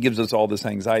I think it gives us all this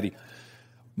anxiety.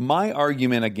 My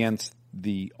argument against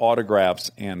the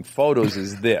autographs and photos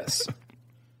is this.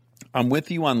 I'm with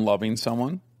you on loving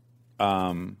someone.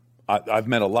 I've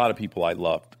met a lot of people I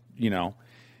loved, you know.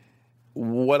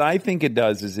 What I think it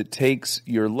does is it takes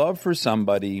your love for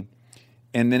somebody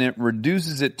and then it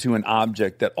reduces it to an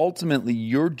object that ultimately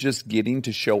you're just getting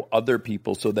to show other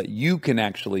people so that you can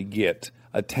actually get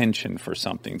attention for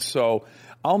something. So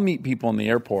I'll meet people in the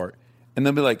airport and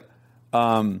they'll be like,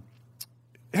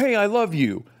 hey, I love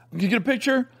you. Can you get a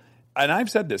picture? And I've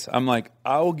said this. I'm like,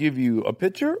 I'll give you a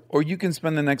picture or you can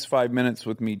spend the next 5 minutes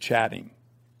with me chatting.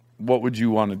 What would you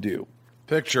want to do?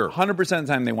 Picture. 100% of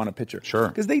the time they want a picture. Sure.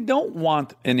 Because they don't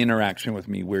want an interaction with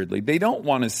me, weirdly. They don't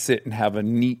want to sit and have a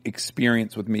neat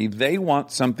experience with me. They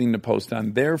want something to post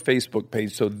on their Facebook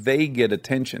page so they get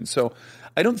attention. So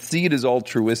I don't see it as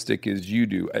altruistic as you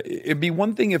do. It'd be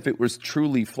one thing if it was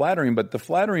truly flattering, but the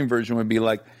flattering version would be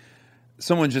like,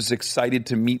 someone's just excited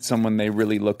to meet someone they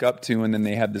really look up to, and then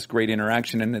they have this great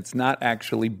interaction, and it's not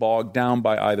actually bogged down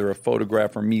by either a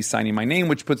photograph or me signing my name,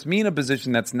 which puts me in a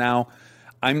position that's now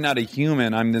I'm not a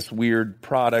human. I'm this weird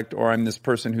product, or I'm this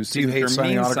person whose signature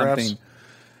means something.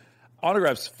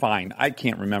 Autographs, fine. I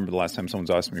can't remember the last time someone's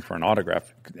asked me for an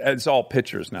autograph. It's all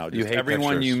pictures now. You hate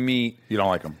everyone pictures. You meet. You don't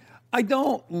like them. I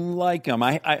don't like them.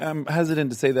 I'm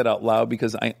hesitant to say that out loud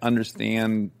because I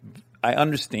understand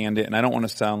it, and I don't want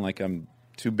to sound like I'm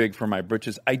too big for my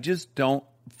britches. I just don't.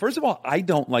 First of all, I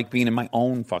don't like being in my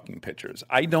own fucking pictures.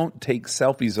 I don't take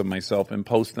selfies of myself and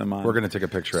post them on We're going to take a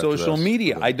picture social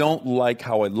media. I don't like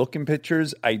how I look in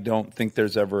pictures. I don't think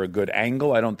there's ever a good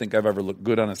angle. I don't think I've ever looked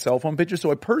good on a cell phone picture.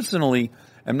 So I personally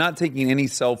am not taking any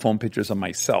cell phone pictures of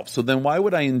myself. So then why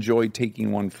would I enjoy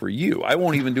taking one for you? I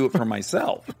won't even do it for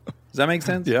myself. Does that make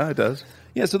sense? Yeah, it does.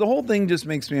 Yeah, so the whole thing just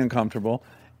makes me uncomfortable.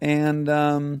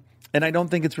 And I don't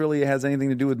think it's really has anything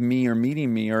to do with me or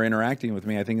meeting me or interacting with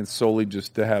me. I think it's solely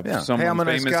just to have someone hey, I'm a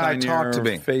nice famous guy. on Talk your to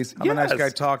me. face. I'm a nice guy.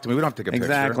 Talk to me. We don't have to take a picture.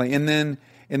 Exactly. And then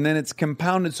it's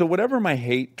compounded. So whatever my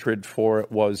hatred for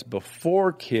it was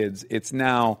before kids, it's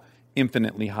now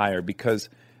infinitely higher because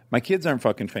my kids aren't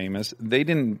fucking famous. They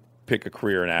didn't pick a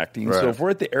career in acting. Right. So if we're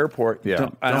at the airport,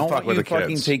 I don't want you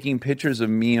fucking taking pictures of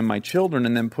me and my children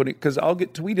and then putting, because I'll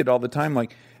get tweeted all the time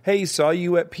like, hey, saw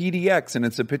you at PDX, and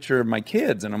it's a picture of my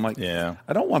kids. And I'm like, I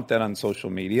don't want that on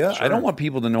social media. Sure. I don't want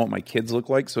people to know what my kids look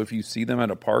like. So if you see them at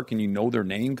a park and you know their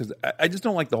name, because I just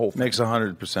don't like the whole thing. Makes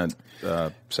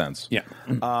 100% sense. Yeah.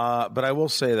 But I will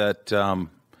say that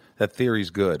that theory's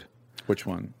good. Which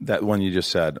one? That one you just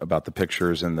said about the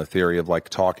pictures and the theory of like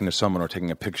talking to someone or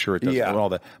taking a picture. It doesn't all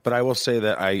that. But I will say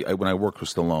that I when I worked with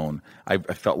Stallone, I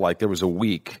felt like there was a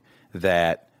week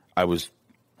that I was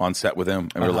on set with him,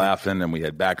 and we were laughing, and we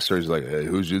had backstories like, hey,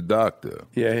 who's your doctor?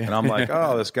 Yeah. And I'm like,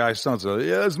 oh, this guy's son. So,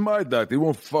 yeah, that's my doctor. He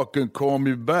won't fucking call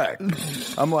me back.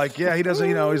 I'm like, yeah, he doesn't,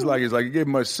 he's like, he gave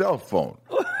me my cell phone.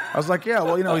 I was like, yeah,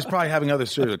 well, he's probably having other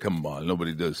surgery. Come on,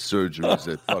 nobody does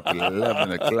surgeries at fucking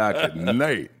 11 o'clock at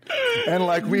night. And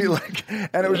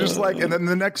and it was just like, and then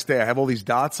the next day I have all these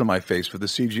dots on my face for the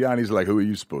CGI, and he's like, who are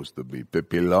you supposed to be?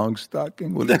 Pippi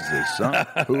Longstocking? What is this, huh?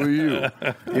 Who are you?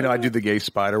 I do the gay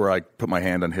spider where I put my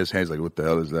hand on his hand. He's like, what the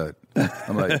hell is that?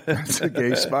 I'm like, that's a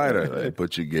gay spider. Hey,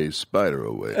 put your gay spider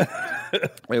away.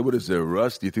 Hey, what is there,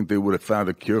 Russ? Do you think they would have found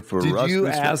a cure for Russ? Did you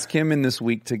ask him in this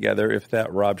week together if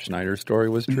that Rob Schneider story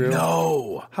was true?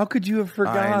 No. How could you have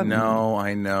forgotten?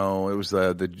 I know. It was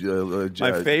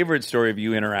my favorite story of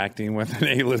you interacting with an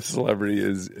A-list celebrity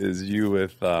is you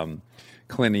with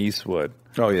Clint Eastwood.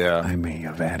 Oh, yeah. I may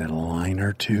have added a line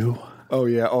or two. Oh,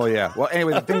 yeah. Well,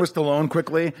 anyway, the thing with Stallone,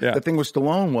 quickly, the thing with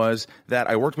Stallone was that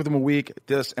I worked with him a week,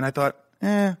 and I thought,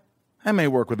 I may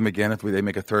work with him again if they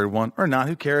make a third one, or not,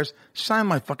 who cares? Sign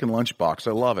my fucking lunchbox.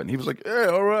 I love it. And he was like, hey,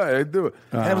 all right, I do it.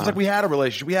 And it was like we had a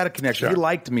relationship. We had a connection. He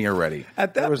liked me already.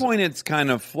 At that point, it's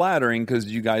kind of flattering because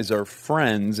you guys are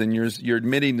friends, and you're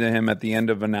admitting to him at the end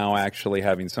of now actually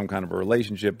having some kind of a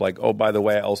relationship, like, oh, by the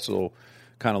way, I also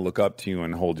kind of look up to you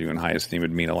and hold you in high esteem.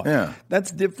 It'd mean a lot. Yeah. That's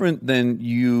different than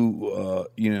you,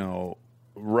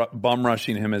 bum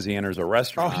rushing him as he enters a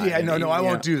restaurant. Oh, yeah, no, I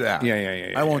won't do that.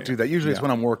 Yeah. I won't do that. Usually it's when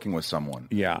I'm working with someone.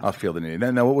 Yeah. I'll feel the need.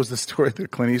 Now, what was the story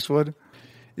with Clint Eastwood?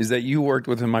 Is that you worked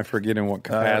with him, I forget in what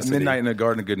capacity. Midnight in the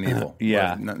Garden of Good and Evil.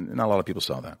 Yeah. Not a lot of people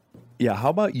saw that. Yeah,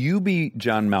 how about you be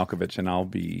John Malkovich and I'll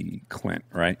be Clint,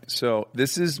 right? So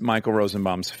this is Michael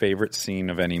Rosenbaum's favorite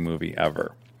scene of any movie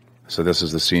ever. So this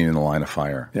is the scene in The Line of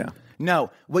Fire. Yeah.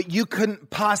 No, what you couldn't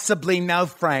possibly know,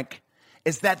 Frank,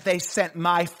 is that they sent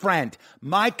my friend,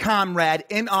 my comrade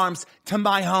in arms to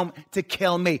my home to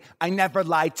kill me. I never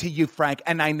lied to you, Frank,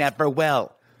 and I never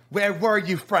will. Where were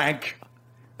you, Frank?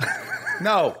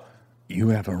 No. You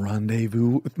have a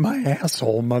rendezvous with my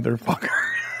asshole, motherfucker.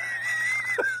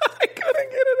 I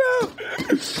couldn't get it out.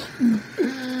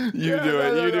 You do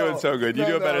it. You do it so good. You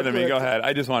do it better than me. Go ahead.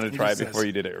 I just wanted to try it before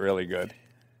you did it really good.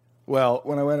 Well,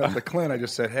 when I went up to Clint, I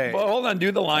just said, hey. Well, hold on.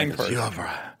 Do the line first. You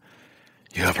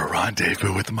have a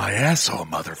rendezvous with my asshole,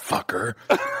 motherfucker.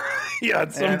 Yeah,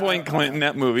 at some point, Clint in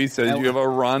that movie says, you have a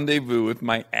rendezvous with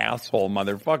my asshole,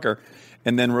 motherfucker.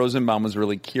 And then Rosenbaum was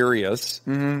really curious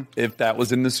if that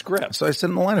was in the script. So I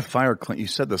said, in The Line of Fire, Clint, you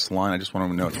said this line. I just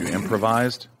want to know if you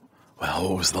improvised. Well,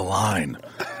 what was the line?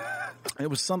 It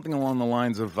was something along the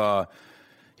lines of,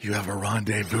 You have a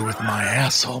rendezvous with my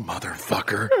asshole,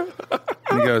 motherfucker.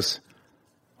 and he goes,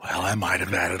 Well, I might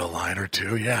have added a line or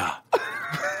two, yeah.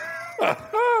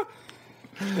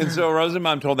 And so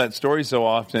Rosenbaum told that story so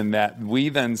often that we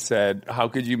then said, how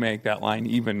could you make that line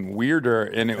even weirder?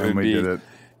 And it would be,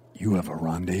 you have a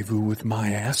rendezvous with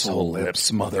my asshole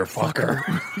lips,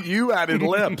 motherfucker. You added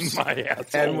lips. My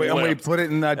asshole and we lips. put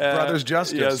it in Brothers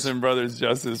Justice. Yes, in Brothers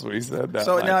Justice we said that.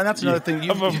 So line. now that's another thing.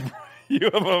 You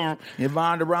have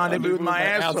a rendezvous with my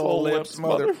asshole lips,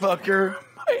 motherfucker.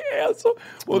 My asshole.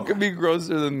 What could be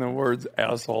grosser than the words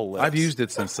asshole lips? I've used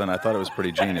it since then. I thought it was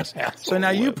pretty genius. So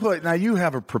now you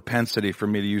have a propensity for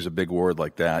me to use a big word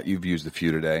like that. You've used a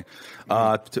few today.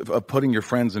 Putting your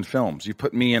friends in films. You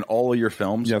put me in all of your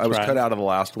films. That's I was right. cut out of the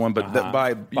last one, but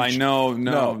by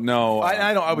no.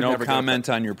 I would never comment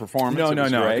on your performance.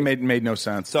 No. Right? It made no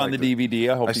sense. It's on the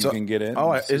DVD. I hope you can get it.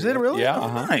 Oh, is it really? Yeah. Oh,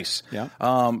 nice. Yeah.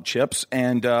 Chips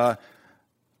and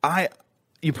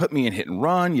you put me in Hit and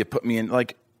Run. You put me in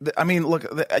look,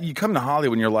 you come to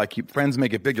Hollywood and you're like, friends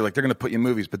make it big. You're like, they're going to put you in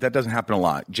movies, but that doesn't happen a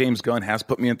lot. James Gunn has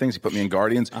put me in things. He put me in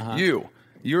Guardians.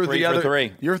 You're three the other. For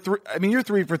three. You're 3. I mean, you're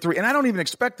 3 for 3, and I don't even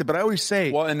expect it. But I always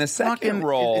say, well, in the second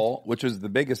role, which was the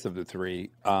biggest of the 3,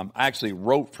 I actually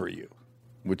wrote for you,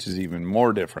 which is even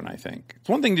more different. I think it's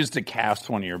one thing just to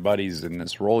cast one of your buddies in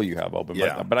this role you have open,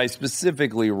 but I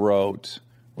specifically wrote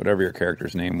whatever your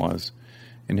character's name was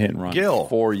in Hit and Run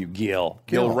for you, Gil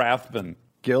Rathbun.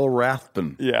 Gil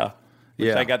Rathbun. Yeah.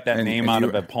 Which I got that name out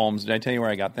of at Palms. Did I tell you where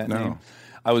I got that name?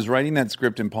 I was writing that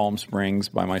script in Palm Springs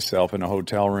by myself in a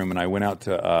hotel room, and I went out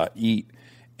to eat,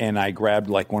 and I grabbed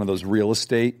like one of those real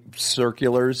estate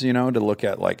circulars, to look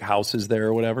at like houses there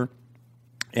or whatever.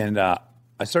 And I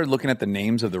started looking at the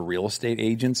names of the real estate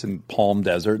agents in Palm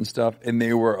Desert and stuff, and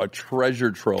they were a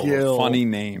treasure trove of funny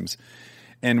names.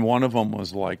 And one of them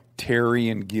was like Terry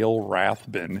and Gil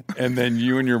Rathbun, and then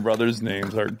you and your brother's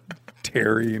names are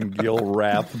Terry and Gil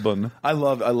Rathbun. I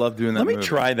love doing that. Let me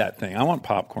try that thing. I want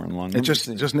popcorn lung. It's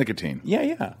just nicotine.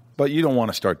 Yeah. But you don't want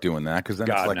to start doing that because then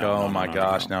it's like, no, my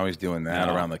gosh, now he's doing that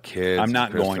around the kids. I'm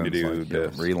not going to do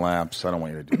this. Relapse. I don't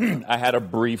want you to do that. I had a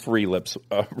brief relapse.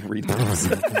 You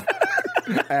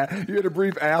had a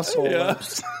brief asshole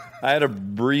lips. I had a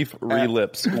brief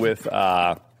relapse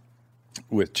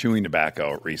with chewing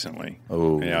tobacco recently.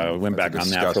 Oh, yeah, I went back on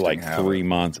that for like 3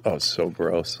 months. Oh, it's so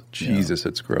gross. Jesus,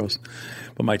 it's gross.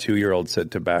 But my 2-year-old said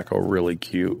tobacco really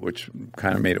cute, which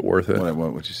kind of made it worth it.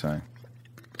 What would you say?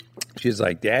 She's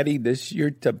like, Daddy, this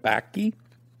your tobacco?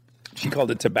 She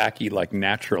called it tobacco like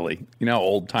naturally. You know how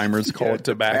old timers call it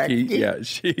tobacco? Yeah,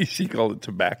 she called it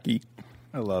tobacco.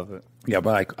 I love it. Yeah,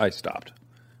 but I stopped.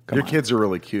 Your kids are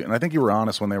really cute, and I think you were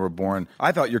honest when they were born.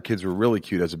 I thought your kids were really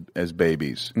cute as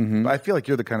babies. Mm-hmm. But I feel like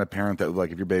you're the kind of parent that,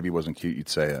 like, if your baby wasn't cute, you'd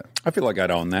say it. I feel like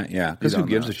I'd own that, yeah. Because who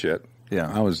gives a shit? Yeah.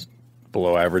 I was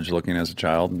below average looking as a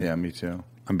child. Yeah, me too.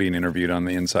 I'm being interviewed on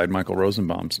the Inside Michael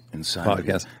Rosenbaum's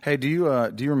podcast. Hey, do you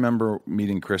remember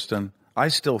meeting Kristen? I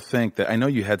still think that I know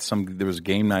you had there was a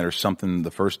game night or something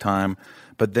the first time,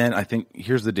 but then I think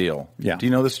here's the deal. Yeah. Do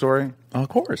you know the story? Of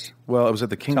course. Well, it was at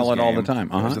the Kings game. Tell it all the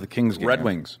time. It was at the Kings game. Red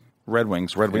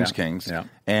Wings Kings. Yeah.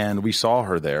 And we saw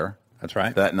her there. That's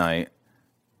right. That night.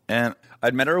 And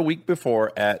I'd met her a week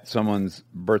before at someone's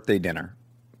birthday dinner.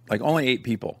 Like only 8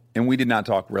 people. And we did not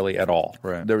talk really at all.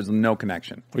 Right. There was no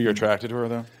connection. Were you attracted to her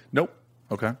though? Nope.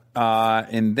 Okay.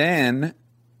 And then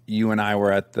you and I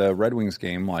were at the Red Wings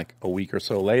game like a week or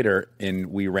so later, and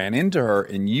we ran into her,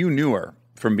 and you knew her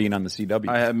from being on the CW.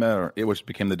 I had met her. It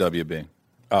became the WB.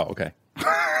 Oh, okay.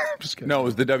 Just kidding. No, it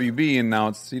was the WB, and now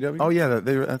it's CW? Oh, yeah,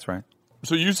 that's right.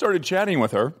 So you started chatting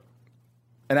with her,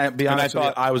 And I'd be honest with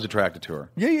you, I was attracted to her.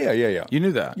 Yeah. You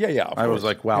knew that? Yeah. I was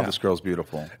like, wow, this girl's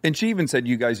beautiful. And she even said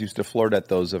you guys used to flirt at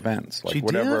those events. Like she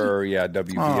whatever, did?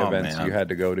 WB events you had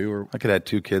to go to. Or... I could have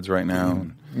 2 kids right now.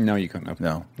 No, you couldn't have.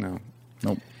 No.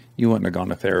 Nope. You wouldn't have gone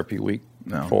to therapy week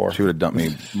 4. She would have dumped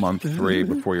me month 3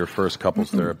 before your first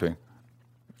couples therapy.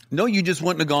 No, you just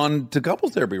wouldn't have gone to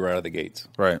couples therapy right out of the gates.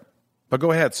 Right. But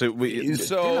go ahead. So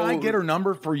did I get her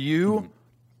number for you?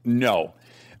 No.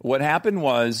 What happened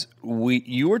was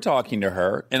you were talking to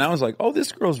her, and I was like, oh,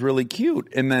 this girl's really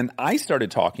cute. And then I started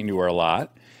talking to her a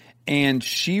lot, and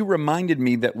she reminded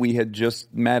me that we had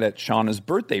just met at Shauna's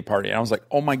birthday party. And I was like,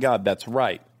 oh, my God, that's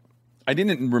right. I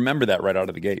didn't remember that right out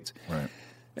of the gates. Right.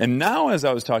 And now as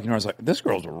I was talking to her, I was like, this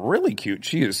girl's really cute.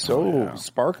 She is so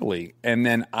sparkly. And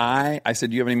then I said,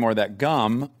 do you have any more of that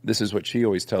gum? This is what she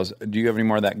always tells. Do you have any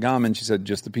more of that gum? And she said,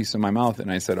 just a piece in my mouth.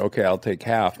 And I said, okay, I'll take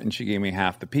half. And she gave me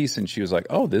half the piece. And she was like,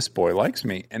 oh, this boy likes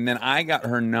me. And then I got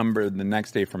her number the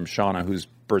next day from Shauna, whose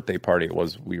birthday party it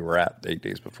was we were at 8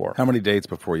 days before. How many dates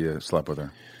before you slept with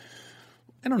her?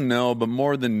 I don't know, but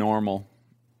more than normal.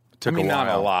 Took a while. Not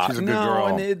a lot. She's a good girl.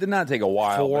 And it did not take a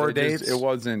while. 4 dates? It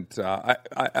wasn't.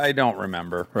 I don't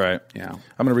remember. Right. Yeah.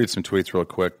 I'm going to read some tweets real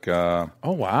quick. Oh,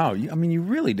 wow. You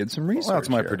really did some research. Well, that's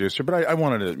my here. producer, but I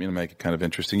wanted to make it kind of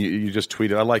interesting. You just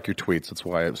tweeted. I like your tweets. That's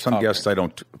why some guests I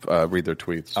don't read their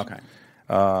tweets.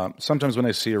 Okay. Sometimes when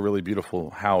I see a really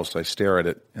beautiful house, I stare at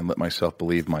it and let myself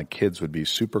believe my kids would be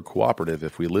super cooperative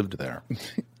if we lived there.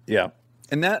 Yeah.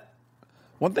 And that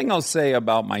one thing I'll say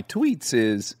about my tweets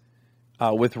is,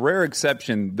 with rare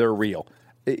exception, they're real.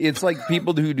 It's like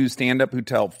people who do stand-up who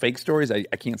tell fake stories. I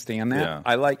can't stand that.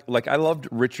 Yeah. I loved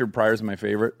Richard Pryor's my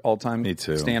favorite all-time Me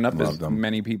too. stand-up, as them.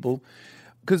 many people.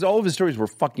 Because all of his stories were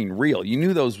fucking real. You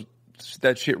knew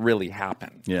that shit really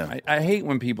happened. Yeah. I hate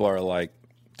when people are like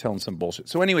telling some bullshit.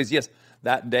 So anyways, yes,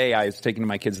 that day I was taking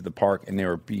my kids to the park and they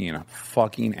were being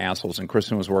fucking assholes. And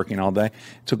Kristen was working all day. It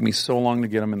took me so long to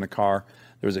get them in the car.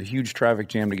 There was a huge traffic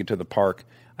jam to get to the park.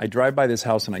 I drive by this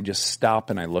house and I just stop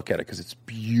and I look at it because it's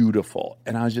beautiful.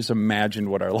 And I was just imagined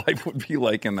what our life would be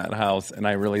like in that house. And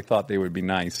I really thought they would be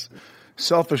nice.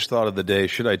 Selfish thought of the day.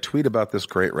 Should I tweet about this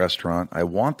great restaurant? I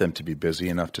want them to be busy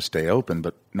enough to stay open,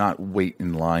 but not wait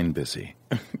in line busy.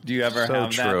 Do you ever so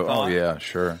have true. that thought? Oh, yeah,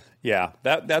 sure. Yeah,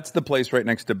 that's the place right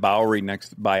next to Bowery,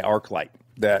 next by ArcLight,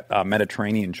 that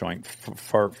Mediterranean joint,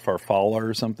 Farfalla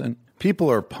or something.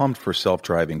 People are pumped for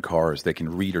self-driving cars. They can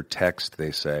read or text,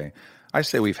 they say. I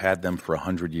say we've had them for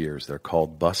 100 years. They're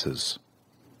called buses.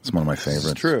 It's one of my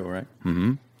favorites. It's true, right?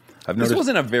 Mm-hmm. This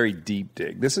wasn't a very deep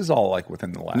dig. This is all like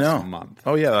within the last month.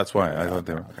 Oh, yeah, that's why. I thought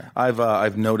they were. Okay.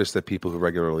 I've noticed that people who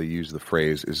regularly use the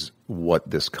phrase "is what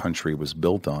this country was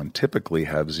built on" typically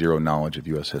have zero knowledge of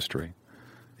U.S. history.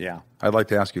 Yeah. I'd like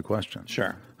to ask you a question.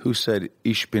 Sure. Who said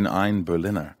 "Ich bin ein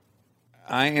Berliner"?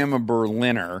 I am a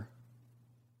Berliner.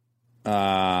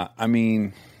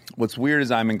 What's weird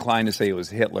is I'm inclined to say it was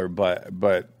Hitler,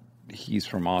 but he's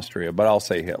from Austria. But I'll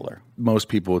say Hitler. Most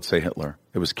people would say Hitler.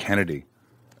 It was Kennedy.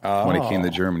 When he came to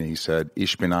Germany, he said,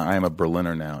 I am a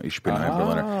Berliner now. Ich bin ein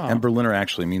Berliner. And Berliner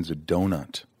actually means a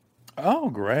donut. Oh,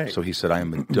 great. So he said, I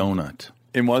am a donut.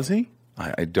 And was he?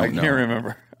 I don't know. I can't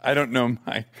remember. I don't know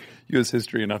my U.S.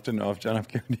 history enough to know if John F.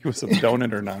 Kennedy was a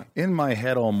donut or not. In my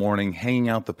head all morning, hanging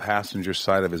out the passenger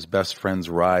side of his best friend's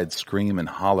ride, scream and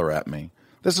holler at me.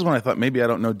 This is when I thought, maybe I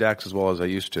don't know Dax as well as I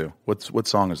used to. What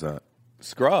song is that?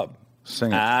 Scrub.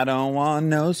 Sing it. I don't want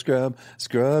no scrub.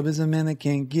 Scrub is a man that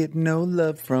can't get no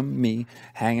love from me.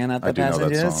 Hanging out the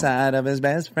passenger side of his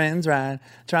best friend's ride,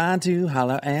 trying to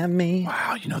holler at me.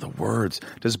 Wow, you know the words.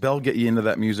 Does Belle get you into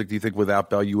that music? Do you think without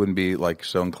Belle you wouldn't be like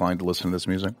so inclined to listen to this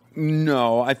music?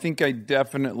 No, I think I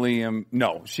definitely am.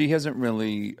 No, she hasn't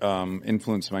really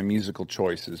influenced my musical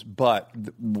choices. But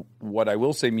what I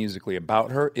will say musically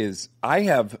about her is I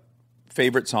have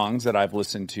favorite songs that I've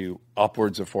listened to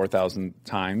upwards of 4,000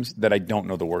 times that I don't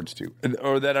know the words to,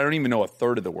 or that I don't even know a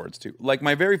third of the words to. Like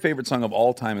my very favorite song of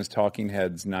all time is Talking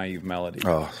Heads' Naive Melody.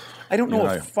 Oh, I don't know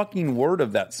a fucking word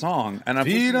of that song. And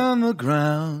feet on the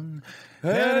ground,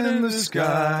 head in the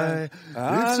sky. It's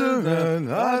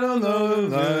around, I don't know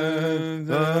the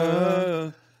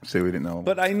land. Say we didn't know.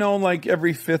 But I know like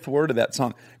every fifth word of that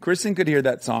song. Kristen could hear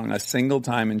that song a single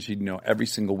time and she'd know every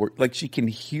single word. Like she can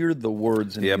hear the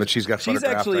words. Yeah, but she's got She's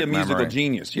actually a musical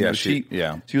genius. You know, she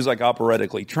was like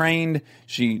operatically trained.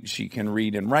 She can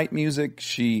read and write music.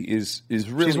 She is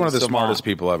really She's one of the smartest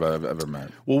people I've ever met.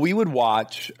 Well, we would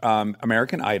watch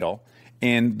American Idol.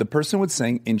 And the person would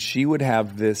sing, and she would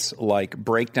have this like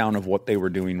breakdown of what they were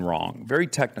doing wrong, very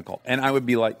technical. And I would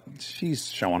be like, she's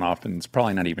showing off, and it's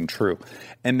probably not even true.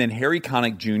 And then Harry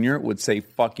Connick Jr. would say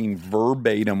fucking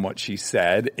verbatim what she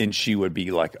said, and she would be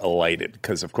like elated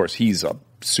because, of course, he's a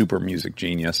super music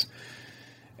genius.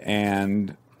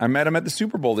 And I met him at the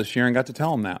Super Bowl this year and got to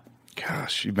tell him that.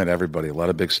 Gosh, you've met everybody, a lot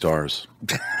of big stars.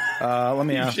 Let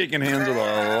me ask. Shaking hands with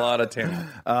a lot of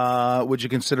talent. Would you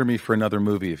consider me for another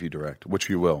movie if you direct? Which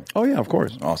you will. Oh, yeah, of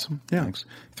course. Awesome. Yeah. Thanks.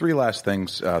 3 last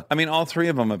things. I mean, all 3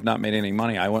 of them have not made any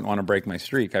money. I wouldn't want to break my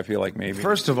streak. I feel like maybe.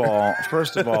 First of all,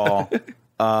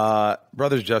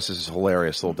 Brothers Justice is a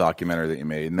hilarious little documentary that you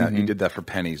made, and that you did that for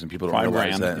pennies, and people don't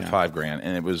realize that. Yeah. $5,000,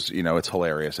 and it was, it's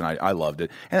hilarious, and I loved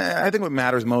it. And I think what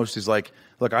matters most is like,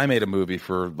 look, I made a movie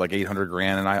for like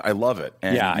 $800,000, and I love it.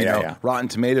 And, yeah. Rotten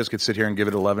Tomatoes could sit here and give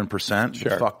it 11%.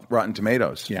 Sure. Fuck Rotten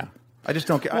Tomatoes. Yeah. I just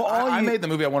don't care. Well, I made the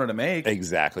movie I wanted to make.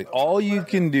 Exactly. All you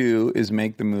can do is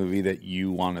make the movie that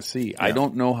you want to see. Yeah. I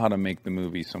don't know how to make the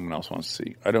movie someone else wants to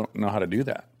see. I don't know how to do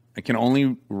that. I can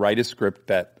only write a script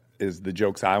that is the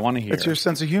jokes I want to hear. It's your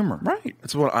sense of humor. Right.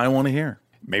 It's what I want to hear.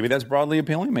 Maybe that's broadly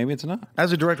appealing. Maybe it's not.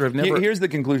 As a director, I've never... Here's the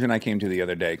conclusion I came to the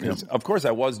other day. Because, of course,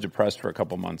 I was depressed for a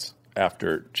couple months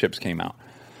after Chips came out.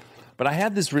 But I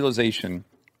had this realization.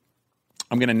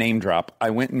 I'm going to name drop.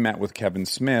 I went and met with Kevin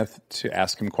Smith to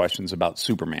ask him questions about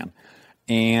Superman.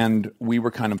 And we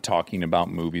were kind of talking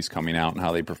about movies coming out and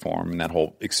how they perform and that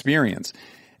whole experience.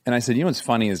 And I said, what's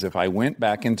funny is if I went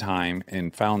back in time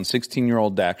and found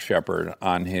 16-year-old Dax Shepard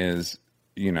on his,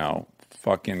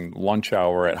 fucking lunch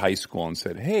hour at high school and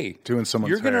said, hey, doing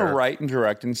someone's you're going to write and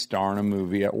direct and star in a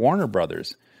movie at Warner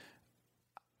Brothers.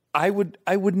 I would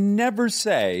never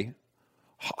say,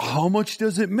 how much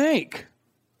does it make?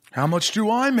 How much do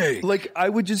I make? Like, I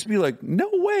would just be like, no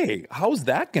way. How's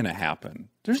that going to happen?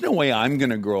 There's no way I'm going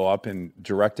to grow up and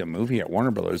direct a movie at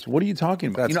Warner Brothers. What are you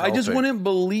talking about? I just wouldn't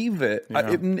believe it. Yeah.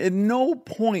 At no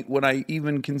point would I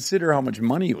even consider how much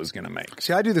money it was going to make.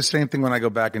 See, I do the same thing when I go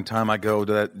back in time. I go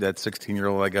to that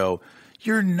 16-year-old. I go,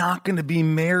 you're not going to be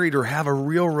married or have a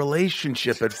real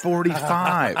relationship at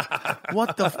 45.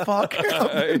 What the fuck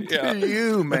happened to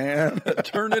you, man?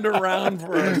 Turn it around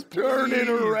for us. Turn it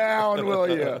around, will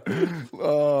you?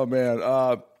 Oh,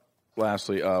 man.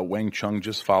 Lastly, Wang Chung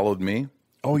just followed me.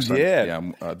 Oh, yeah.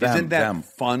 Isn't that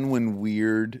fun when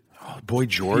weird... Boy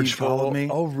George followed me.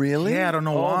 Oh, really? Yeah, I don't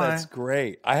know why. That's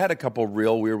great. I had a couple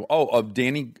real weird...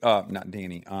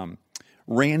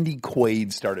 Randy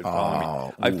Quaid started following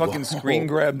me. I fucking screen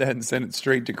grabbed that and sent it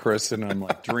straight to Chris, and I'm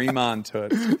like, dream on,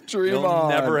 Toots. You'll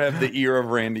never have the ear of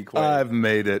Randy Quaid. I've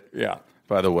made it. Yeah.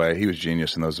 By the way, he was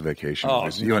genius in those vacation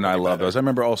movies. You and I love those. I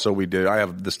remember also I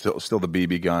have still the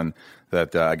BB gun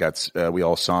that I got. We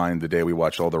all signed the day we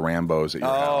watched all the Rambos at your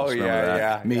house.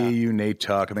 Yeah. Me, you, Nate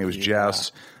Tuck. I think it was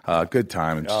Jess. Good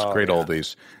time. Just great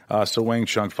oldies. So Wang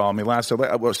Chung followed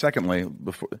me. Secondly,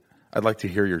 before... I'd like to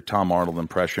hear your Tom Arnold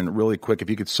impression really quick. If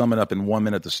you could sum it up in 1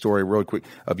 minute, the story really quick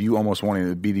of you almost wanting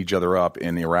to beat each other up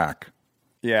in Iraq.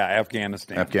 Yeah,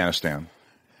 Afghanistan.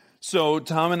 So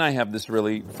Tom and I have this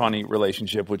really funny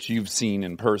relationship, which you've seen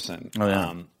in person. Oh,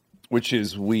 yeah. Which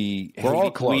is we're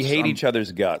all close. We hate each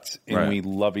other's guts, and we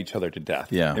love each other to death.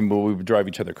 Yeah. And we would drive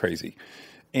each other crazy.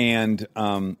 And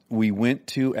we went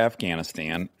to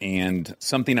Afghanistan, and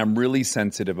something I'm really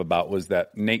sensitive about was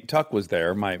that Nate Tuck was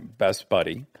there, my best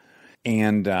buddy.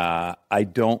 And I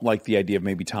don't like the idea of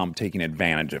maybe Tom taking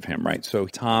advantage of him, right? So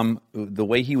Tom, the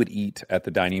way he would eat at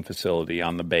the dining facility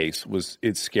on the base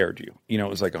it scared you. It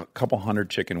was like a couple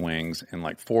hundred chicken wings and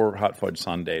like 4 hot fudge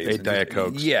sundaes. 8 Diet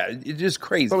Cokes. Yeah, it's just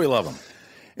crazy. But we love them.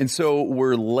 And so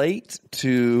we're late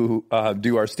to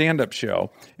do our stand-up show,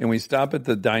 and we stop at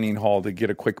the dining hall to get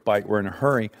a quick bite. We're in a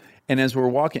hurry. And as we're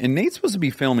walking, and Nate's supposed to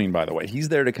be filming, by the way. He's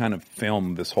there to kind of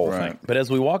film this whole thing. But as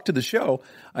we walk to the show,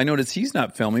 I notice he's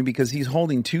not filming because he's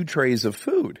holding 2 trays of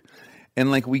food.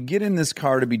 And like we get in this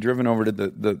car to be driven over to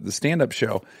the stand-up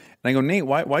show. And I go, Nate,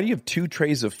 why do you have 2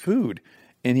 trays of food?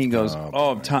 And he goes,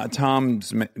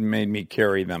 Tom's made me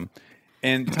carry them.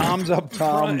 And Tom's up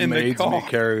front in the car. Me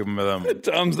carry them.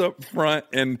 Tom's up front,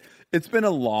 and it's been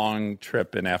a long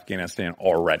trip in Afghanistan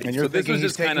already. And you're thinking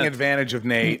he's taking advantage of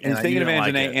Nate. He's taking advantage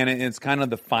of Nate, and it's kind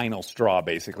of the final straw,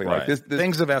 basically. Right. Like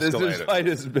Things have escalated. This fight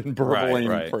has been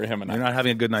burbling for him and I. You're not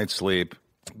having a good night's sleep.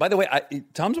 By the way,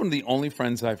 Tom's one of the only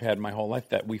friends I've had my whole life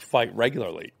that we fight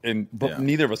regularly, but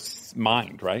neither of us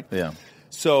mind, right? Yeah.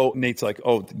 So Nate's like,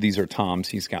 oh, these are Tom's.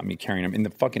 He's got me carrying them. And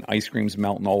the fucking ice cream's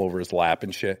melting all over his lap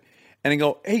and shit. And I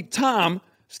go, hey, Tom,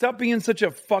 stop being such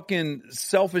a fucking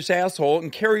selfish asshole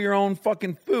and carry your own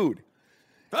fucking food.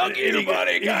 I'll get you,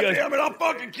 buddy. God damn it, I'll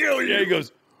fucking kill you. Yeah, he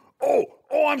goes, oh,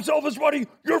 oh, I'm selfish, buddy.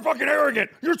 You're fucking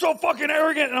arrogant. You're so fucking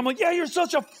arrogant. And I'm like, yeah, you're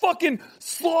such a fucking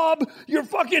slob. You're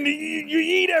fucking, you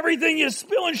eat everything. You're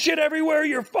spilling shit everywhere.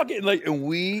 You're fucking, like,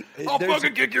 and I'll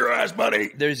fucking kick your ass,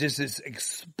 buddy. There's just this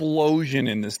explosion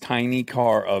in this tiny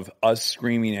car of us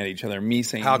screaming at each other. Me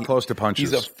saying, how close to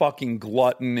punches? He's a fucking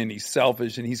glutton and he's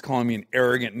selfish and he's calling me an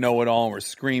arrogant know-it-all, and we're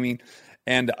screaming.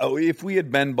 And if we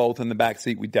had been both in the back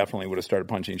seat, we definitely would have started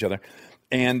punching each other.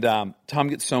 And Tom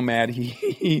gets so mad,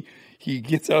 he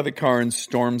gets out of the car and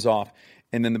storms off.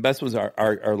 And then the best was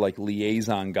our like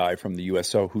liaison guy from the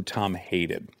USO who Tom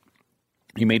hated.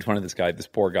 He made fun of this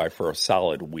poor guy, for a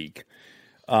solid week.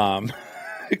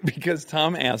 Because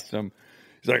Tom asked him,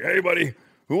 he's like, hey, buddy,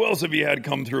 who else have you had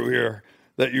come through here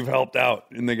that you've helped out?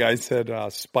 And the guy said,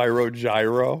 Spyro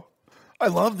Gyro. I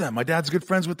love them. My dad's good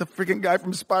friends with the freaking guy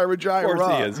from Spyro Gyro. Of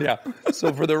course he is, yeah.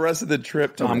 So for the rest of the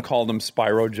trip, Tom called him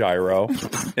Spyro Gyro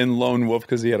and Lone Wolf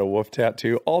because he had a wolf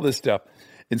tattoo, all this stuff.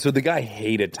 And so the guy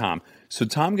hated Tom. So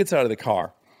Tom gets out of the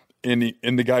car, and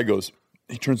the guy goes,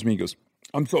 he turns to me, he goes,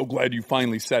 I'm so glad you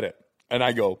finally said it. And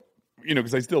I go,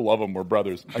 because I still love him, we're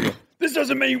brothers. I go, this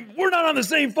doesn't mean we're not on the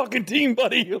same fucking team,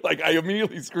 buddy. Like, I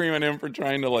immediately scream at him for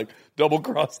trying to, like,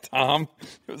 double-cross Tom.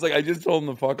 It was like, I just told him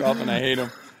to fuck off and I hate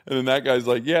him. And then that guy's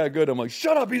like, yeah, good. I'm like,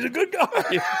 shut up, he's a good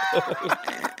guy.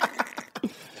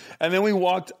 And then we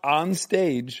walked on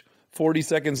stage 40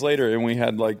 seconds later, and we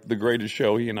had, like, the greatest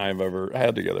show he and I have ever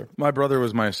had together. My brother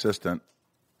was my assistant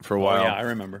for a while. Yeah, I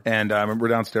remember. And I remember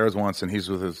downstairs once, and he's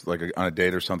with his, like, on a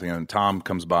date or something, and Tom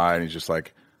comes by, and he's just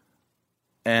like,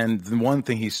 and the one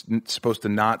thing he's supposed to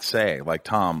not say, like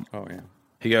Tom,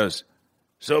 he goes,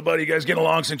 so, buddy, you guys get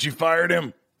along since you fired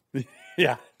him?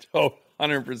 Yeah,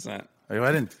 100%.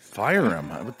 I didn't fire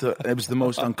him. It was the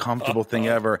most uncomfortable thing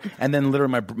ever. And then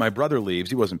literally my brother leaves.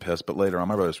 He wasn't pissed, but later on,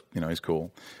 my brother's, he's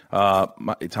cool.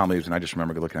 Tom leaves, and I just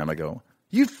remember looking at him. I go,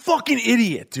 you fucking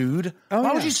idiot, dude.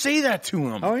 Why would you say that to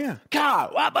him? Oh, yeah.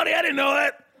 God, wow, buddy, I didn't know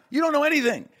that. You don't know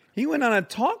anything. He went on a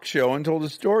talk show and told a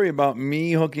story about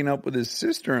me hooking up with his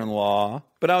sister-in-law.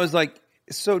 But I was like,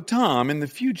 so, Tom, in the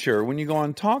future, when you go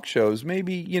on talk shows,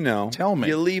 maybe, tell me.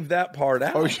 You leave that part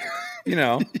out. Oh,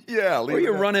 yeah. Or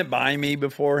you run it by me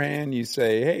beforehand. You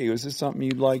say, hey, is this something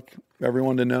you'd like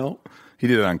everyone to know? He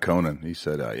did it on Conan. He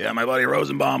said, yeah, my buddy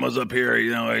Rosenbaum was up here.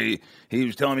 He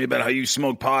was telling me about how you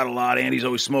smoke pot a lot. Andy's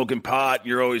always smoking pot.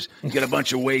 You get a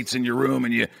bunch of weights in your room,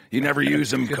 and you never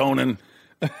use them, Conan.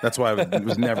 That's why it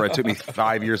was never. It took me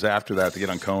 5 years after that to get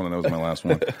on Conan. That was my last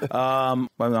one. I'm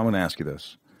going to ask you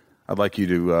this. I'd like you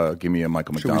to give me a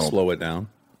Michael McDonald. Should we slow it down?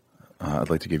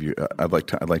 I'd like to give you. I'd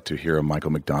like to hear a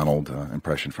Michael McDonald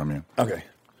impression from you. Okay.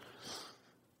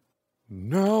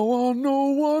 Now I know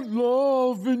what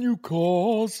loving you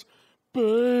costs,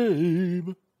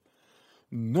 babe.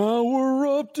 Now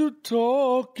we're up to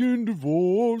talking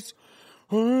divorce,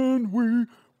 and we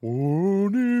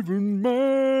weren't even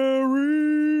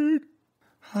married.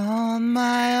 On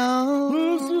my own.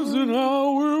 This isn't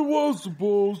how it was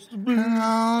supposed to be.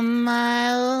 On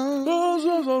my own.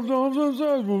 On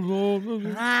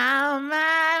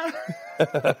my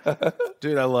own.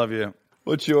 Dude, I love you.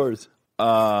 What's yours?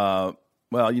 Well,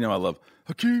 I love.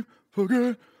 I keep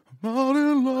forgetting I'm not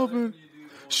in love and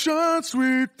shine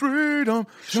sweet freedom,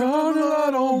 shine a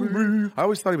light on me. I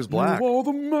always thought he was black. All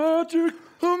the magic.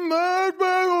 The mad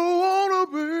man I wanna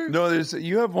be. No,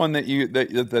 you have one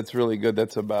that's really good.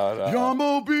 That's about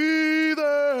Yamo be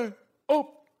there,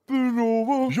 up and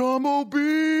over. Yamo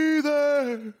be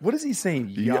there. What is he saying?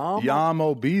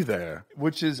 Yamo be there,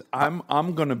 which is I'm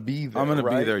gonna be there. I'm gonna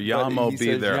be there. Yamo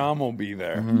be there. Yamo be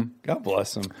there. Mm-hmm. God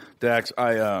bless him, Dax.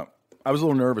 I was a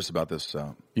little nervous about this.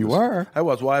 You were? I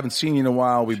was. Well, I haven't seen you in a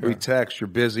while. We text. You're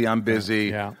busy. I'm busy.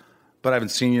 Yeah. But I haven't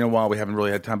seen you in a while. We haven't really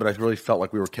had time. But I really felt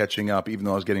like we were catching up, even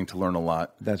though I was getting to learn a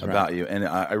lot about you. And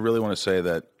I really want to say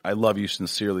that I love you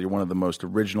sincerely. You're one of the most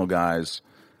original guys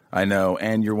I know,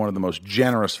 and you're one of the most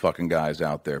generous fucking guys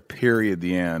out there. Period.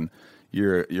 The end.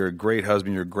 You're a great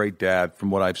husband. You're a great dad,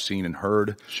 from what I've seen and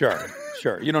heard. Sure.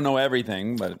 You don't know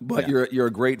everything, but yeah. You're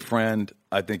a great friend.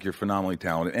 I think you're phenomenally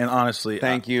talented. And honestly,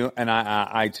 thank you. And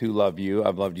I too love you.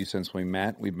 I've loved you since we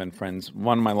met. We've been friends.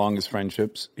 One of my longest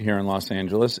friendships here in Los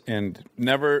Angeles, and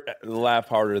never laugh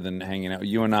harder than hanging out.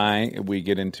 You and I, we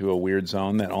get into a weird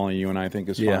zone that only you and I think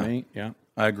is funny. Yeah.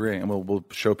 I agree, and we'll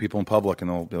show people in public, and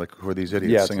they'll be like, "Who are these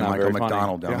idiots singing Michael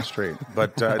McDonald down the street?"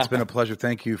 But it's been a pleasure.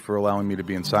 Thank you for allowing me to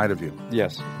be inside of you.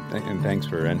 Yes, and thanks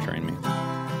for entering me.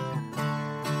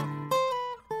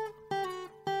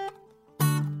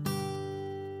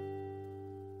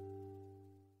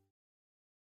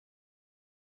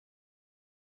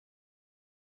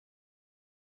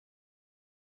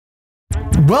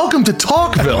 Welcome to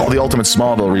Talkville, the ultimate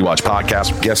Smallville rewatch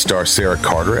podcast. Guest star Sarah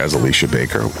Carter as Alicia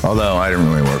Baker, although I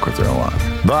didn't really work with her a lot.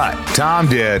 But Tom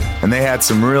did, and they had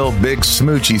some real big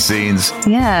smoochy scenes.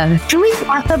 Yeah. Can we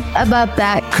talk about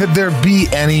that? Could there be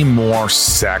any more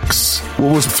sex?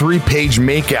 What was a 3-page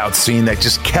makeout scene that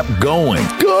just kept going?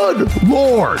 Good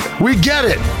Lord. We get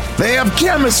it. They have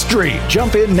chemistry.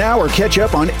 Jump in now or catch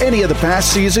up on any of the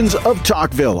past seasons of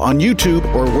Talkville on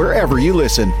YouTube or wherever you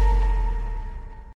listen.